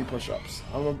do 40 push-ups.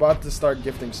 I'm about to start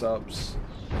gifting subs.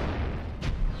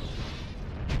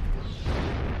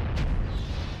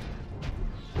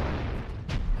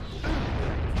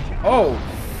 Oh,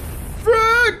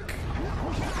 frick!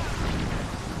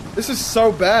 This is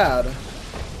so bad.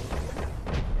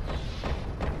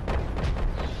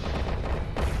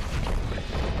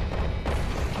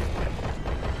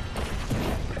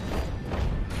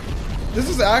 This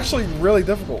is actually really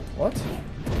difficult. What?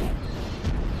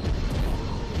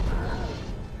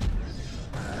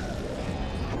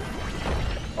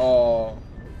 Oh.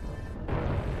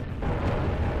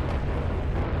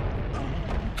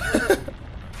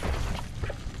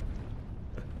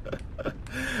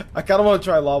 I kind of want to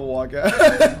try lava walk.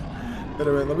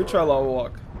 Anyway, let me try lava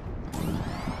walk.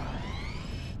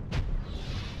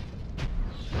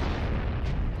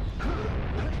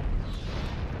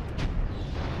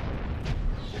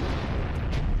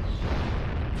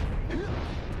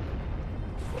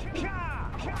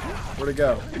 Where'd it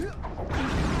go?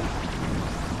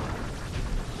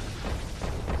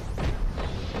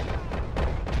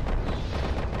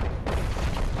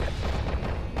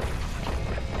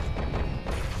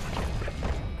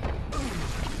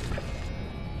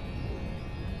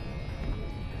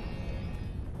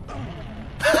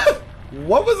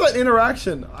 What was that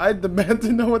interaction? I demand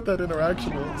to know what that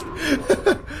interaction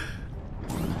was.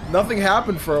 Nothing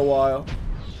happened for a while.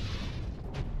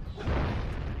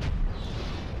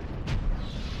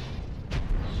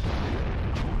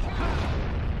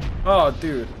 Oh,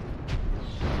 dude.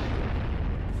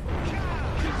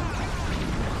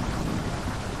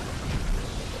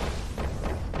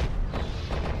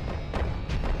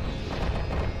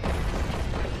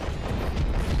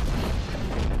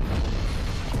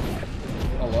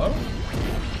 Hello?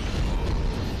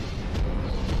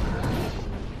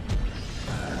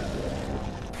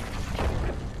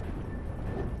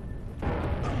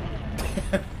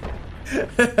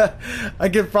 I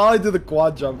could probably do the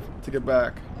quad jump to get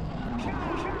back.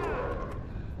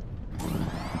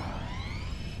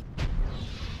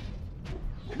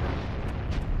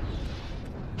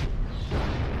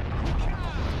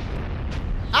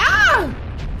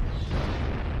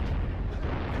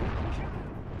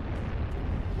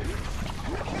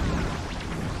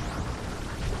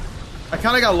 I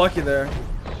kind of got lucky there.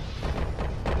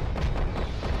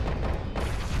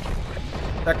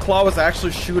 That claw was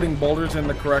actually shooting boulders in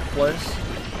the correct place.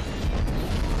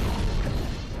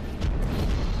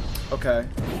 Okay.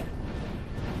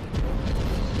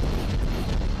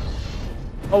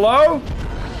 Hello?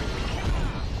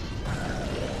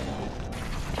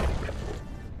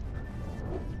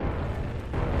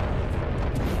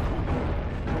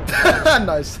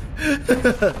 Nice.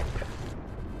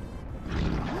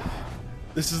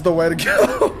 This is the way to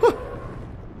go.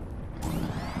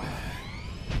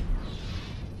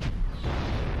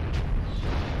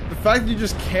 The fact that you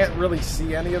just can't really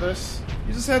see any of this,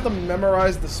 you just have to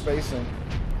memorize the spacing.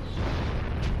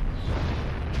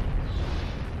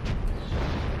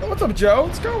 Oh, what's up, Joe?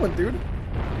 What's going, dude?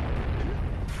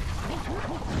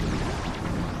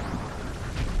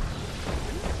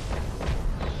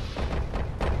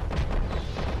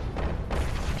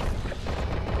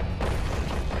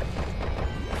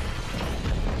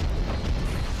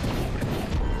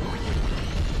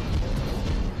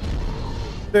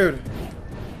 Dude.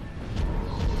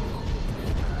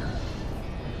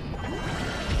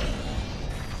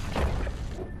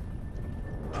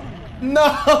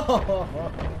 No!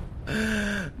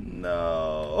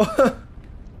 No.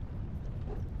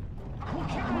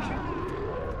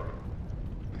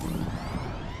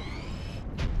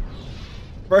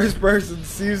 First person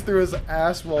sees through his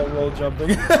ass while roll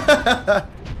jumping.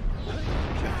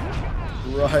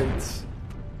 Right.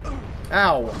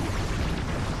 Ow.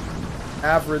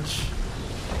 Average.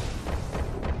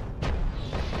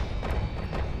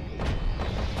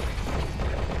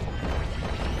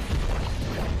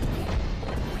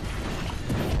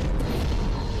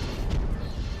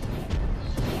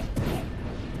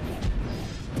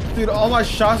 Dude, all my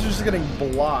shots are just getting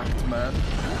blocked, man.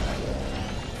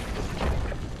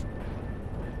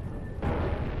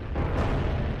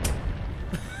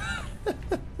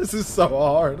 This is so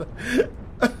hard.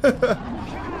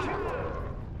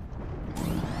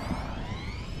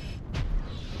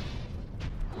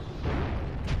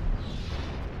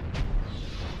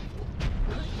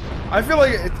 I feel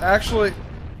like it's actually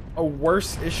a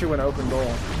worse issue in open goal.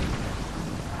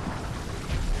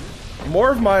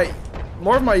 More of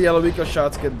my yellow eco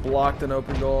shots get blocked in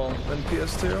open goal than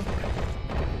PS2.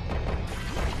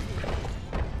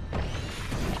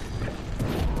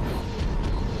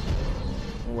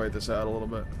 We'll wait this out a little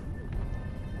bit.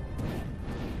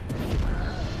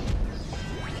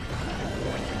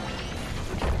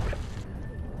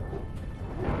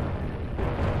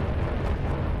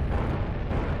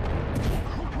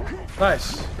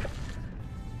 Nice.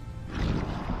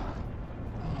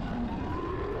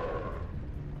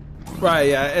 Right,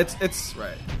 yeah, it's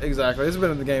right. Exactly. It's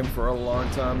been in the game for a long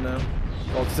time now.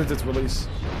 Well, since its release.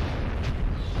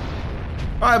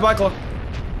 Alright, Black Claw.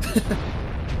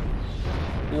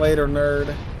 Later,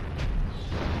 nerd.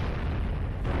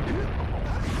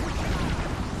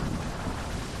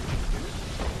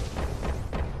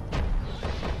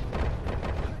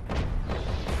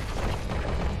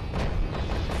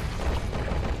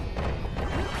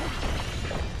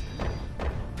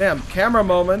 Damn, camera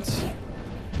moments.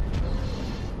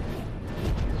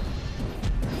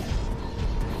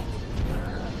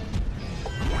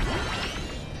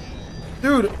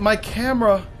 Dude, my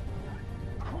camera.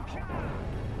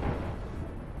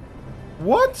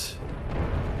 What?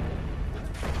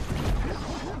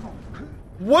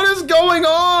 What is going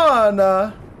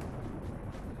on?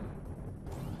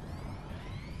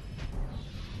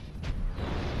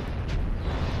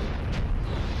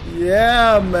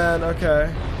 Yeah, man.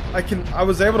 Okay. I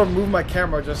was able to move my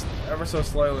camera just ever so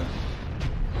slightly.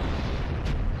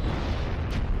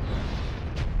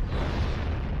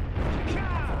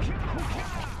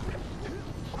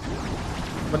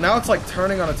 But now it's like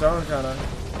turning on its own, kind of.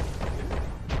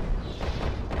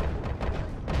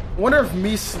 I wonder if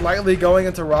me slightly going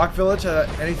into Rock Village had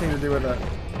anything to do with it.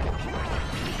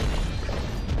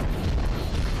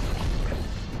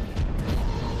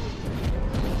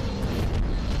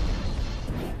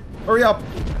 Hurry up!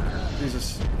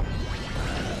 Jesus.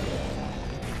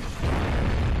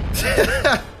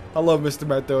 Hello, Mr.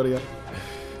 Matodia.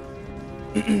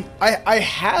 I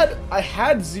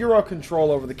had zero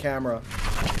control over the camera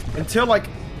until like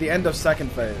the end of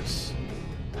second phase.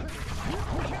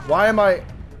 Why am I?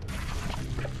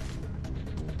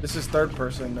 This is third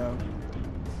person now.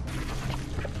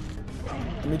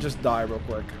 Let me just die real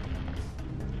quick.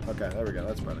 Okay, there we go.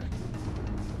 That's better.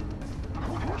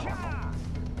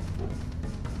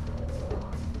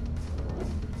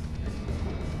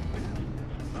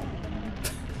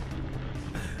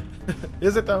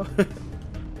 Is it though?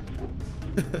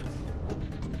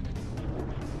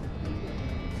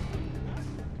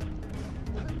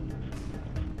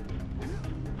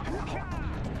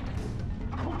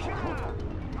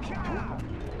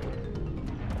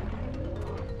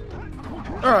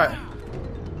 All right.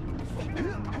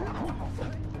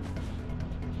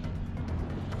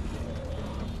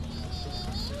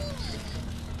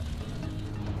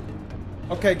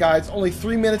 Okay, guys, only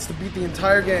 3 minutes to beat the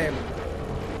entire game.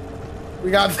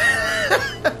 We got.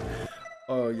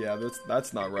 Oh yeah,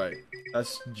 that's not right.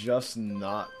 That's just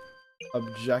not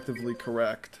objectively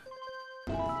correct.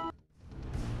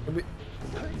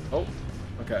 Oh,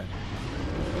 okay.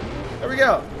 There we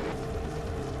go.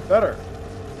 Better.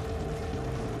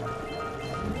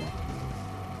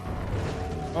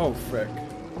 Oh frick.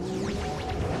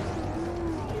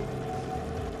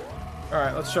 All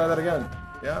right, let's try that again.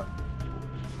 Yeah.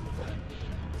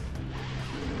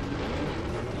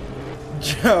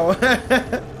 Joe.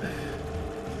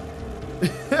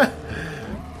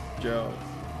 Joe.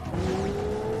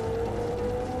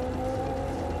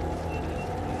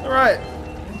 All right.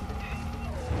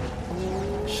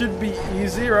 Should be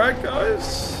easy, right,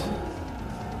 guys?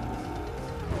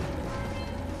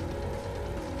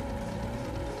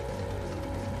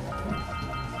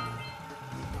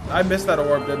 I missed that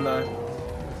orb, didn't I?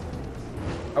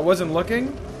 I wasn't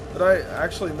looking? Did I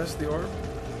actually miss the orb?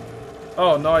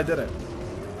 Oh, no, I didn't.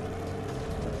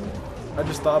 I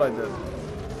just thought I did.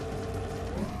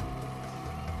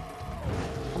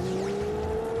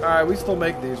 Alright, we still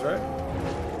make these, right?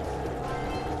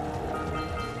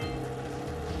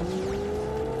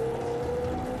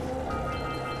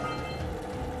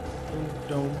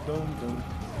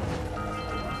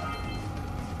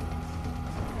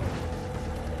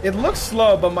 It looks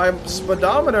slow, but my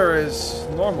speedometer is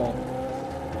normal.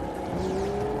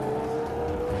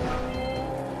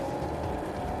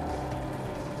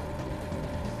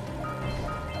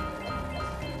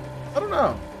 I don't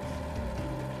know.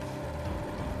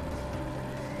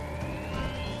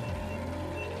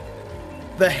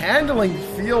 The handling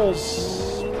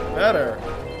feels better.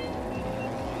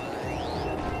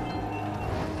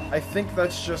 I think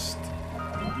that's just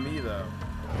me, though.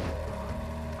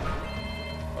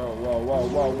 Oh, whoa, whoa,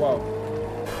 whoa, whoa.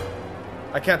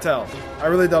 I can't tell. I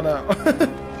really don't know.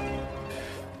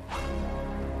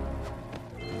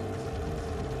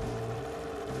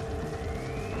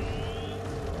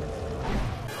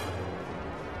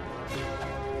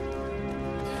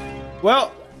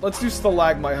 Well, let's do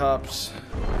stalagmite hops.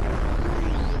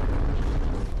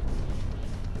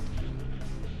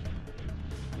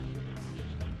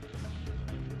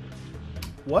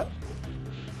 What?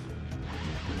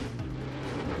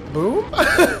 Boom?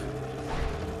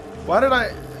 Why did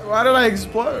I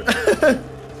explode?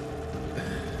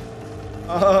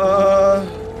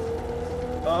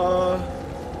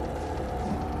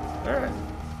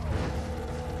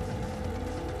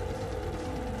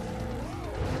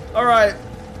 All right.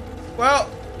 Well,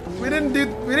 we didn't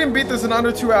beat this in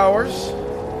under 2 hours.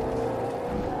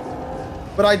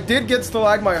 But I did get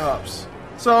stalagmite hops.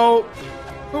 So,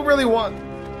 who really won?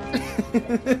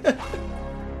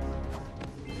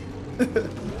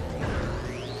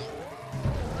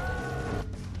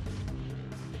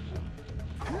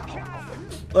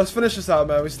 Let's finish this out,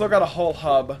 man. We still got a whole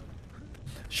hub.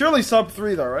 Surely sub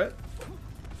 3 though, right?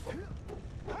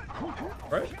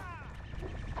 Right?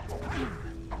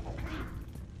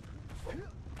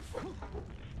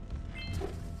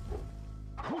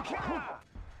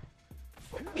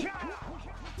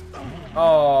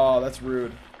 Oh, that's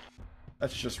rude.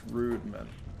 That's just rude, man.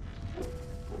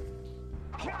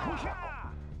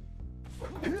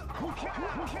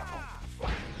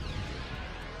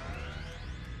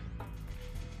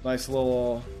 Nice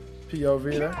little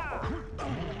POV there.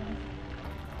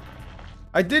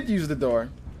 I did use the door.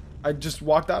 I just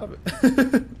walked out of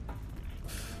it.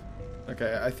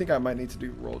 Okay, I think I might need to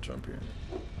do roll jump here.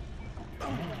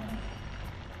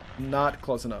 Not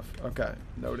close enough. Okay,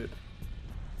 noted.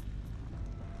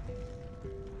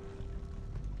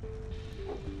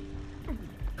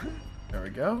 There we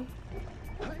go.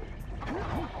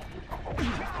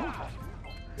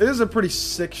 It is a pretty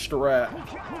sick strat.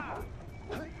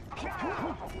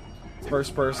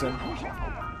 First person.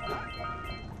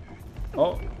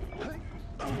 Oh.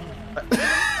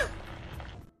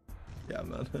 Yeah,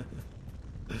 man.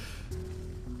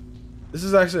 This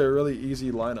is actually a really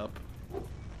easy lineup.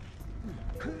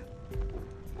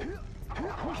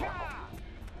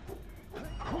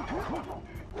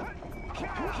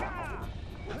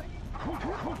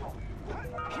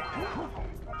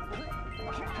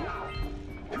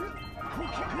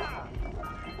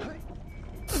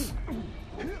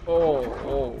 Oh,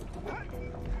 oh.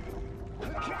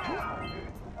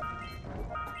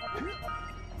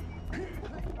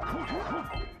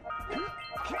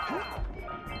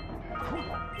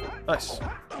 Nice.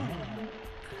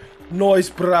 Noise,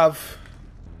 bruv.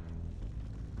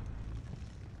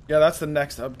 Yeah, that's the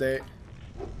next update.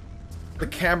 The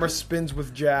camera spins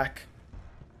with Jak.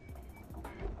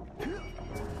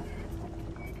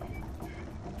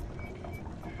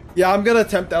 Yeah, I'm gonna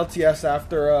attempt LTS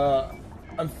after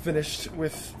I'm finished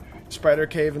with Spider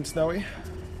Cave and Snowy.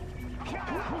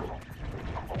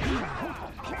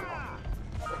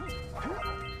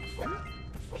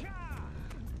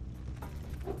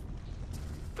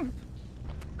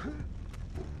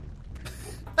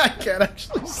 I can't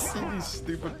actually see these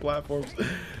stupid platforms.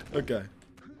 Okay.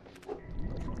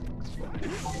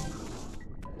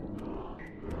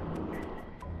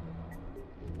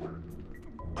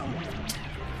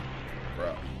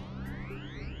 Bro.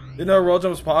 You know, roll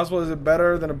jump is possible. Is it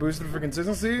better than a boosted for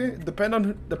consistency?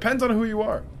 Depends on who you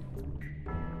are.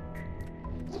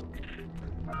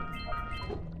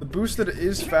 The boosted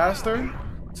is faster,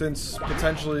 Since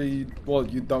potentially, well,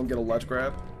 you don't get a ledge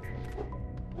grab.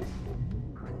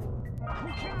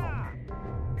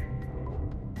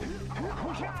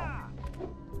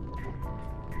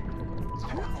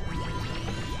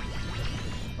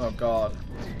 Oh god.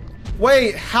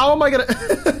 Wait, how am I gonna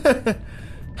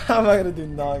how am I gonna do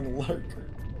gnawing lurker?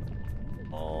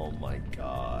 Oh my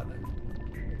god.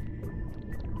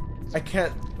 I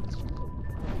can't.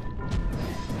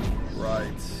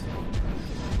 Right.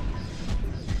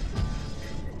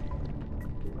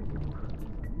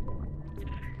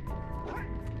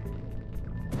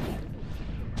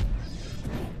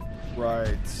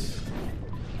 Right.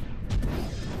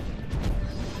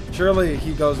 Surely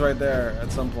he goes right there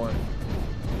at some point.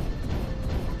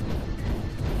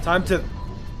 Time to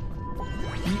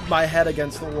beat my head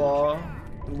against the wall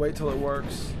and wait till it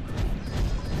works.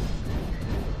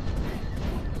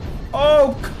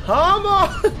 Oh, come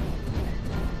on!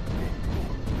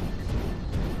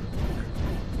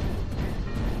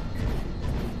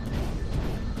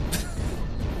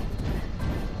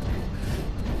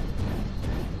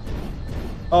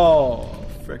 Oh,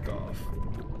 frick off.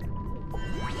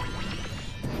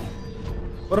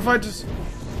 What if I just...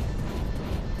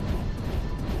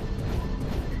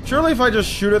 Surely if I just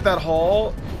shoot at that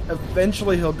hole,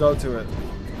 eventually he'll go to it.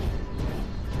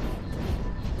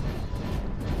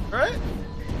 Right?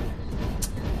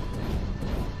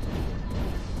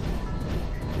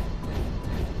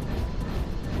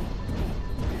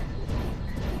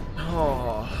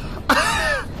 Oh.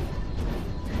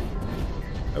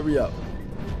 Hurry up.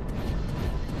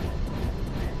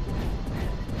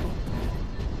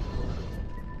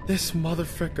 This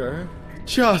motherfucker.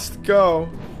 Just go.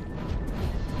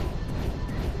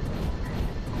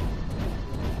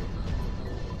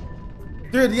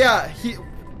 Dude, yeah,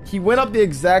 he went up the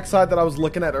exact side that I was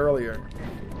looking at earlier.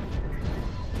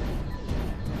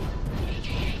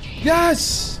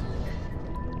 Yes!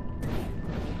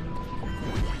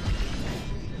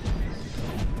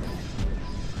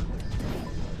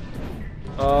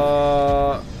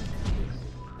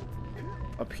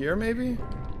 Up here maybe?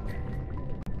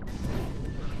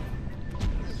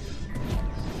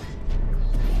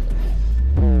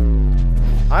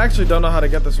 I actually don't know how to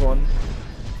get this one.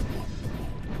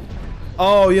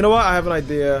 Oh, you know what? I have an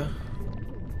idea.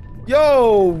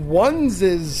 Yo, ones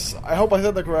is... I hope I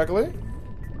said that correctly.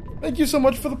 Thank you so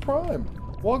much for the prime.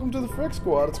 Welcome to the Frick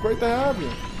Squad. It's great to have you.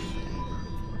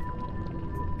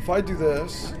 If I do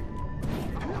this...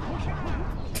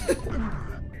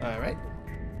 Alright.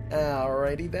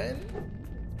 Alrighty then.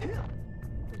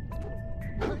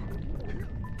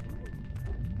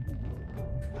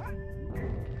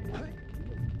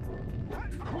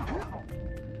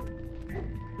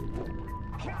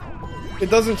 It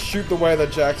doesn't shoot the way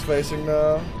that Jack's facing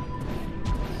though.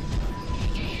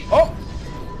 Oh!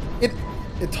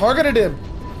 It targeted him!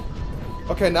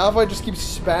 Okay, now if I just keep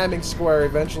spamming square,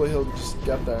 eventually he'll just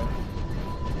get there.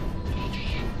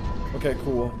 Okay,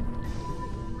 cool.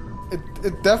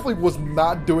 It definitely was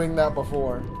not doing that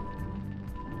before.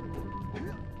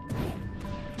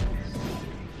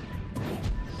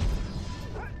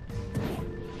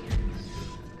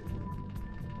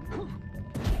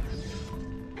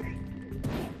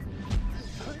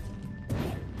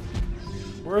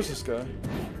 Where's this guy?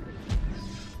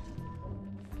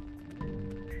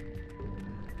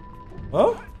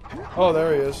 Huh? Oh,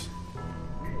 there he is.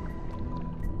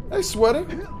 Hey, Sweaty.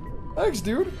 Thanks,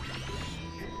 dude.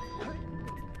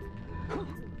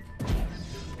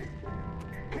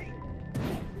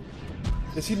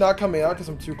 Is he not coming out because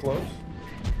I'm too close?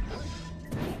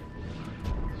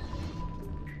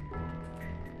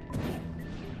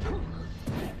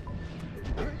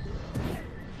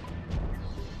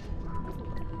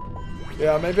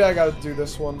 Yeah, maybe I gotta do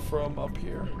this one from up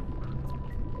here.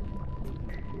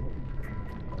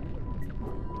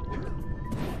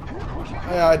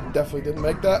 Yeah, I definitely didn't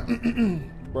make that.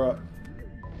 Bruh.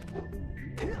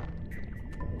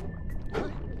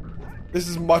 This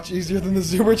is much easier than the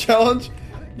Zoomer challenge.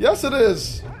 Yes, it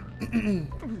is.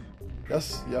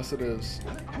 Yes, it is.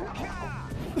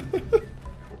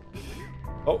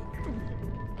 Oh.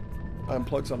 I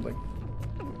unplugged something.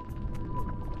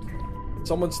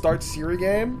 Someone start Siri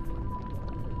game?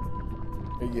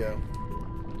 There you go.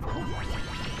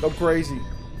 Go crazy.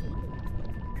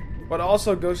 But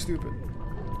also go stupid.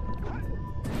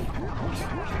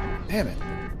 Damn it.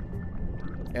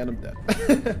 And I'm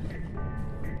dead.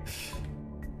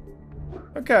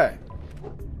 Okay.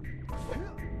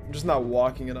 I'm just not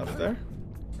walking enough there.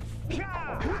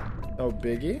 No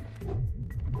biggie.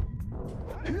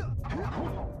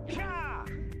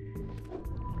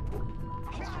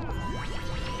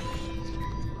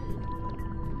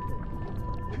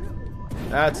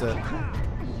 That's it.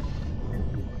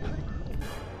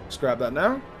 Let's grab that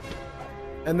now.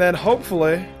 And then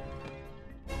hopefully,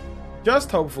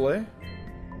 just hopefully,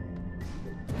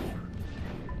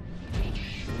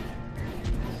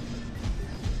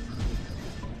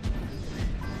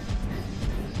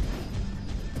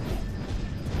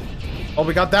 oh,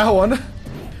 we got that one.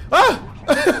 Ah!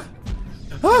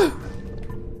 Ah!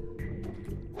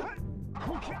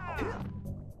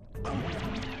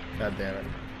 God damn it.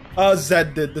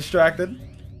 Zed did distracted.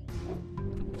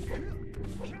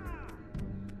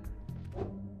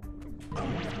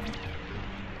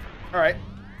 Alright.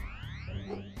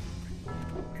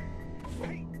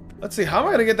 Let's see, how am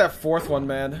I gonna get that fourth one,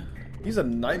 man? He's a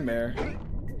nightmare.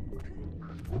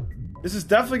 This is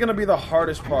definitely gonna be the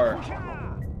hardest part.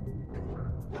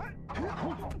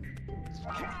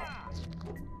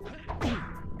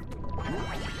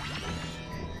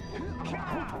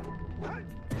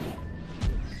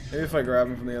 Maybe if I grab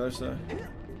him from the other side.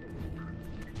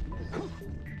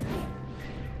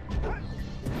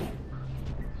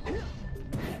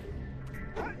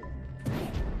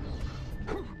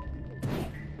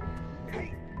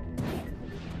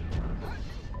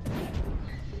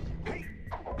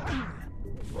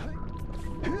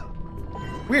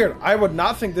 Weird. I would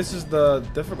not think this is the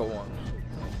difficult one.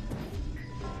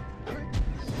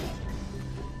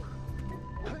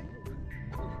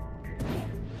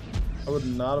 I would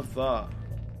not have thought.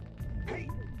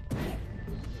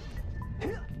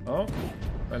 Oh,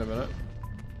 wait a minute.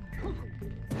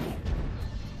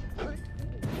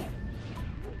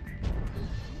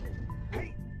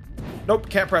 Nope,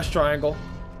 can't press triangle.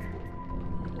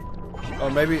 Oh,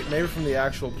 maybe from the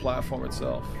actual platform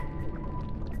itself.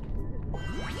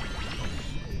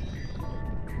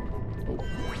 Oh.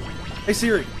 Hey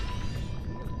Siri.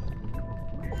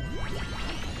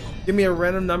 Give me a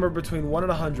random number between 1 and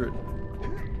 100.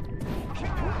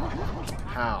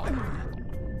 How?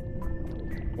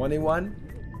 21?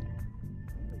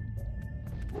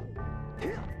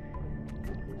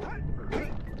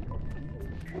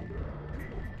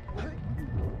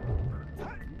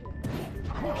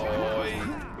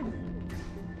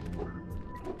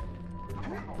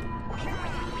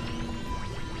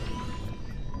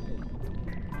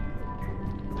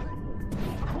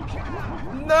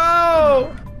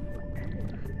 No!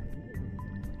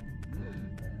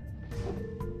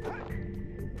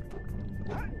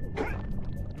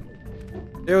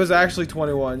 It was actually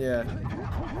 21, yeah.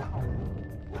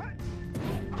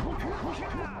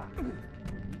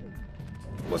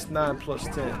 What's 9 plus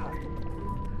 10?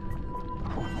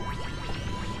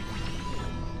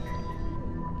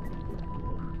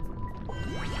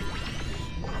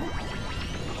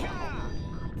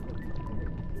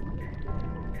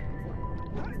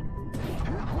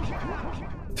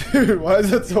 Dude, why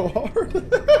is it so hard?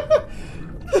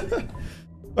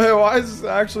 Wait, why is this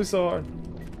actually so hard?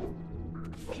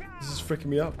 This is freaking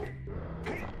me up.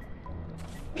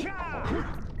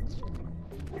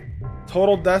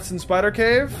 Total deaths in Spider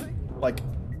Cave? Like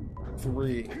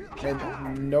 3.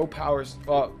 And no powers.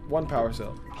 1 power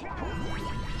cell.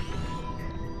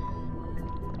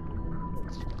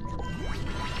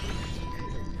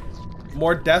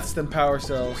 More deaths than power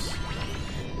cells.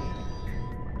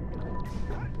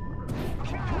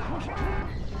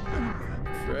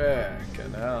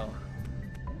 Frickin' hell.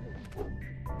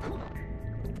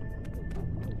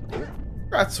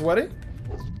 Got sweaty.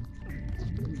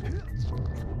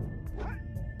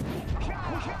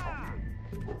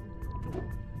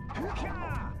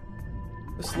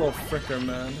 This little fricker,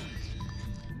 man.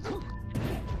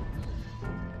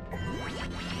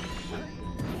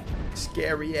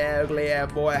 Scary, ugly,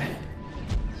 boy.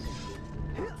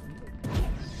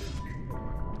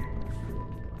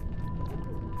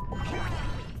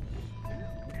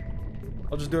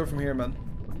 I'll just do it from here, man.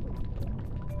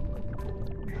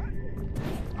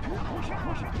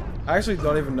 I actually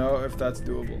don't even know if that's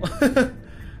doable.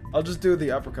 I'll just do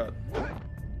the uppercut.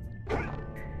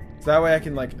 So that way I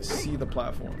can, like, see the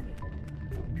platform.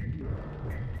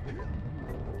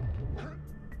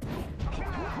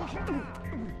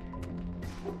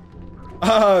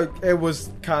 It was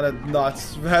kind of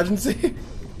nuts. Imagine see.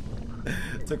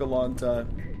 It took a long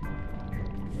time.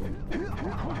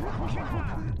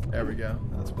 There we go.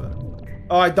 That's better.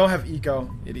 Oh, I don't have eco.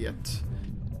 Idiot.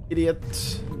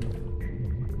 Idiot.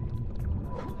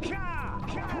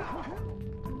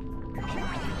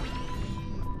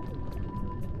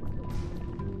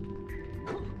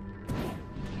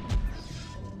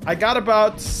 I got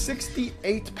about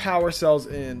 68 power cells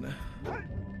in.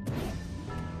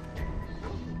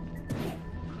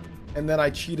 And then I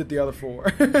cheated the other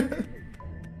 4.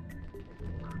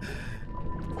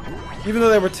 Even though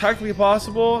they were technically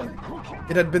possible,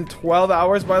 it had been 12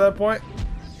 hours by that point,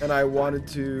 and I wanted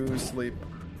to sleep.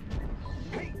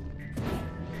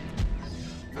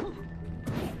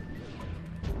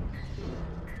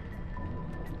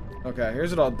 Okay,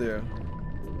 here's what I'll do.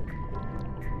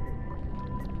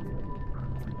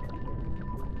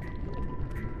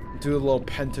 Do a little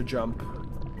penta jump.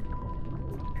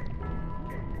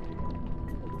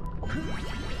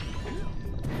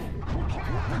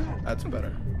 That's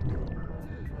better.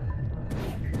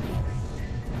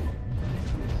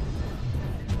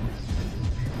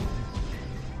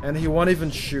 And he won't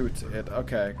even shoot it.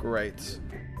 Okay, great.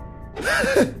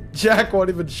 Jak won't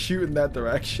even shoot in that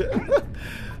direction.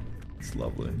 It's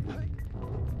lovely.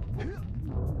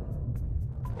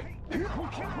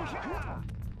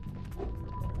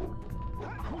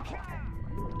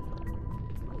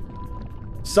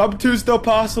 Sub 2 still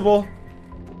possible.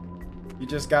 You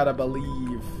just gotta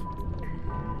believe.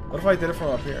 What if I did it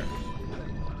from up here?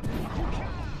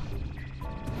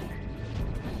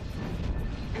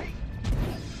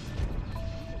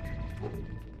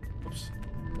 Oops.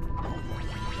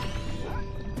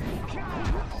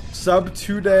 Sub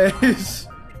 2 days.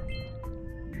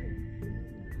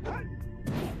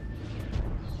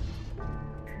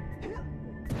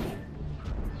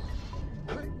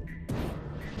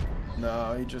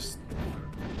 No, he just...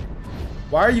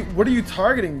 Why are you... What are you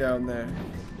targeting down there?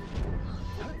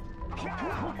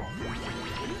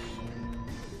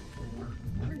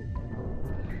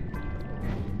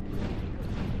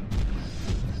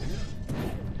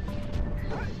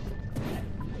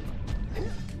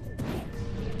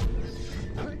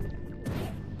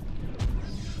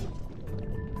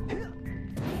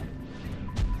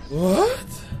 What?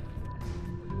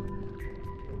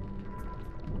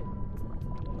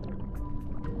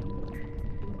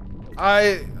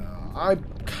 I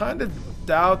kind of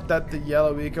doubt that the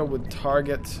yellow eco would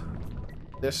target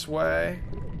this way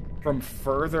from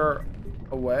further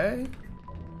away.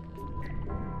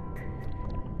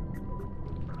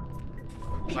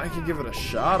 I could give it a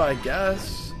shot, I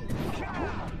guess.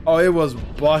 Oh, it was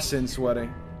bussin'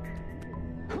 sweating.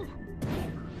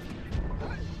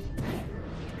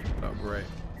 Oh, great.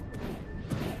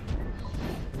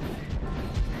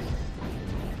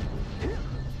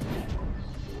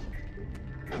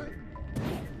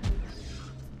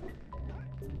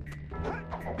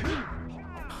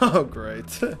 Oh,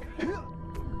 great.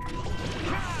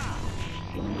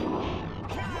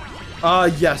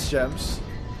 Yes, gems.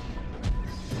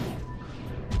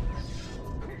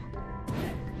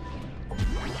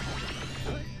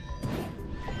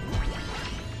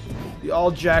 The all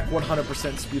Jak 100%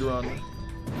 speedrun.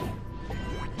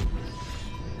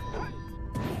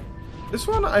 This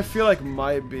one I feel like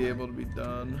might be able to be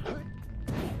done.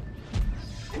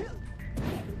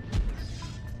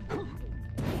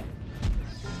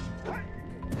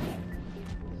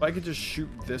 If I could just shoot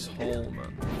this hole,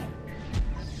 man.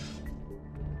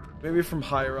 Maybe from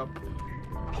higher up.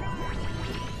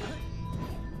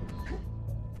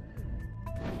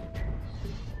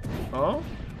 Oh?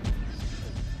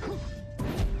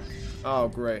 Oh,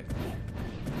 great.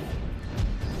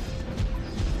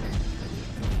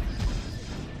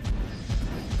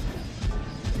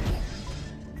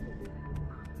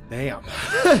 Damn.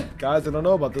 Guys, I don't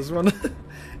know about this one.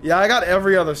 Yeah, I got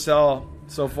every other cell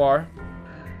so far.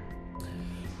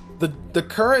 The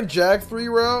current Jak 3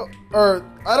 route, or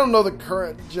I don't know the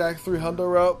current Jak 3 hundo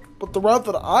route, but the route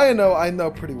that I know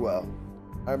pretty well.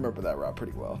 I remember that route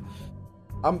pretty well.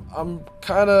 I'm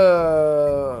kind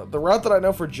of... The route that I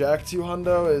know for Jak 2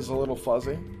 hundo is a little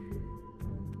fuzzy.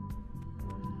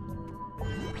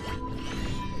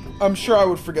 I'm sure I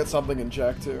would forget something in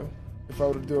Jak 2 if I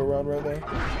were to do a run right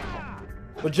now.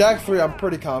 But Jak 3, I'm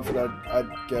pretty confident I'd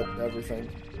get everything.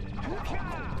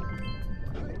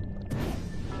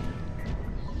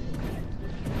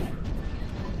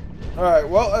 Alright,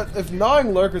 well, if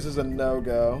gnawing lurkers is a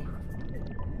no-go,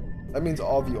 that means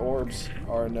all the orbs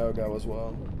are a no-go as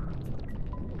well.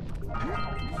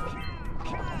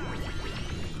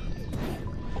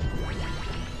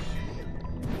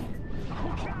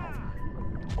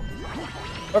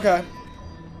 Okay.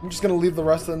 I'm just gonna leave the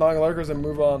rest of the gnawing lurkers and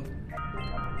move on.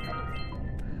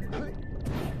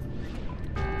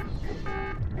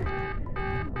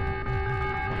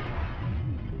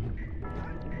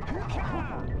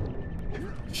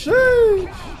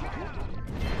 Sheesh!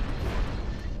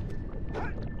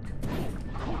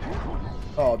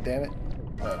 Oh, damn it.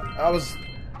 That was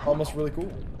almost really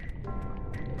cool.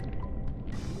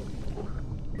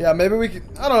 Yeah, maybe we can...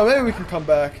 I don't know, maybe we can come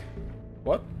back.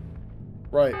 What?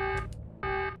 Right.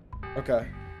 Okay.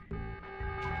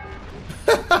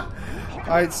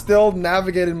 I still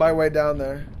navigated my way down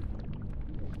there.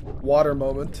 Water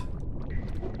moment.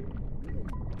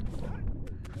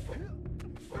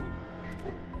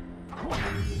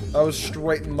 I was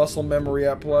straight muscle memory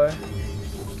at play.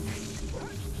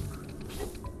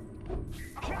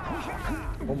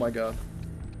 Oh my god.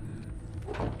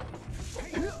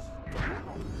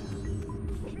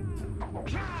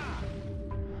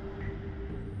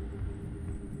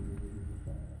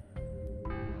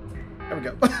 There we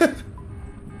go.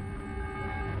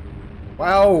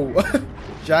 Wow.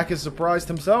 Jak is surprised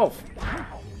himself.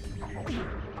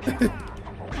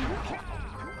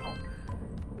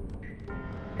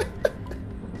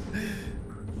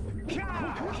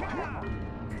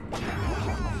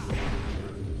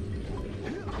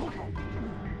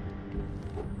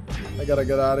 I gotta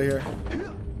get out of here.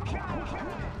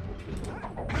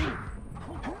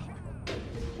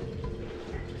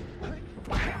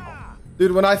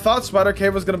 Dude, when I thought Spider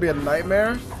Cave was gonna be a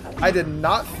nightmare, I did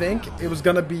not think it was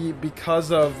gonna be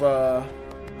because of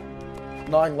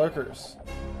gnawing lurkers.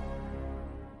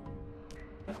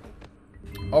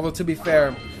 Although, to be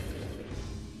fair,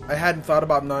 I hadn't thought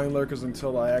about gnawing lurkers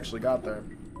until I actually got there.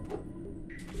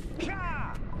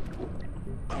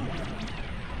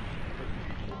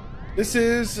 This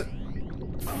is...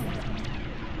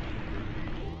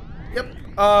 Yep.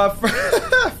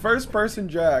 First person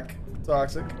Jak.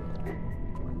 Toxic.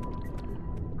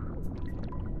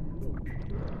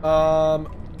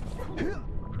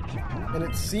 And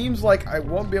it seems like I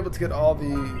won't be able to get all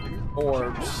the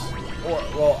orbs. Or,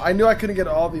 well, I knew I couldn't get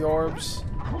all the orbs.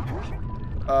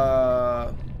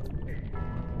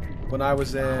 When I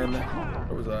was in...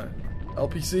 Where was I?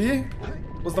 LPC?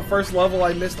 Was the first level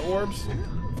I missed orbs?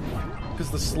 Because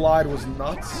the slide was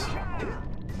nuts.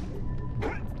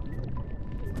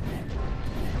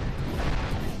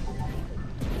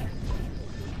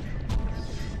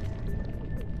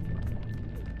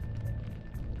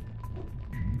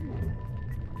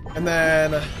 And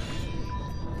then,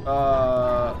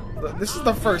 this is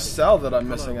the first cell that I'm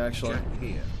missing, actually. Jak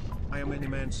here. I am in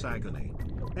immense agony.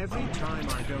 Every time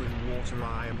I go in water,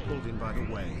 I am pulled in by the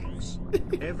waves.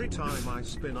 Every time I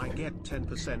spin, I get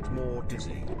 10% more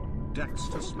dizzy.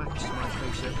 Daxter smacks my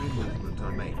face every movement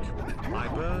I make. I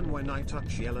burn when I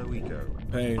touch yellow eco.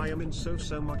 Pain. I am in so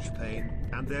much pain,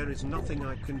 and there is nothing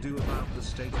I can do about the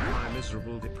state of my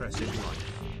miserable, depressing life.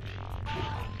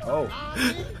 Oh.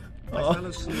 I fell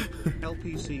asleep.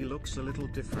 LPC looks a little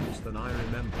different than I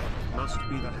remember. Must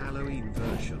be the Halloween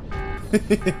version.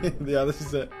 Yeah, this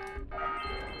is it.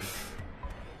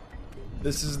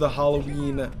 This is the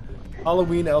Halloween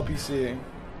LPC.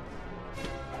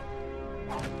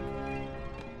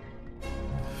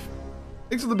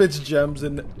 Thanks for the bitch gems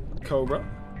and Cobra.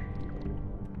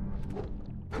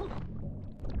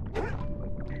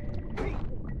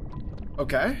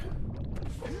 Okay.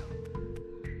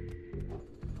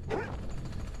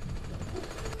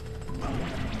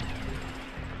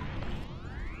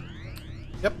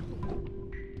 Yep.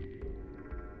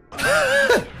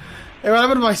 Hey, what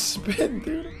happened to my spin,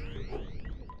 dude?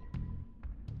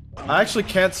 I actually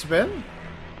can't spin?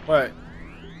 Wait.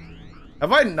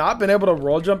 Have I not been able to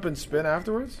roll jump and spin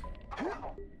afterwards?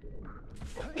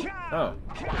 Oh.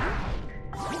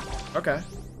 Okay.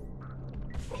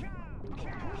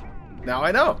 Now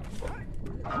I know.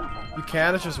 You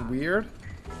can, it's just weird.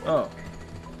 Oh.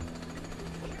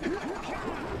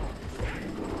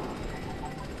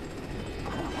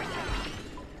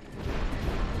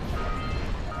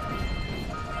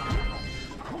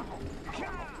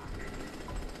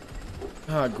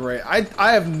 Oh, great. I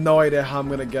have no idea how I'm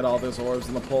gonna get all those orbs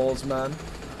in the poles, man.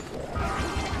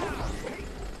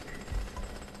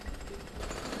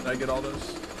 Did I get all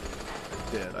those?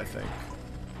 I did, I think.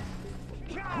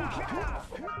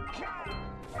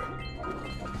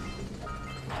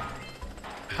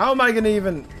 How am I gonna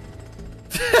even...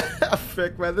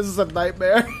 Frick, man, this is a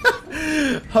nightmare.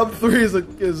 Hub 3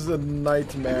 is a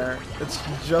nightmare. It's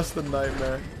just a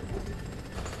nightmare.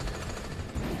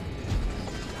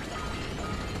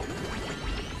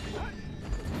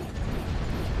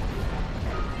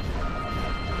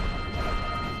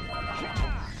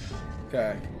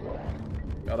 Okay.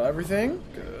 Got everything?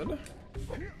 Good.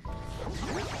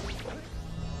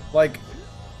 Like...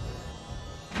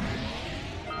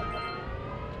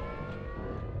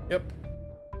 Yep.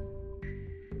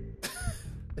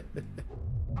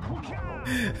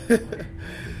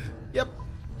 Yep.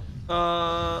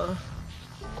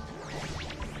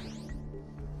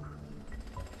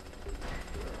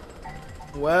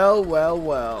 Well, well,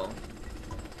 well.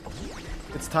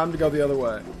 It's time to go the other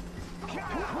way.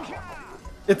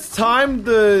 It's time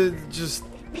to just...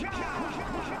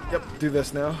 Yep, do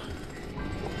this now.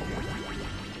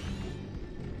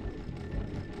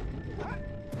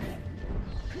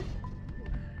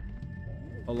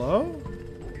 Hello?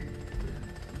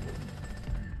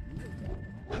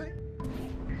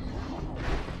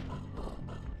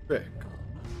 Frick.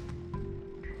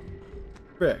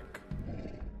 Frick.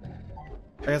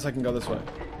 I guess I can go this way.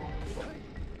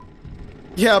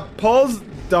 Yeah, pulls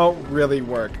don't really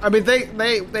work. I mean, they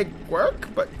work,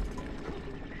 but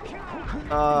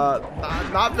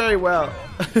not very well.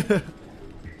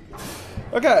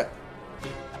 Okay.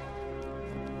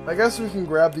 I guess we can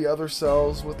grab the other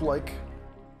cells with like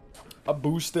a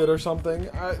boosted or something.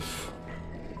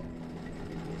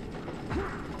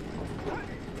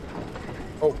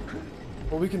 Oh,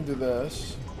 well, we can do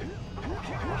this.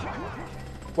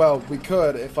 Well, we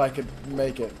could if I could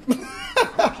make it.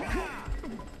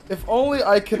 If only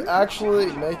I could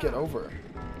actually make it over.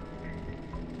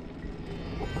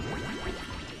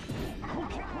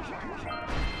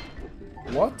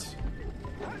 What?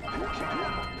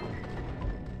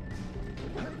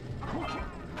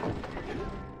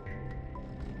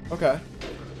 Okay.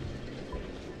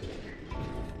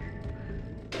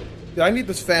 Yeah, I need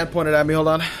this fan pointed at me. Hold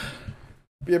on.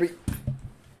 BB.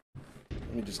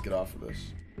 Let me just get off of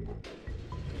this.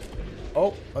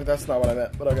 Oh, like that's not what I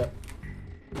meant, but okay.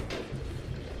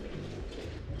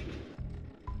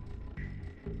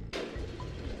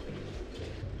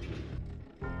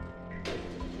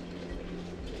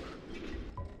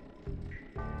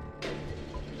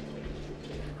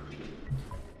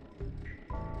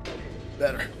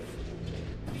 Better.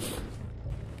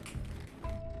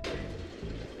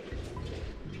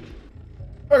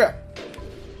 Okay.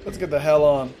 Let's get the hell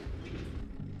on.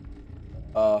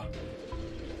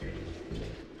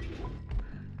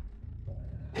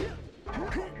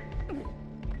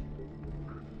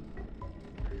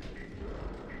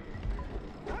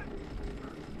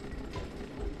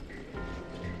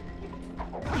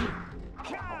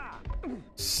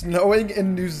 Snowing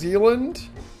in New Zealand?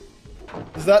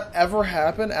 Does that ever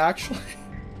happen, actually?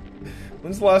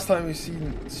 When's the last time you've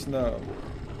seen snow?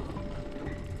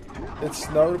 It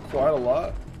snowed quite a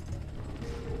lot.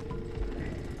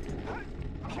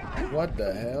 What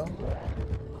the hell?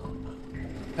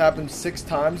 Happened 6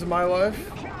 times in my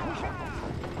life?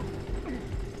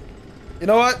 You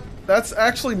know what? That's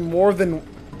actually more than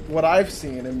what I've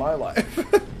seen in my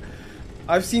life.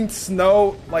 I've seen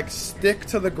snow, like, stick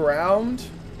to the ground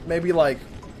maybe, like,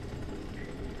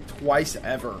 twice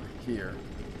ever here.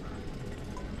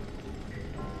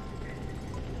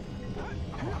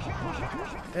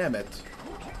 Damn it.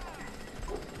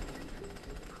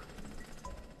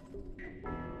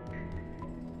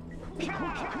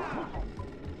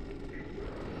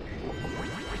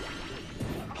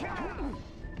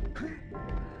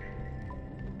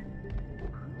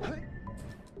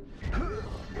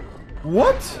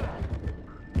 What?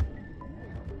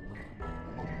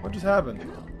 What just happened?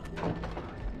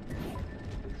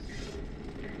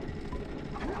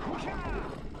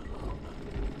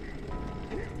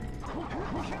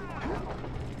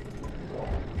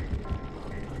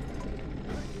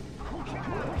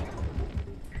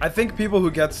 I think people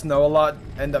who get snow a lot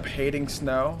end up hating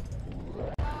snow.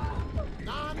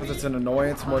 Because it's an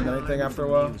annoyance more than anything after a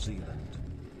while.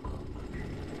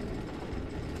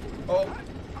 Oh.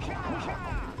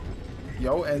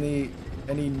 Yo, any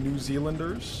New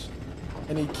Zealanders?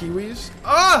 Any Kiwis?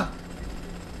 Ah!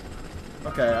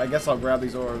 Okay, I guess I'll grab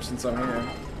these orbs since I'm here.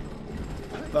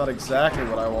 Not exactly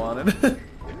what I wanted.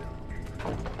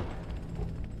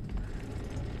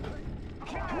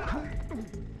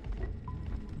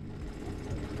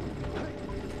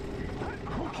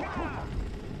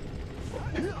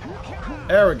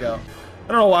 There we go. I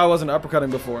don't know why I wasn't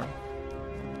uppercutting before.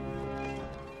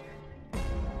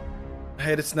 I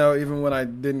hated snow even when I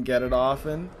didn't get it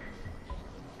often.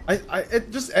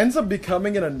 It just ends up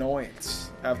becoming an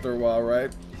annoyance after a while,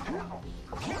 right?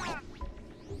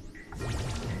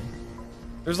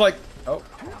 There's like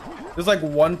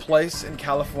one place in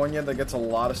California that gets a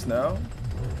lot of snow.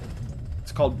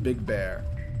 It's called Big Bear.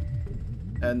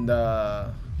 And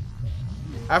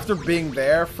after being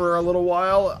there for a little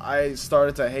while, I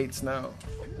started to hate snow.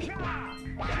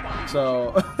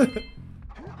 So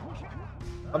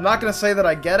I'm not gonna say that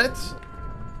I get it,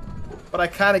 but I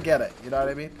kind of get it. You know what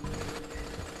I mean?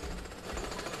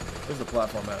 Where's the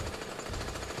platform at?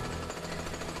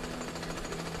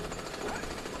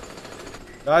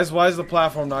 Guys, why is the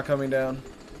platform not coming down?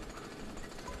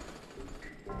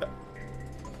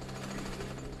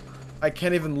 I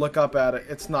can't even look up at it.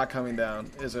 It's not coming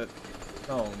down, is it?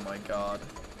 Oh my god.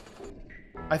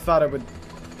 I thought it would...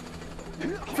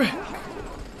 Frick.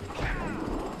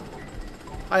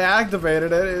 I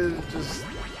activated it,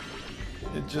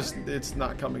 it's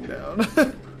not coming down.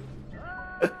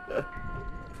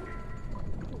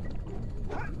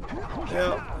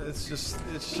 Yeah, it's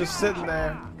just sitting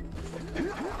there.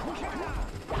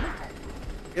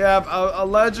 Yeah,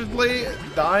 allegedly,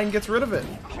 dying gets rid of it.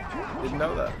 Didn't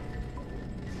know that.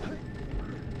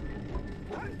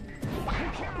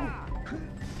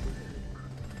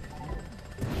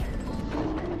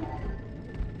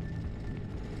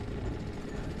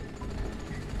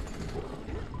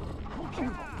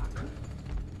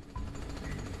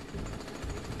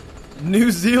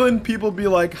 New Zealand people be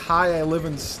like, hi, I live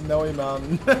in Snowy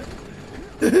Mountain.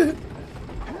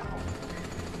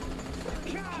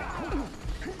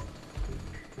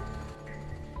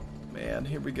 Man,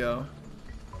 here we go.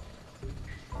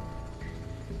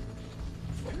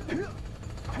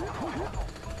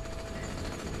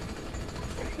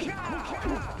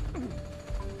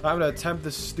 Time to attempt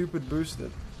this stupid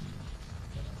boosted.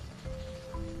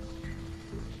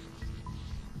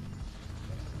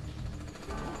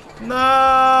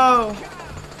 No!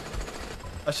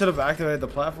 I should have activated the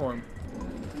platform.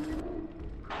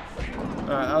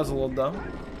 Alright, that was a little dumb.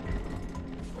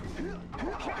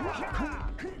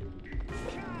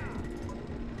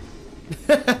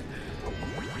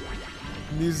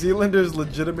 New Zealanders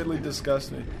legitimately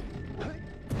disgust me.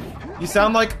 You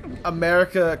sound like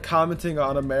America commenting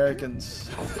on Americans.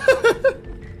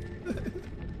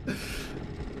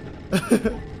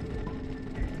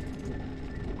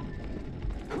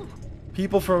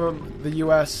 People from the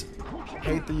US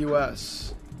hate the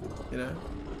US, you know?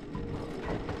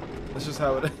 That's just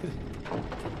how it is.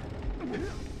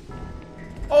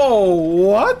 Oh,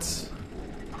 what?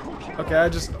 Okay, I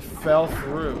just fell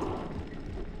through.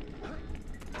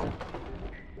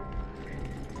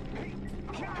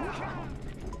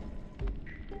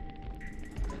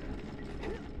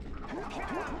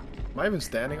 Am I even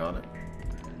standing on it?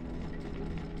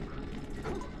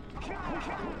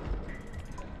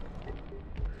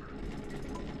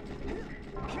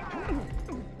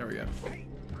 There we go.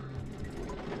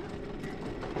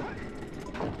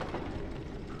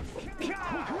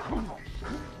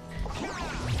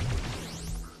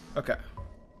 Okay.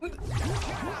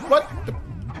 What?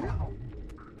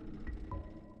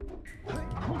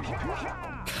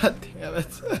 God damn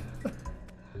it.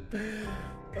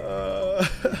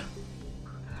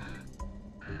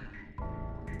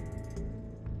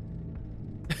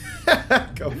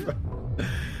 Go for it.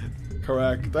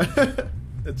 Correct.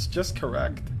 It's just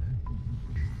correct.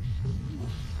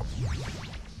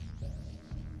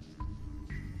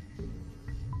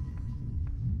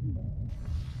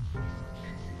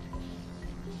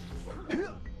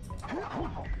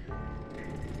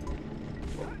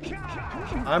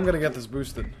 I'm gonna get this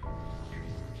boosted.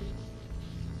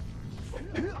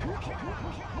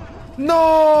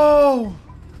 No!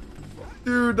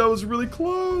 Dude, that was really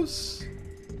close.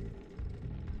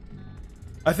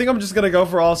 I think I'm just gonna go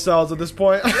for all cells at this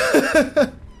point.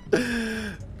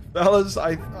 Fellas,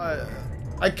 I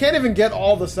can't even get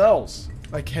all the cells.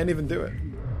 I can't even do it.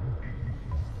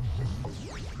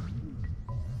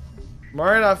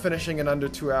 Mario not finishing in under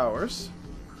 2 hours.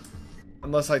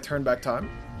 Unless I turn back time.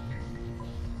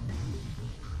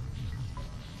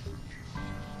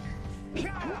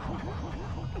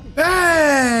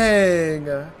 Bang!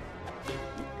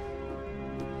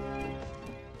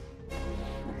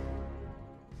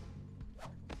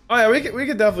 Oh yeah, we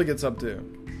could definitely get sub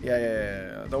 2.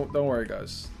 Yeah. Don't worry,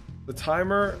 guys. The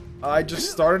timer, I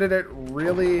just started it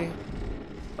really.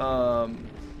 I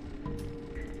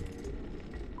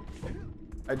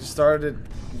just started it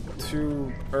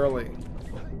too early.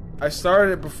 I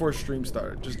started it before stream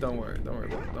started. Just don't worry. Don't worry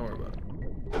about it. Don't worry about it.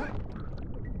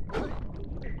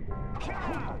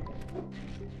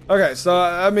 Okay, so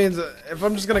that means if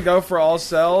I'm just gonna go for all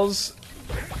cells,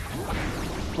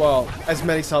 well, as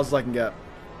many cells as I can get.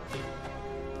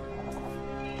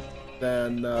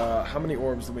 Then, how many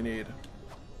orbs do we need?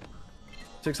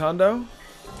 6 hundo?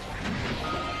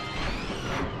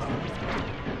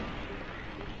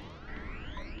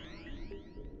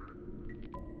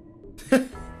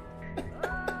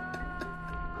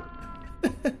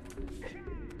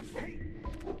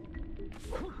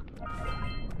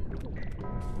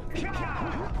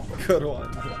 Good one.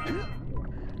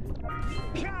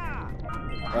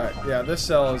 Alright, yeah, this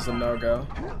cell is a no-go.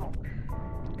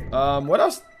 What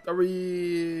else are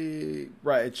we...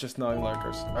 Right, it's just gnawing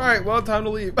lurkers. Alright, well, time to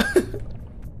leave.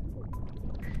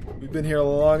 We've been here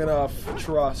long enough.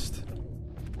 Trust.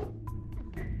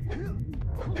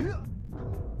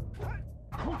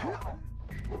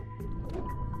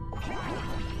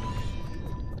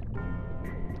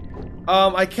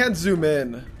 I can't zoom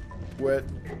in with...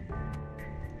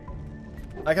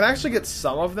 I can actually get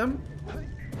some of them,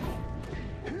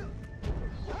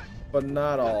 but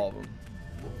not all of them.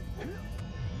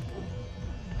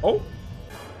 Oh.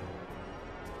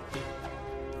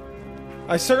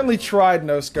 I certainly tried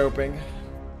no scoping.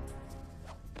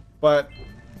 But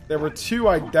there were two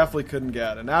I definitely couldn't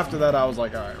get. And after that, I was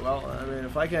like, alright, well, I mean,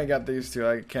 if I can't get these two,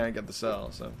 I can't get the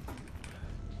cell, so.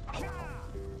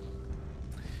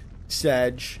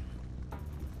 Sedge.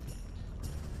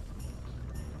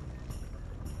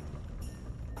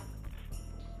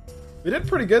 We did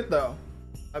pretty good, though.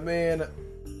 I mean,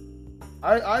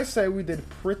 I say we did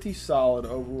pretty solid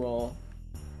overall.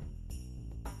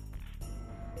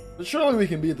 But surely we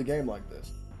can beat the game like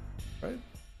this, right?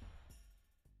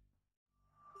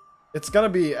 It's gonna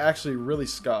be actually really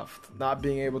scuffed, not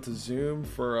being able to zoom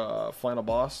for a final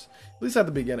boss, at least at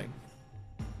the beginning.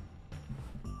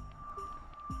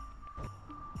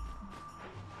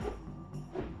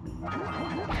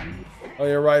 Oh,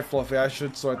 you're right, Fluffy. I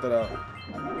should sort that out.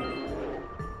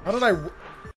 How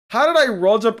did I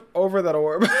roll jump over that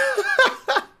orb?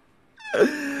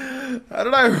 How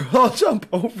did I roll jump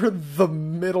over the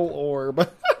middle orb?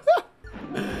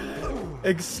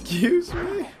 Excuse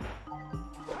me?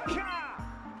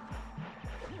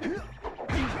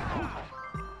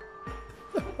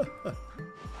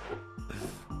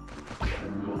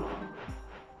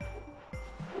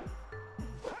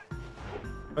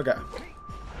 Okay.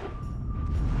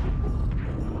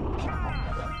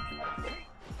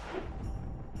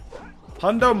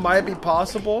 Hundo might be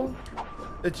possible.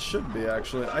 It should be,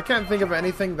 actually. I can't think of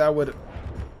anything that would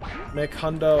make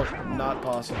Hundo not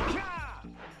possible.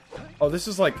 Oh, this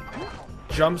is like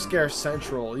jump scare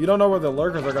central. You don't know where the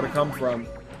lurkers are going to come from.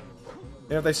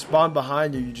 And if they spawn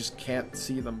behind you, you just can't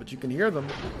see them, but you can hear them.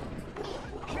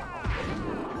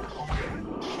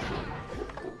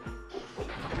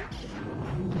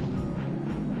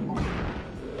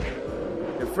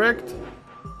 Get fricked.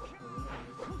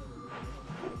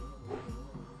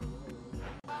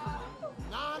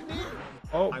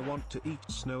 Oh. I want to eat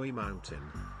Snowy Mountain.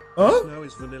 Huh? Snow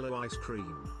is vanilla ice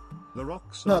cream. The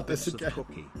rocks Not are this bits of again.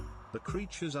 cookie. The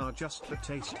creatures are just the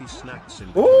tasty snacks in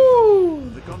Ooh!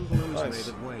 between. The gondola is Nice.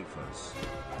 made of wafers.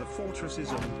 The fortress is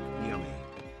yummy.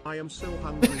 I am so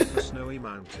hungry for Snowy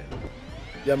Mountain.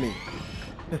 Yummy.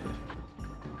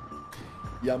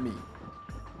 Yummy.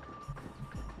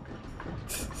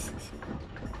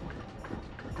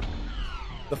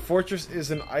 The fortress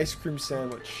is an ice cream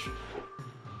sandwich.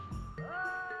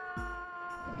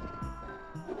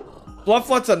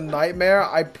 Flufflet's a nightmare.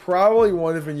 I probably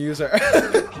won't even use her.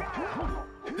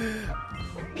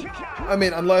 I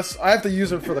mean, unless I have to use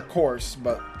her for the course,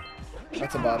 but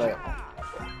that's about it.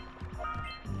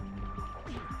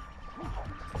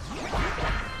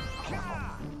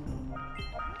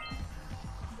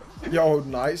 Yo,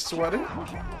 nice sweating.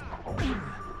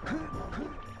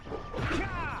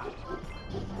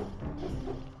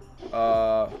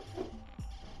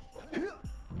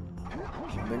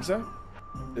 Didn't think so.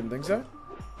 Didn't think so.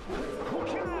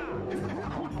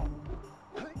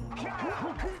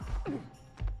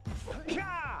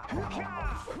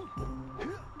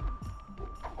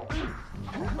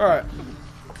 Alright.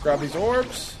 Grab these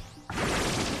orbs.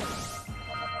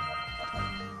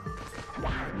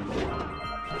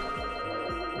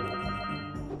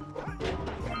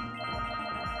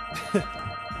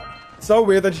 So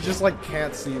weird that you just like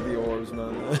can't see the orbs,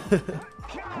 man.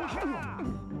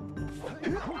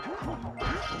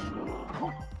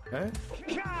 Okay.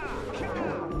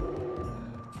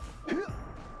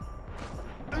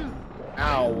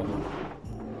 Ow.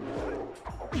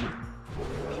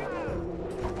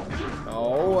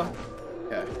 No.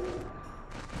 Okay.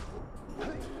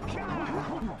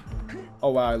 Oh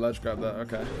wow, I ledge grabbed that.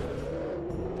 Okay.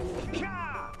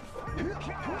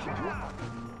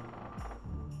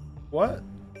 What?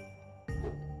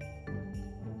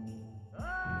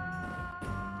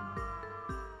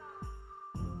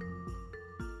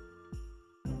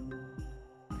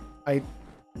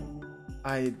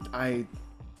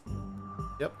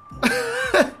 Yep.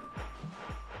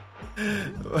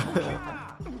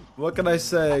 What can I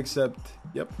say except,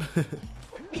 yep.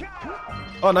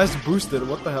 Oh, nice boosted.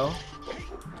 What the hell?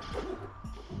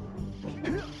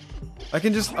 I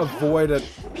can just avoid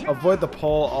the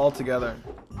pole altogether.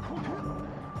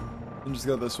 And just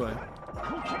go this way.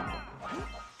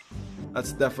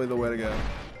 That's definitely the way to go.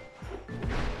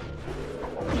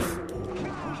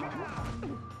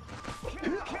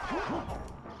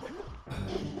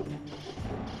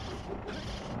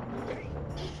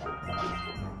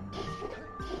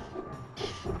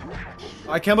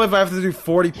 I can't believe I have to do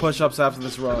 40 push-ups after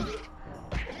this run.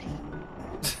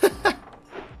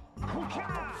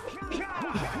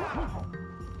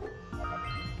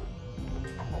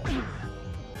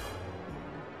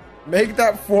 Make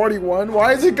that 41.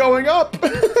 Why is it going up?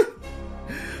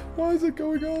 Why is it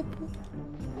going up?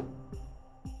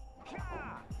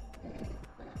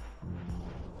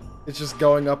 It's just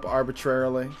going up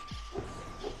arbitrarily.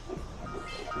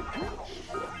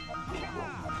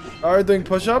 Are you doing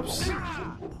push-ups?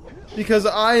 Because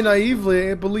I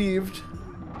naively believed.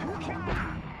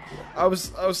 I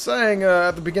was saying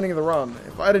at the beginning of the run,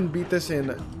 if I didn't beat this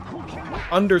in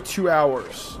under 2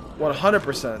 hours,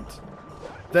 100%,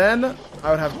 then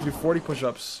I would have to do 40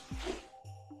 push-ups.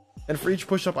 And for each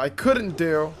push-up I couldn't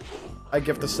do, I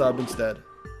gift a sub instead.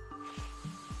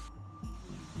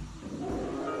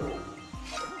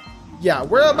 Yeah,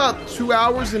 we're about 2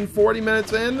 hours and 40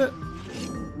 minutes in.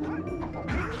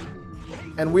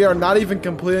 And we are not even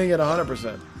completing it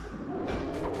 100%.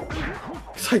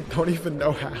 Because I don't even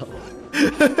know how.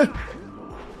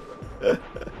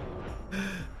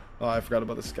 Oh, I forgot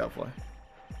about the scout fly.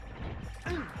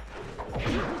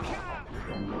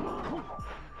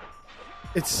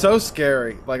 It's so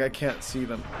scary. Like, I can't see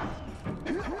them.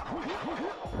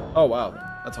 Oh, wow.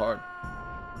 That's hard.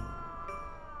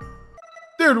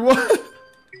 Dude, what?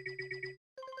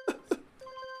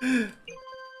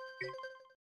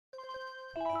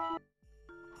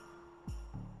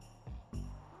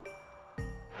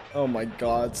 Oh my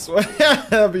god,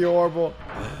 that'd be horrible.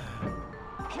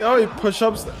 You know how many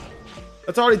push-ups?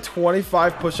 That's already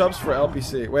 25 push-ups for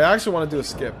LPC. Wait, I actually want to do a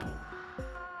skip.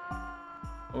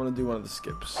 I want to do one of the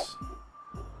skips.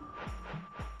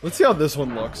 Let's see how this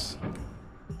one looks.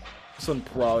 This one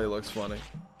probably looks funny.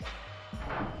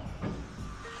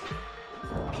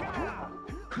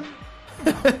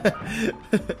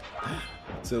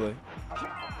 Silly.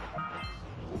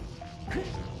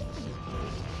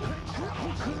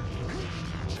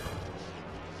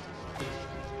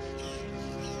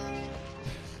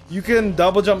 You can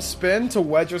double jump spin to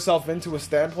wedge yourself into a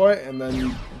standpoint, and then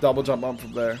you double jump up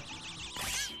from there.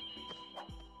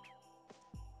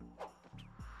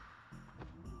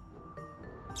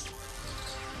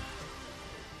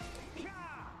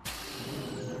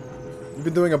 You've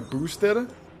been doing a boosted?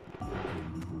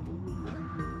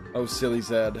 Oh, silly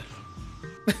Zed.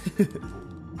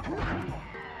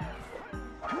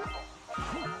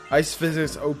 Ice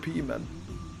physics OP, man.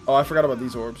 Oh, I forgot about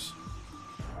these orbs.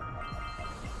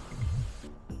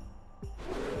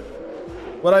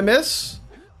 What I miss?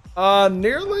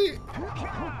 Nearly?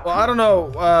 Well, I don't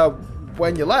know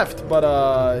when you left, but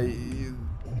a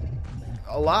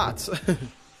lot.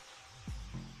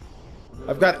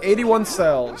 I've got 81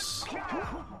 cells.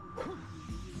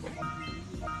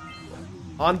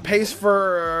 On pace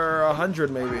for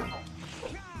 100, maybe.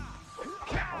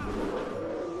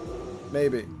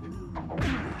 Maybe.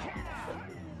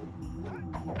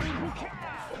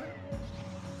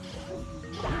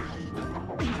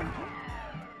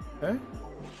 Okay.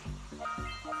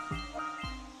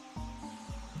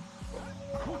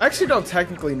 I actually don't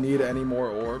technically need any more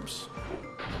orbs.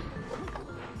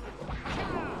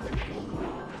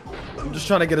 I'm just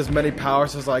trying to get as many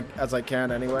powers as I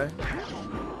can anyway.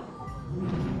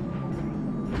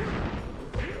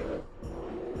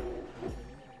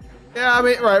 Yeah, I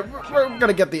mean, right, we're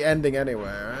gonna get the ending anyway,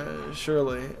 right?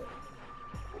 Surely.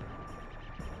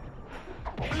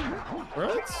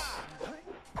 Right?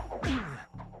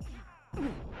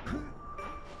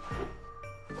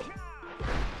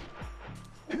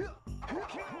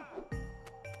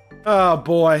 Oh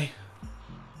boy.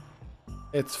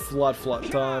 It's flood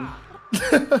time.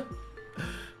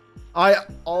 I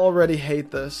already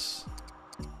hate this.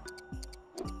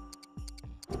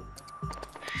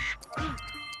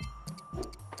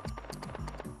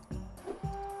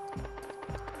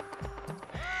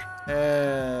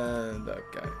 And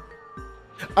okay.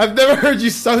 I've never heard you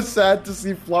so sad to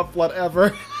see flood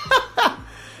ever.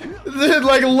 Dude,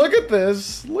 like, look at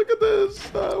this. Look at this.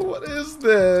 What is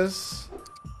this?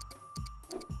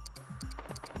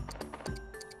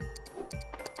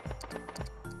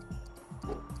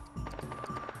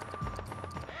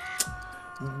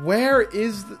 Where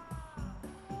is the...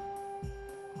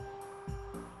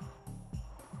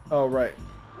 Oh, right.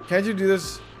 Can't you do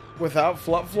this without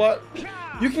Flut?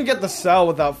 You can get the cell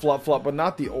without Flut, but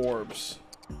not the orbs.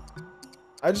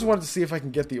 I just wanted to see if I can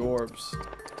get the orbs.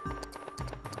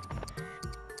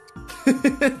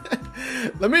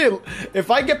 If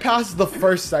I get past the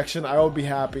first section, I will be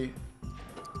happy.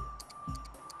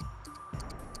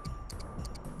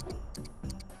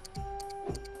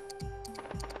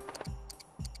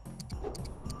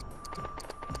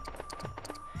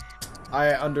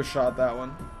 I undershot that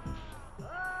one.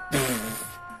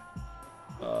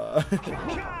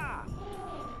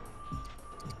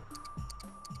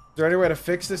 Is there any way to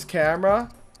fix this camera?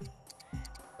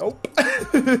 Nope.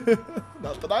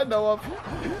 Not that I know of.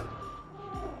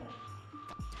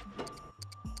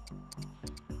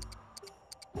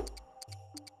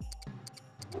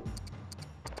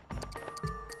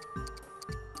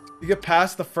 You get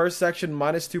past the first section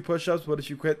 -2 push-ups. What if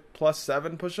you quit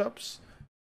 +7 push-ups?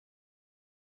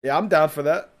 Yeah, I'm down for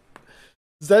that.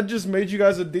 Zed just made you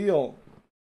guys a deal.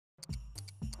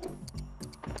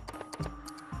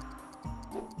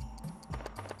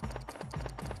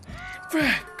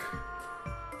 Frick.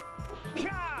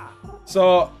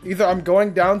 So either I'm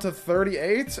going down to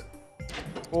 38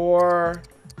 or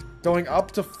going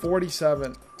up to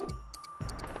 47.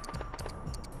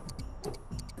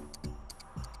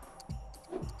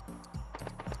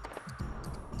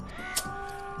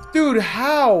 Dude,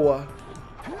 how?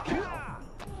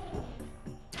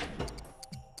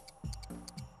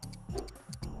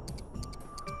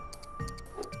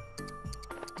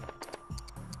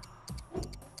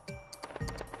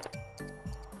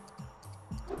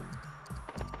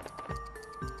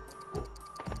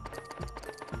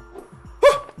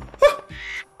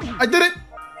 I did it!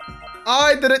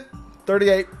 I did it!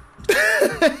 38.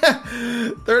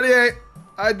 38.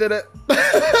 I did it.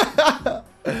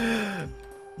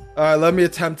 Alright, let me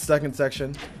attempt second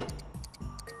section.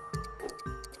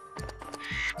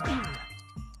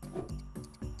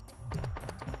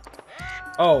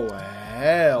 Oh,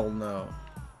 hell no.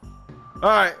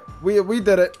 Alright, we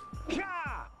did it.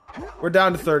 We're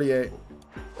down to 38.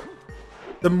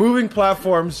 The moving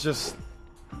platforms just...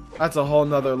 That's a whole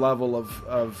nother level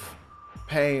of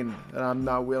pain that I'm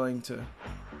not willing to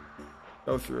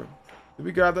go through. Did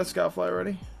we grab that scout fly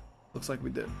already? Looks like we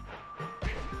did.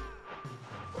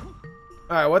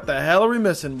 Alright, what the hell are we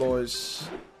missing, boys?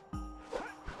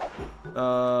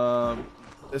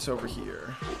 This over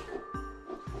here.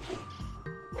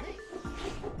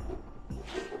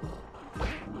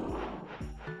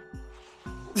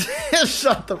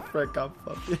 Shut the frick up,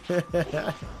 puppy.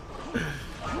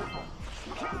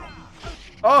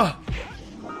 Oh!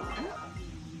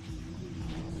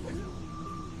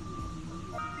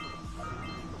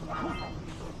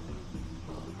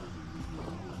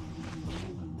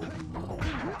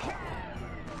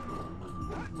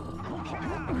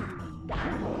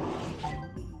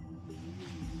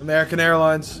 American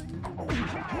Airlines.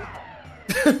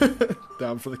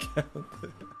 Down for the count.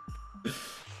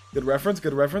 Good reference,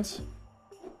 good reference.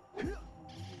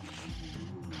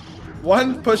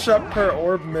 1 push-up per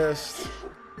orb missed.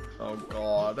 Oh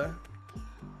god.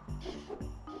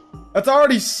 That's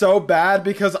already so bad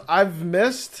because I've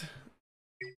missed.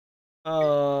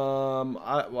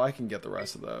 I can get the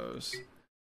rest of those.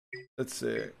 Let's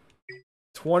see.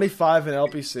 25 in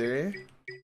LPC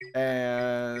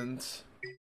and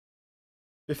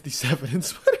 57 in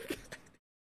Sweater.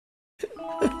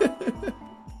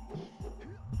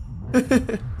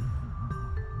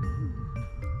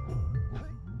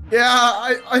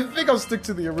 Yeah, I think I'll stick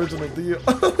to the original deal.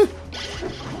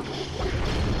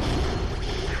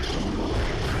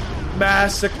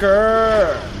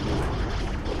 Massacre!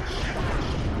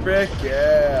 Frick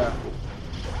yeah.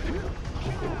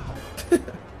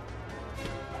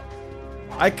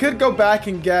 I could go back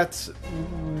and get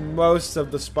most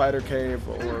of the Spider Cave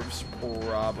orbs,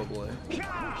 probably.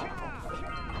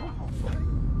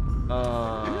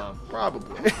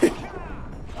 Probably.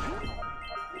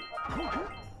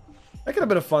 That could have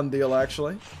been a fun deal,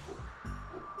 actually.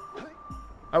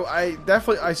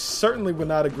 I certainly would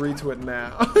not agree to it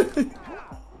now.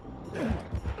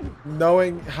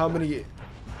 Knowing how many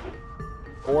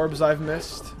orbs I've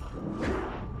missed.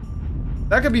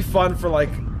 That could be fun for, like...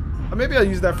 Maybe I'll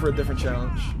use that for a different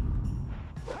challenge.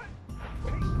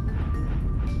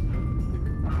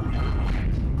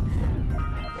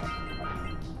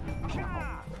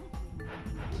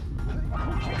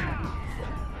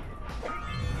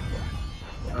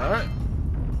 Alright.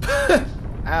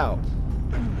 Ow.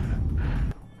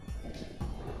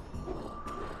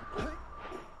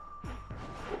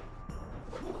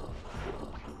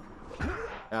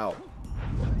 Ow.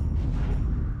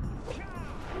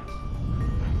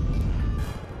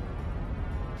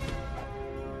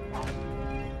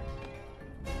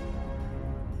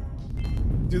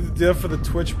 Do the deal for the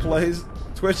Twitch plays,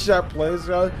 Twitch chat plays,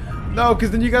 guys. No,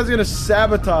 because then you guys are gonna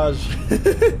sabotage.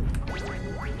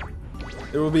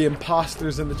 There will be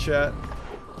imposters in the chat.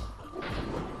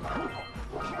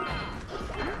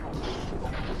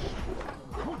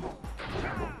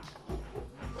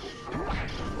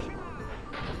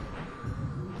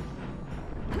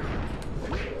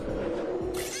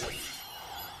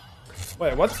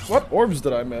 Wait, what orbs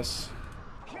did I miss?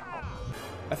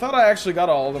 I thought I actually got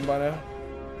all of them by now.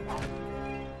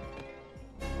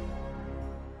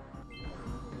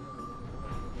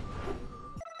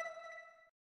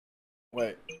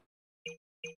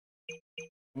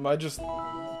 I just...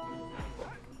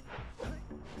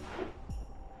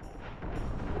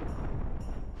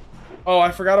 Oh,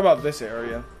 I forgot about this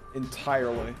area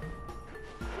entirely.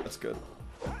 That's good.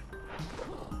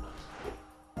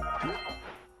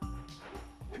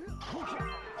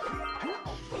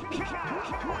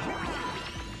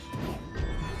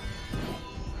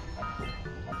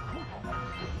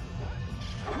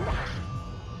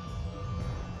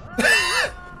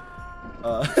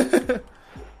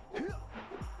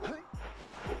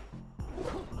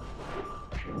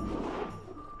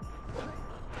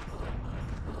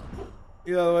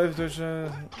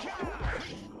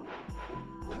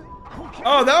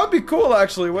 Oh, that would be cool,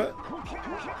 actually. What?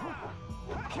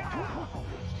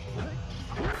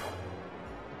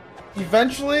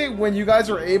 Eventually, when you guys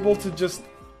are able to just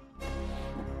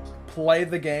play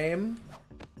the game,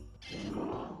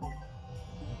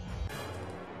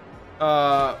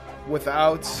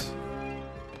 without,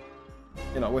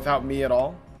 without me at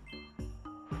all,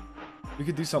 we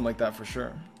could do something like that for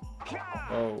sure.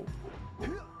 Oh.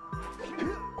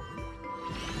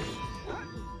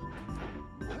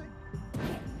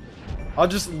 I'll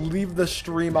just leave the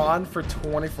stream on for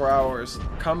 24 hours.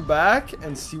 Come back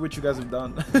and see what you guys have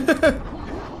done.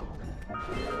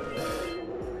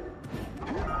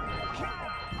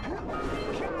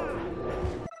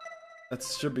 That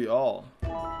should be all.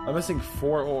 I'm missing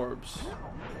 4 orbs.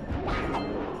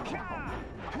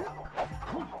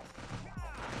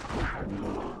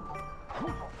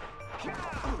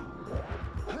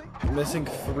 I'm missing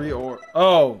 3 orbs.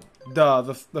 Oh! Duh,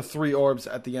 the 3 orbs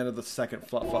at the end of the second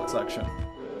flut section.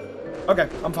 Okay,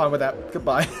 I'm fine with that.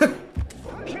 Goodbye.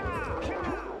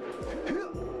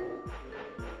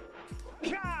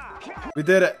 We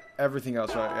did everything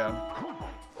else right,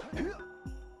 yeah.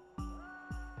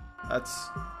 That's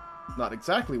not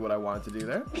exactly what I wanted to do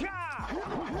there.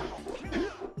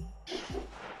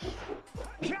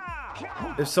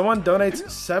 If someone donates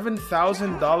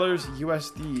 $7,000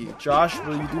 USD, Josh,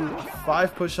 will you do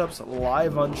 5 push-ups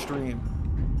live on stream?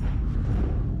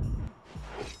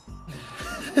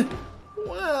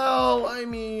 Well, I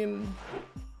mean...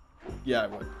 Yeah, I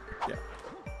would. Yeah.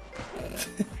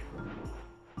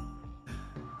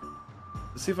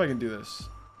 Let's see if I can do this.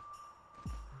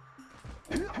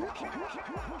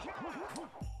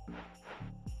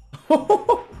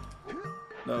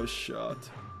 No shot.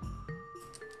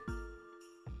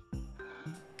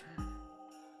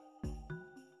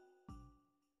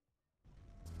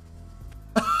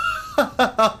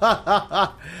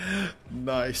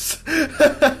 Nice.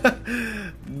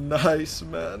 Nice,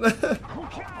 man.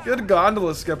 Good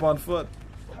gondola skip on foot.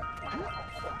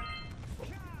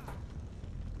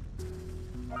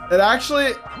 It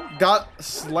actually got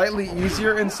slightly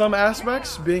easier in some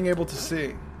aspects, being able to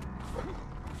see.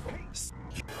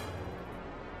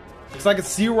 Because I could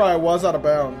see where I was out of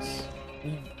bounds.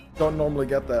 You don't normally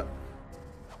get that.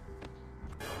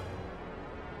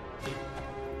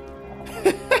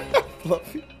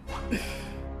 Fluffy.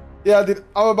 Yeah, dude,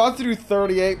 I'm about to do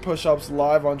 38 push-ups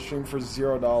live on stream for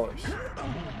 $0.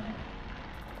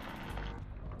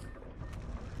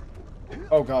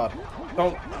 Oh god.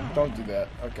 Don't do that.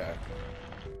 Okay.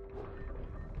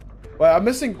 Wait, I'm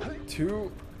missing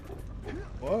 2.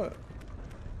 What?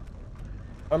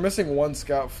 I'm missing 1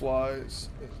 scout flies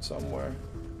somewhere.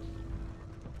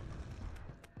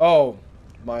 Oh,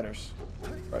 miners.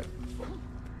 Right.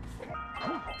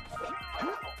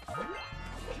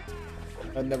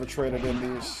 I never traded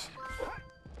in these.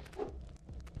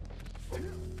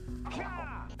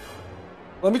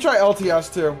 Let me try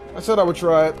LTS too. I said I would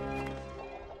try it.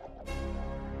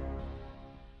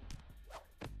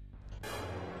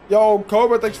 Yo,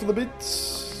 Cobra, thanks for the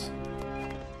beats.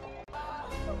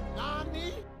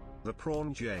 The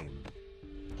Prawn Jane.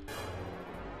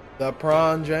 The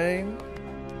Prawn Jane.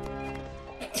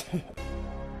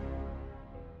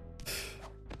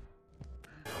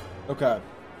 Okay.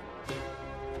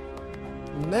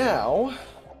 Now,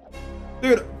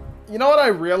 dude, you know what I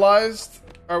realized,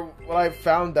 or what I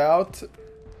found out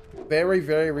very,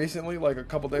 very recently, like a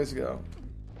couple days ago?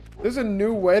 There's a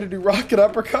new way to do rocket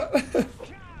uppercut.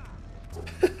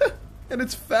 And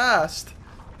it's fast.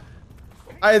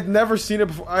 I had never seen it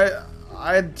before.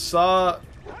 I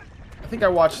think I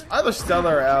watched either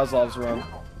Stellar or Azlov's run.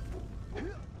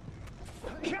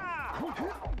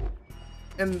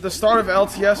 And the start of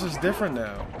LTS is different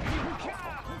now.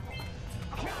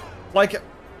 Like,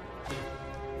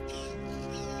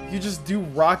 you just do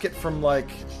rocket from, like,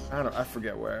 I don't know, I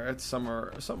forget where. It's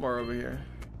somewhere over here.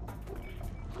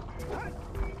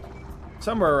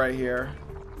 Somewhere right here.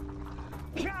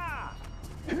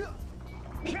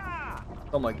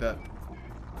 Something like that.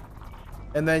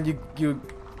 And then you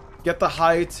get the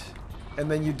height, and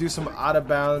then you do some out of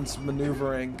bounds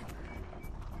maneuvering.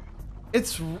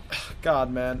 It's,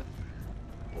 God, man.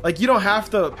 Like, you don't have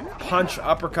to punch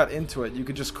uppercut into it. You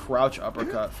could just crouch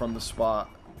uppercut from the spot.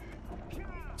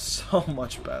 So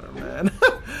much better, man.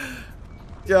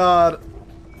 God,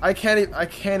 I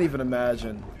can't even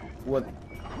imagine what it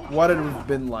would have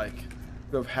been like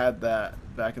to have had that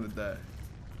back in the day.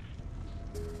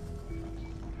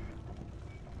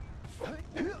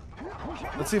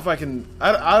 Let's see if I can.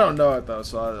 I don't know it though,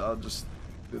 so I'll just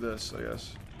do this, I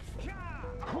guess.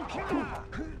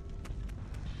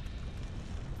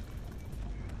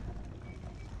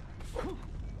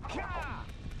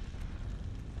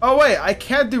 Oh wait, I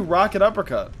can't do rocket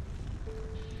uppercut.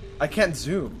 I can't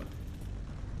zoom.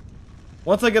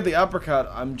 Once I get the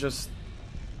uppercut, I'm just...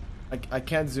 I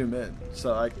can't zoom in,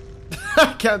 so I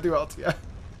can't do LTI.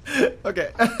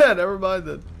 Okay, never mind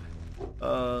then.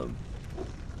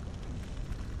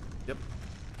 Yep.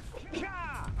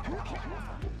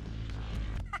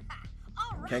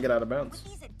 Can't get out of bounds.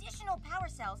 With these additional power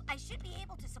cells, I should be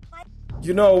able to supply.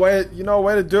 You know a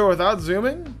way to do it without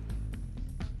zooming?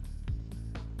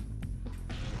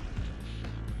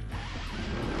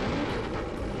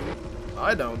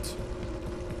 I don't.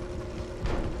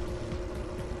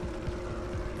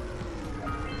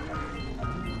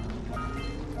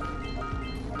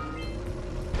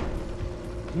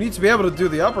 You need to be able to do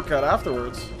the uppercut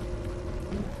afterwards.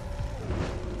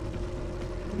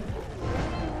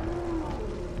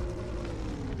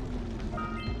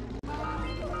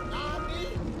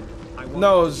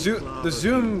 No, the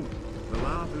zoom.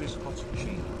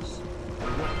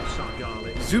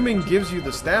 Zooming gives you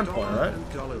the standpoint, right?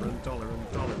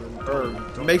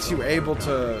 Or makes you able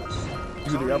to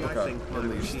do the uppercut, at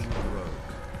least.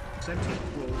 Cent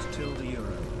equals tilde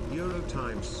euro. Euro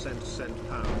times cent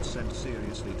pound cent.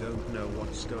 Seriously don't know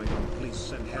what's going on. Please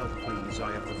send help please.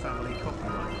 I have the family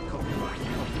copyright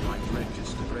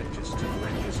registered.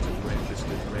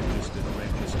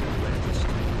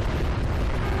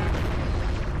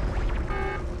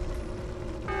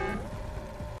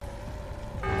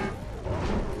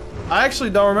 I actually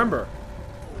don't remember.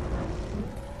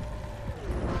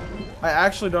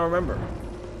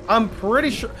 I'm pretty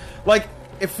sure, like,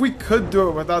 if we could do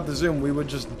it without the zoom, we would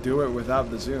just do it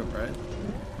without the zoom, right?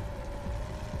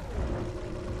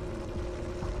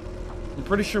 I'm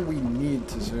pretty sure we need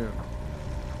to zoom.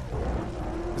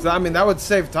 Because, I mean, that would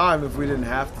save time if we didn't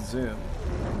have to zoom.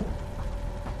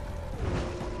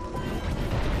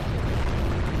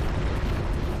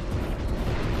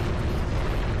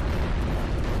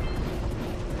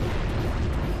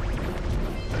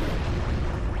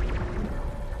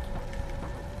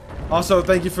 Also,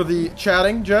 thank you for the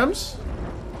chatting, Gems.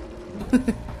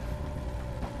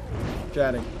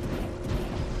 Chatting.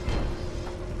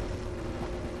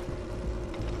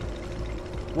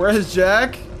 Where is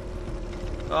Jack?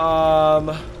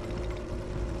 I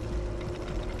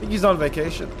think he's on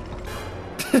vacation.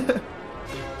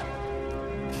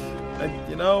 And,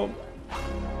 you know,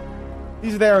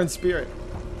 he's there in spirit.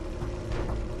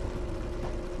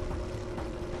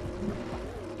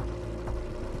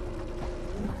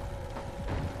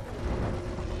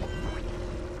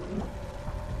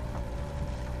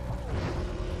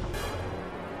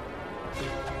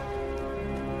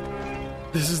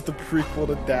 This is the prequel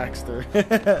to Daxter.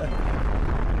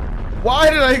 Why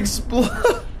did I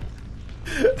explode?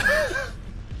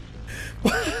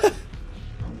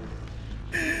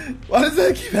 Why does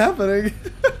that keep happening?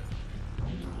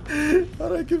 Why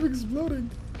do I keep exploding?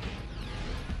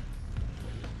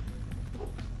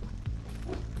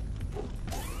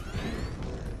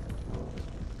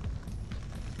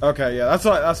 Okay, yeah, that's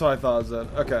what I thought it said.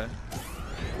 Okay.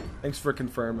 Thanks for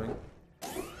confirming.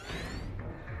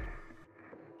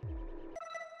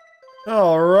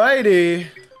 Alrighty.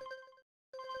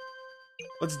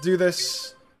 Let's do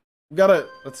this.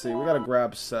 Let's see, we gotta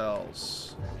grab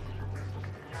cells.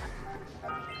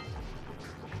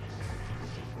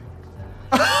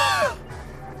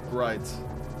 Right.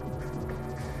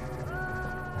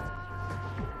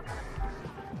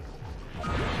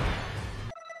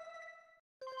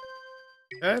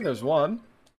 Okay, there's one.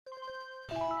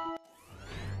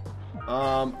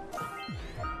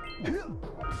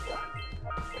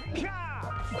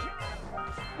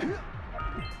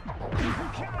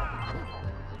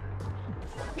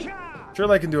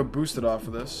 Surely I can do a boosted off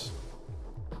of this.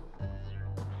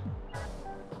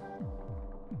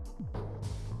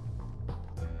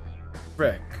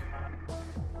 Frick.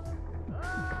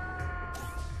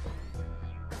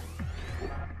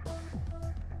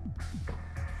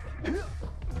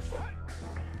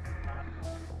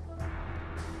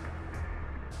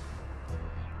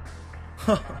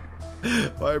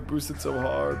 Why I boosted so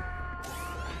hard?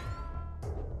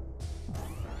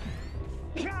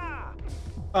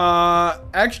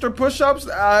 Extra push-ups?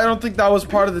 I don't think that was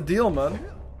part of the deal, man.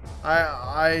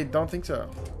 I don't think so.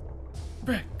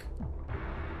 Frick.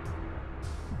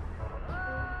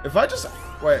 If I just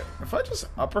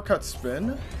uppercut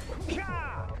spin,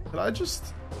 could I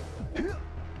just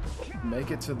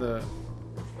make it to the...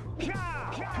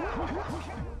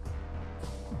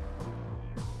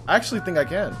 I actually think I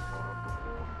can.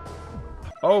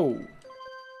 Oh.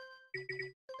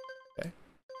 Okay.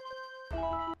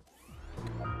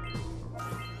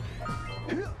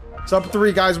 It's up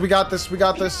 3, guys. We got this. We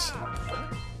got this.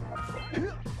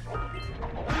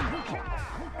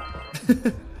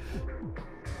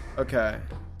 Okay.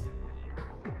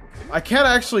 I can't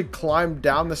actually climb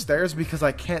down the stairs because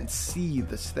I can't see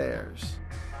the stairs.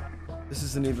 This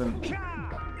isn't even...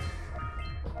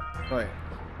 Wait.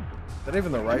 Is that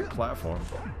even the right platform?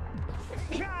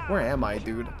 Where am I,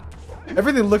 dude?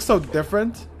 Everything looks so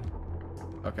different.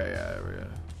 Okay, yeah, there we go.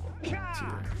 It's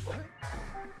here.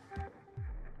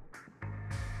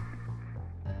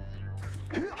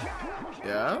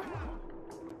 Yeah?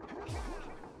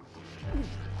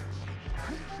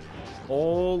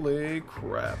 Holy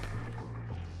crap.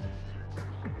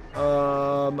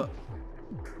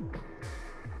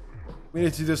 We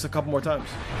need to do this a couple more times.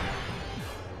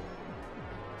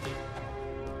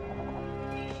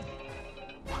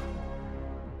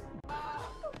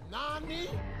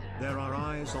 There are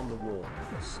eyes on the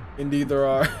walls. Indeed there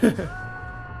are.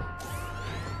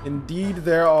 Indeed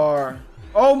there are.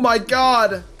 Oh my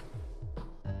god!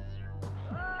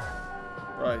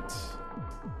 Right.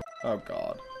 Oh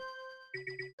god.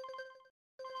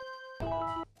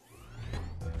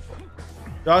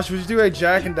 Josh, would you do a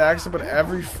Jak and Daxter, but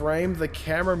every frame the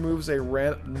camera moves a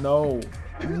No.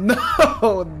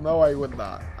 No! No, I would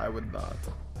not. I would not.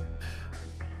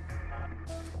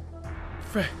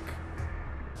 Frick.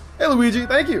 Hey, Luigi,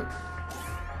 thank you.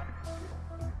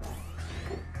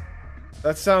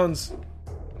 That sounds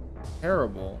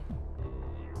terrible.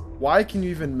 Why can you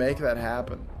even make that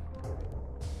happen?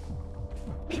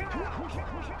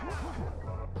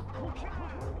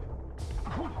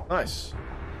 Nice.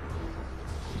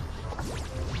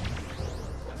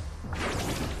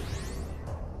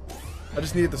 I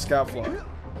just needed the scout fly.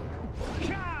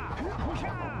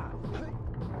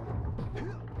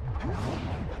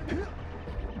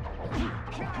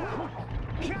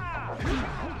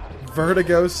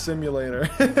 Vertigo simulator.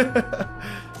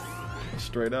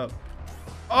 Straight up.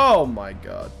 Oh my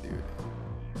god, dude.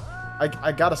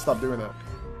 I gotta stop doing that.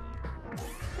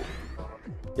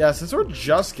 Yeah, since we're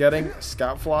just getting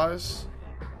scout flies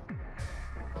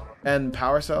and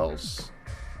power cells,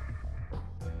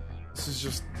 this is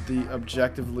just the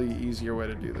objectively easier way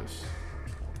to do this.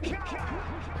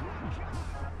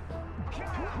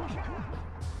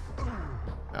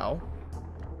 Ow.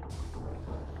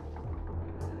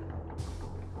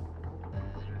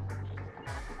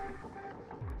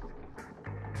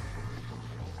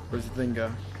 Where's the thing go?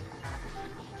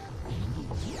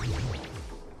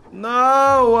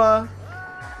 No!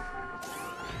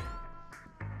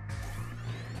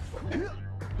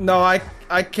 No, I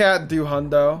can't do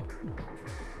hundo.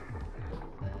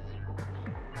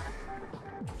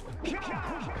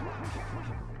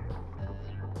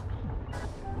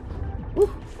 Woo,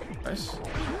 nice.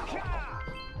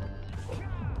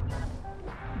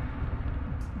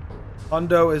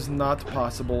 Hundo is not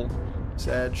possible,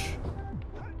 Sedge.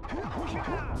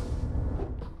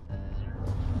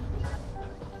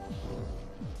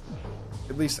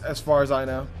 At least as far as I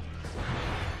know.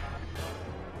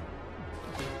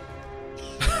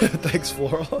 Thanks,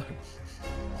 Floral.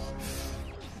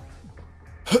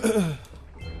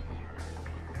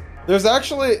 There's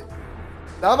actually,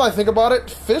 now that I think about it,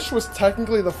 fish was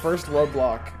technically the first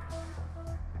roadblock.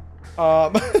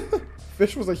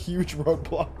 Fish was a huge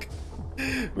roadblock.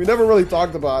 We never really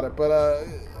talked about it, but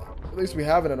at least we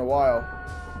haven't in a while.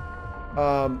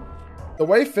 The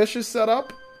way fish is set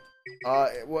up,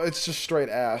 well, it's just straight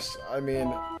ass. I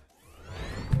mean,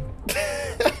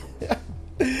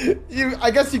 I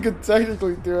guess you could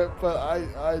technically do it, but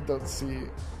I don't see.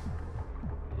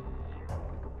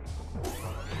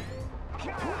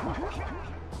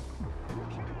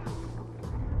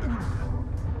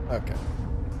 Okay.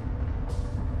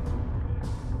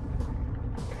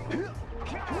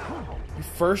 You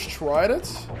first tried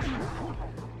it?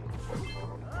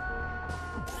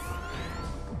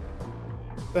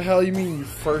 The hell you mean you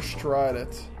first tried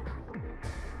it?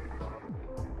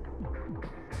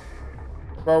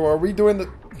 Bro, are we doing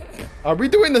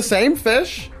the same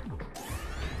fish?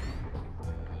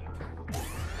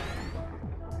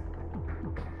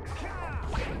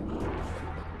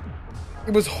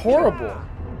 It was horrible.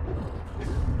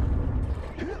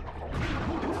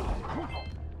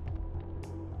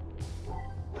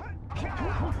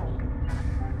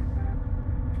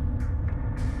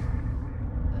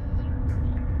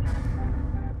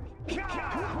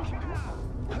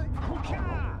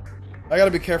 I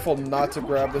gotta be careful not to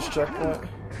grab this checkpoint.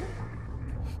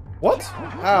 What?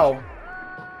 How?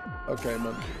 Okay,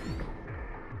 man.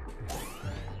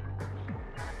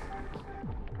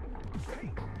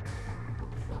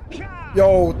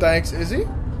 Yo, thanks, Izzy.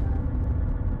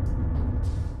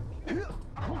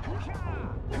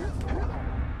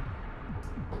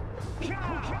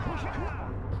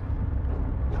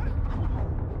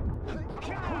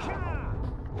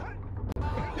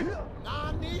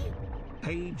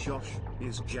 Hey Josh,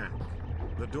 is Jack.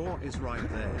 The door is right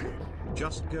there.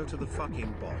 Just go to the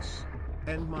fucking boss.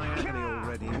 End my agony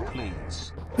already,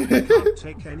 please. I can't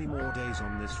take any more days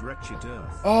on this wretched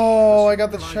earth. Oh, I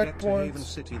got the I get to checkpoint. Haven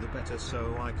City, the better,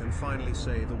 so I can finally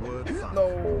say the word fuck.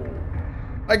 No.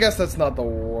 I guess that's not the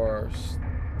worst.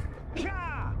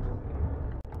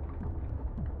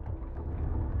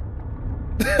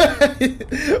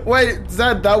 Wait,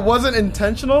 Zed, that wasn't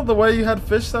intentional, the way you had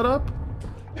fish set up?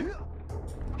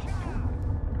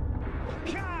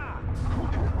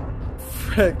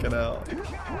 Frickin' hell.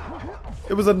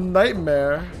 It was a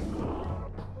nightmare.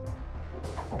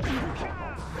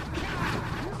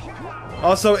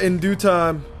 Also, in due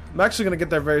time, I'm actually gonna get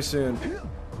there very soon.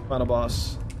 Final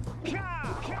boss.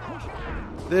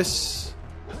 This...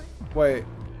 Wait.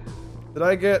 Did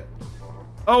I get...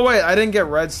 Oh wait, I didn't get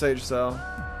red sage cell.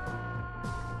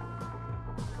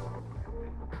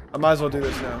 I might as well do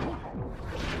this now.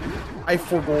 I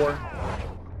forgot.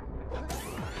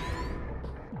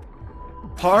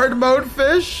 Hard mode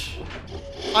fish?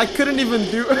 I couldn't even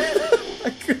do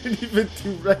I couldn't even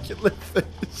do regular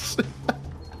fish.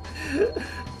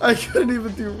 I couldn't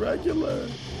even do regular.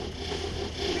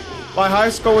 My high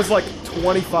score was like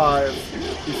 25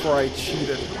 before I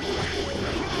cheated.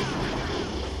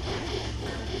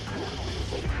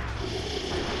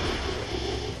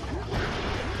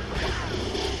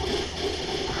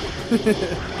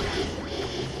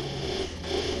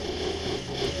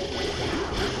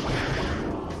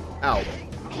 Ow.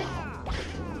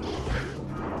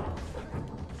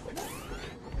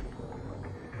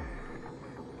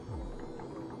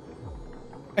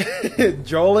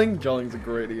 Joling? Joling's a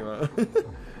great emo.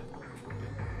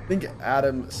 I think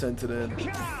Adam sent it in.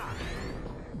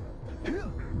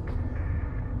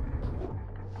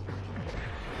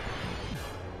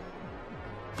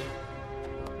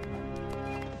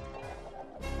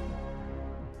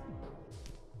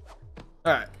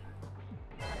 Alright.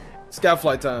 Scout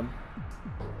flight time.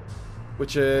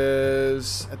 Which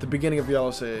is at the beginning of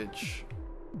Yellow Sage.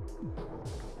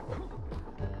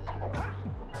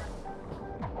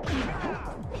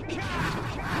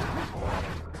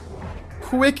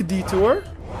 Quick detour.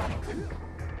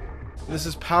 This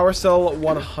is Power Cell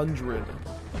 100.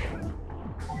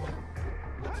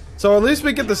 So at least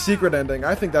we get the secret ending.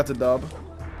 I think that's a dub.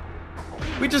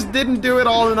 We just didn't do it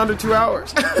all in under 2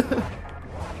 hours.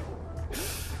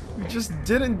 We just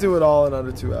didn't do it all in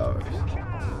under 2 hours.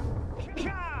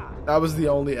 That was the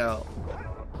only L.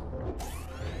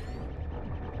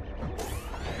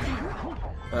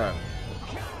 Alright.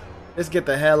 Let's get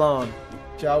the hell on,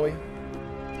 shall we?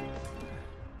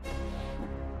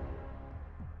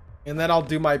 And then I'll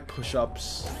do my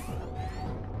push-ups.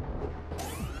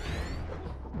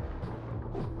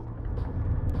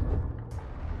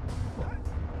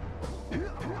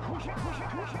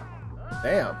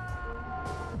 Damn.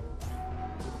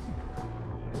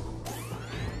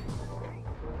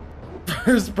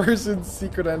 First person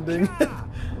secret ending.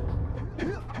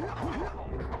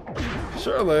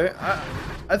 Surely.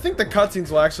 I think the cutscenes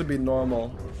will actually be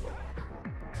normal.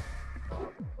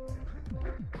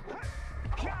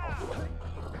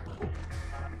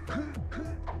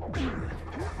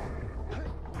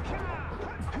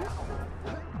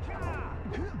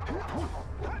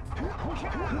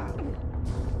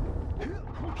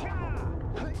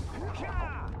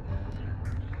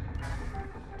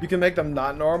 You can make them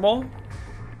not normal?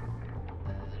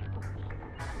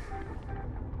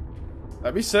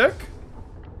 That'd be sick.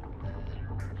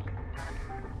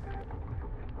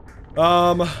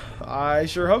 I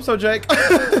sure hope so, Jake.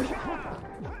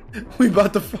 We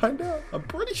about to find out. I'm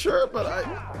pretty sure, but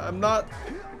I'm not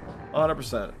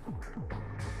 100%.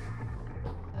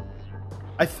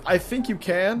 I think you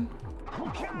can,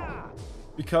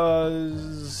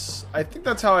 because I think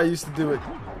that's how I used to do it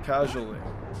casually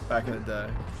back in the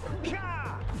day,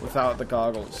 without the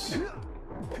goggles.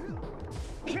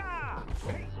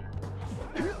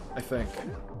 I think.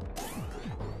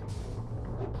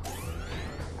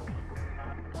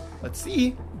 Let's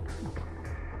see.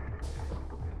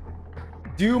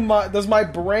 Does my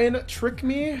brain trick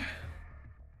me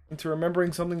into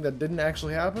remembering something that didn't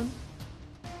actually happen?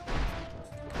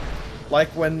 Like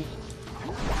when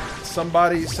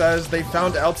somebody says they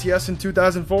found LTS in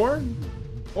 2004?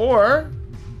 Or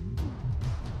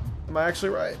am I actually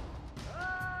right?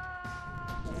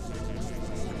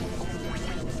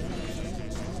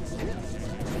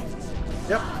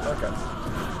 Yep, okay.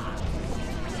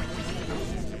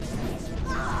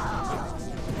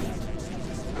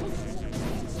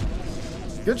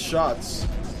 Good shots.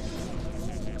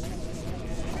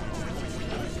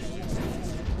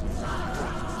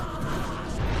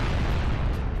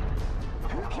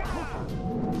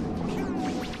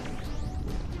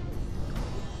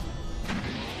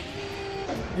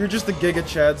 You're just a Giga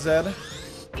Chad, Zed.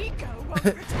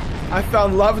 I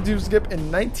found Lava Tube Skip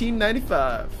in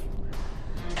 1995.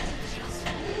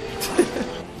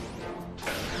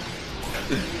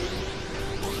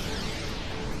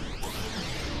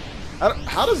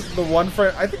 How does the one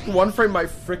frame... I think the one frame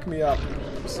might frick me up.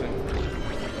 Let's see.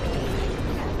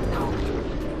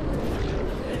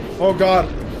 Oh god.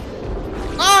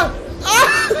 Ah!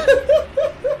 Ah!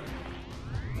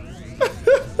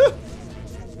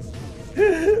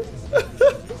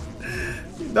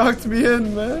 He knocked me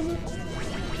in, man.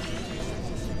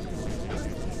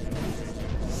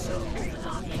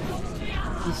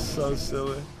 This is so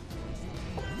silly.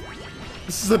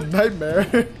 This is a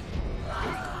nightmare.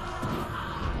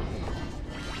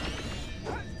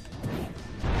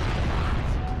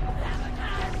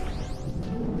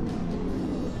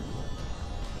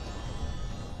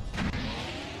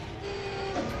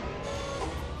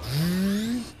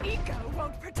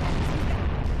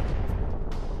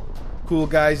 Cool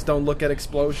guys don't look at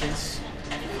explosions.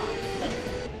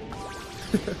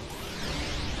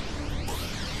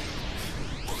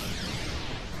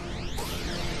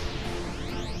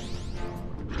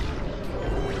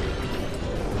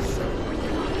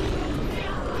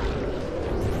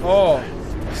 Oh,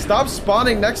 stop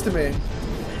spawning next to me.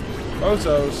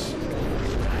 Bozos.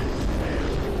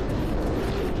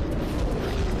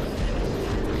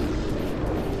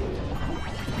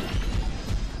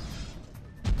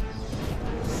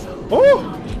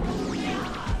 Oh!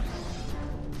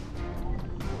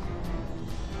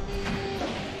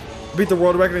 Beat the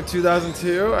world record in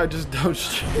 2002. I just don't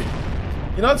shit.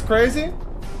 You know what's crazy?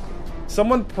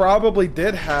 Someone probably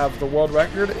did have the world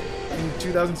record in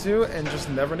 2002 and just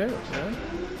never knew, man.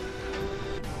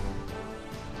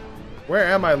 Where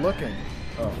am I looking?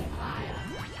 Oh.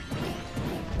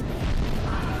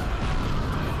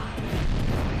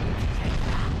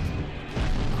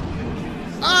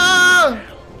 Ah!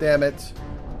 Damn it.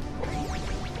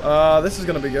 This is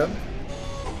gonna be good.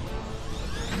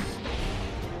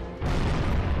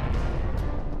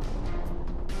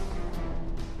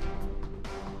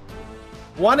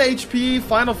 One HP,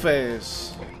 final phase.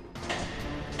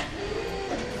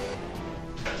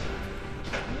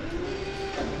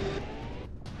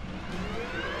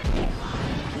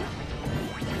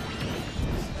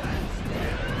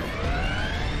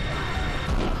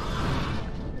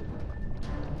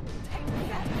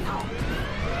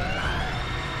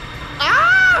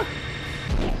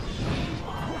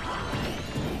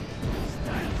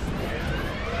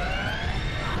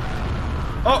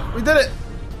 Oh, we did it!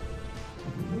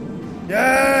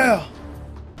 Yeah!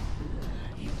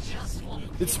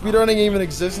 Did speedrunning even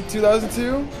exist in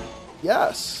 2002?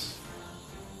 Yes.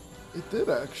 It did,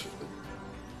 actually.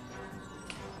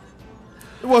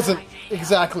 It wasn't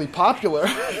exactly popular.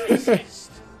 It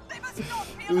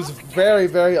was very,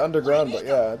 very underground, but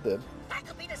yeah, it did. That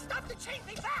could be the stuff to change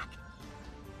me back.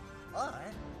 Or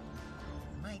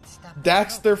might stop.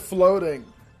 Daxter floating.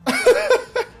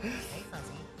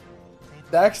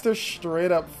 Daxter straight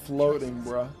up floating,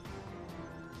 bruh.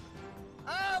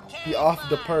 Okay, He off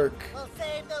the fine. perk. We'll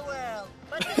save the world,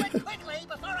 but do it quickly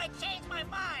before I change my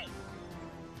mind.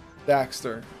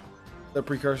 Daxter, the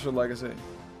precursor legacy.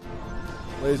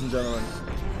 Ladies and gentlemen.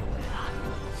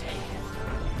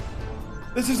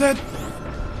 This is it!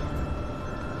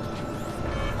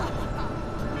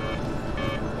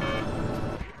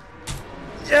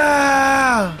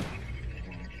 Yeah!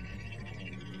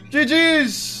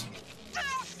 GG's!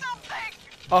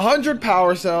 100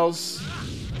 power cells.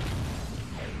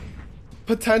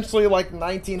 Potentially like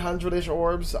 1900-ish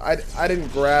orbs. I didn't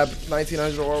grab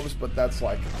 1900 orbs, but that's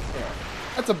like, you know,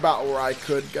 that's about where I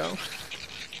could go.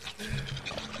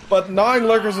 But Gnawing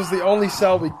Lurkers was the only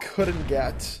cell we couldn't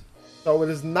get. So it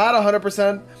is not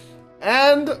 100%,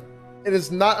 and it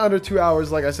is not under 2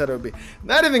 hours like I said it would be.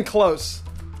 Not even close.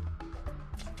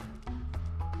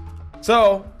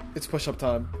 So, it's push-up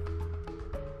time.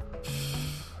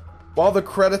 While the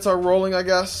credits are rolling, I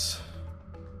guess.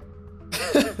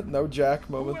 No Jack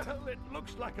moment. Well, it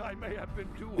looks like I may have been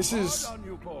too This hard is on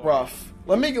you boys. rough.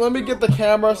 Let me get the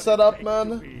camera set up,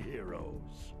 man.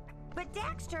 But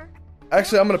Daxter,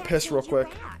 Actually, I'm gonna piss real quick.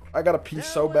 I gotta pee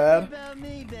so bad. About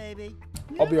me, baby.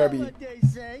 I'll be RB. What they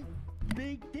say.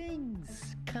 Big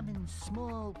things come in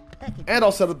small packages. And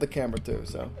I'll set up the camera too,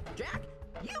 so. Jack,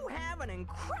 you have an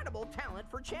incredible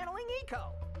talent for channeling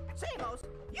eco. Samos,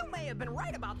 you may have been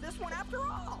right about this one after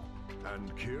all.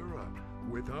 And Kira,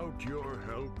 without your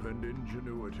help and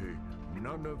ingenuity,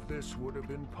 none of this would have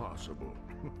been possible.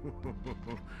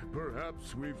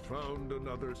 Perhaps we've found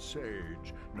another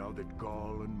sage, now that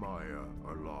Gaul and Maya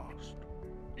are lost.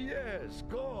 Yes,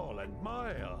 Gaul and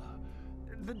Maya.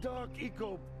 The Dark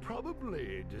Eco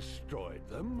probably destroyed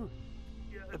them.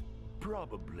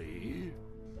 Probably.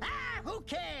 Ah, who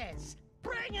cares?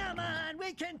 Bring 'em on!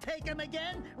 We can take 'em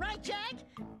again! Right, Jack?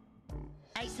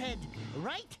 I said,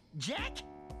 right, Jack?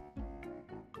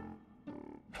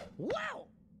 Wow!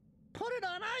 Put it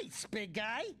on ice, big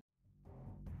guy!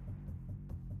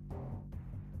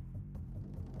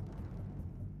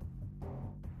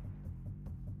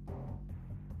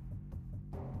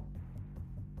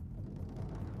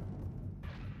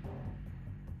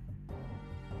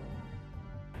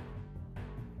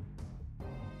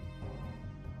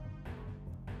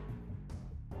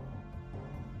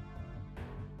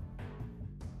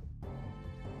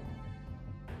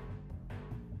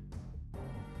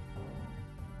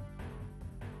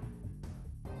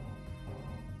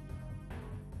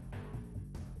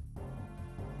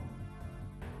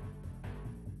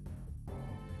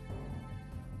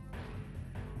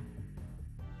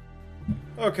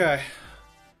 Okay.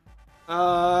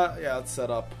 Yeah, let's set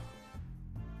up.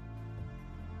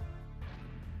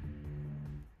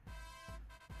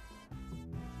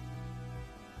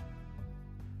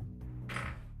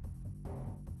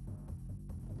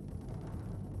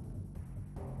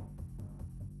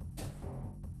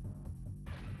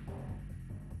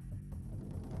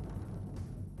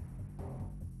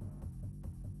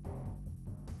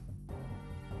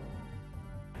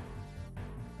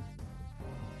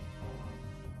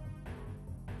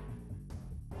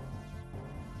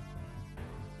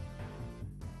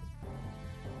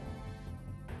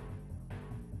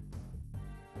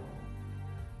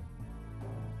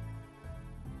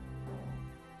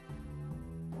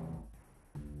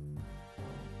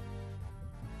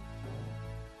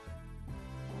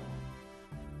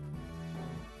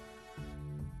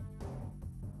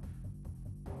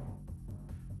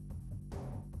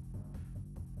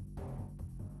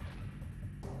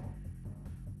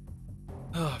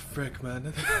 Oh, frick,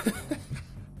 man.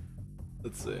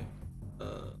 Let's see.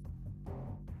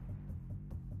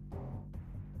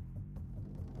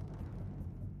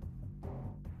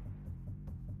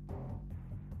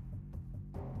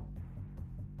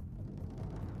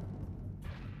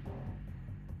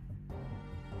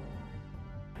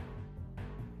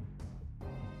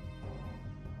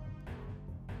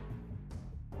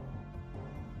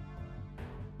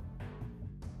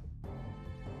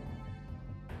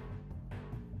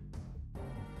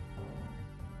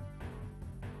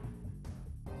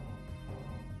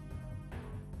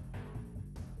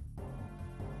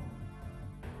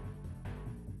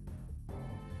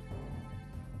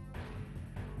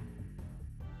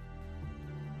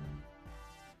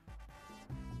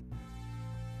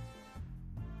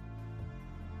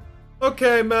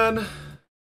 Okay, man.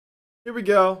 Here we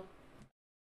go.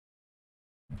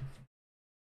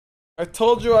 I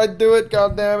told you I'd do it,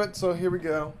 goddammit, so here we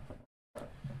go.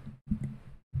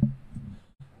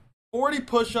 40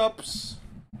 push-ups.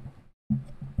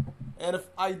 And if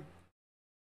I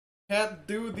can't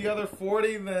do the other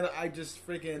 40, then I just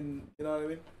freaking, you know what I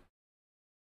mean?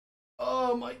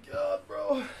 Oh my god,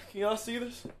 bro. Can y'all see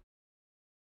this?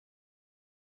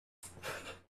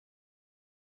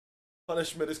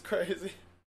 Punishment is crazy.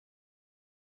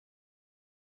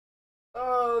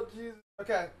 Oh, Jesus.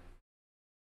 Okay.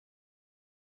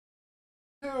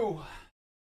 2,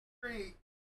 3,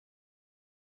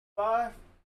 5,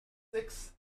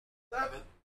 6, 7,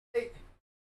 8,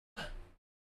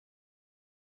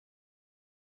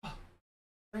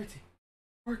 13,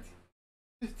 14,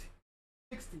 15,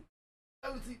 16,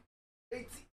 17, 18,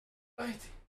 19.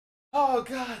 Oh,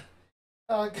 God.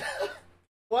 Oh, God.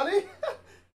 20?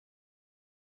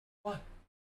 1,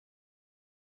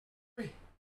 3,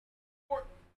 4,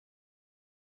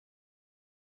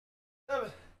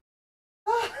 7,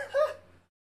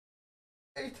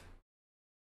 8,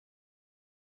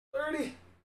 30,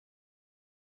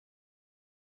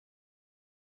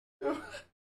 2,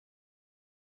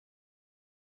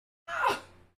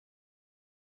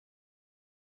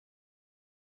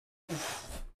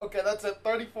 Okay, that's at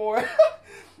 34.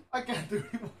 I can't do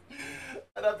anymore.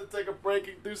 I'd have to take a break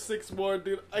and do 6 more,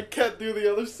 dude. I can't do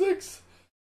the other 6.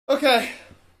 Okay.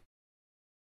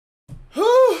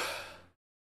 Whew.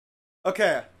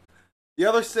 Okay. The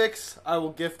other 6, I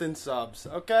will gift in subs.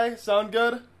 Okay? Sound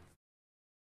good?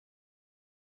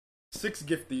 6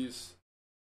 gifties.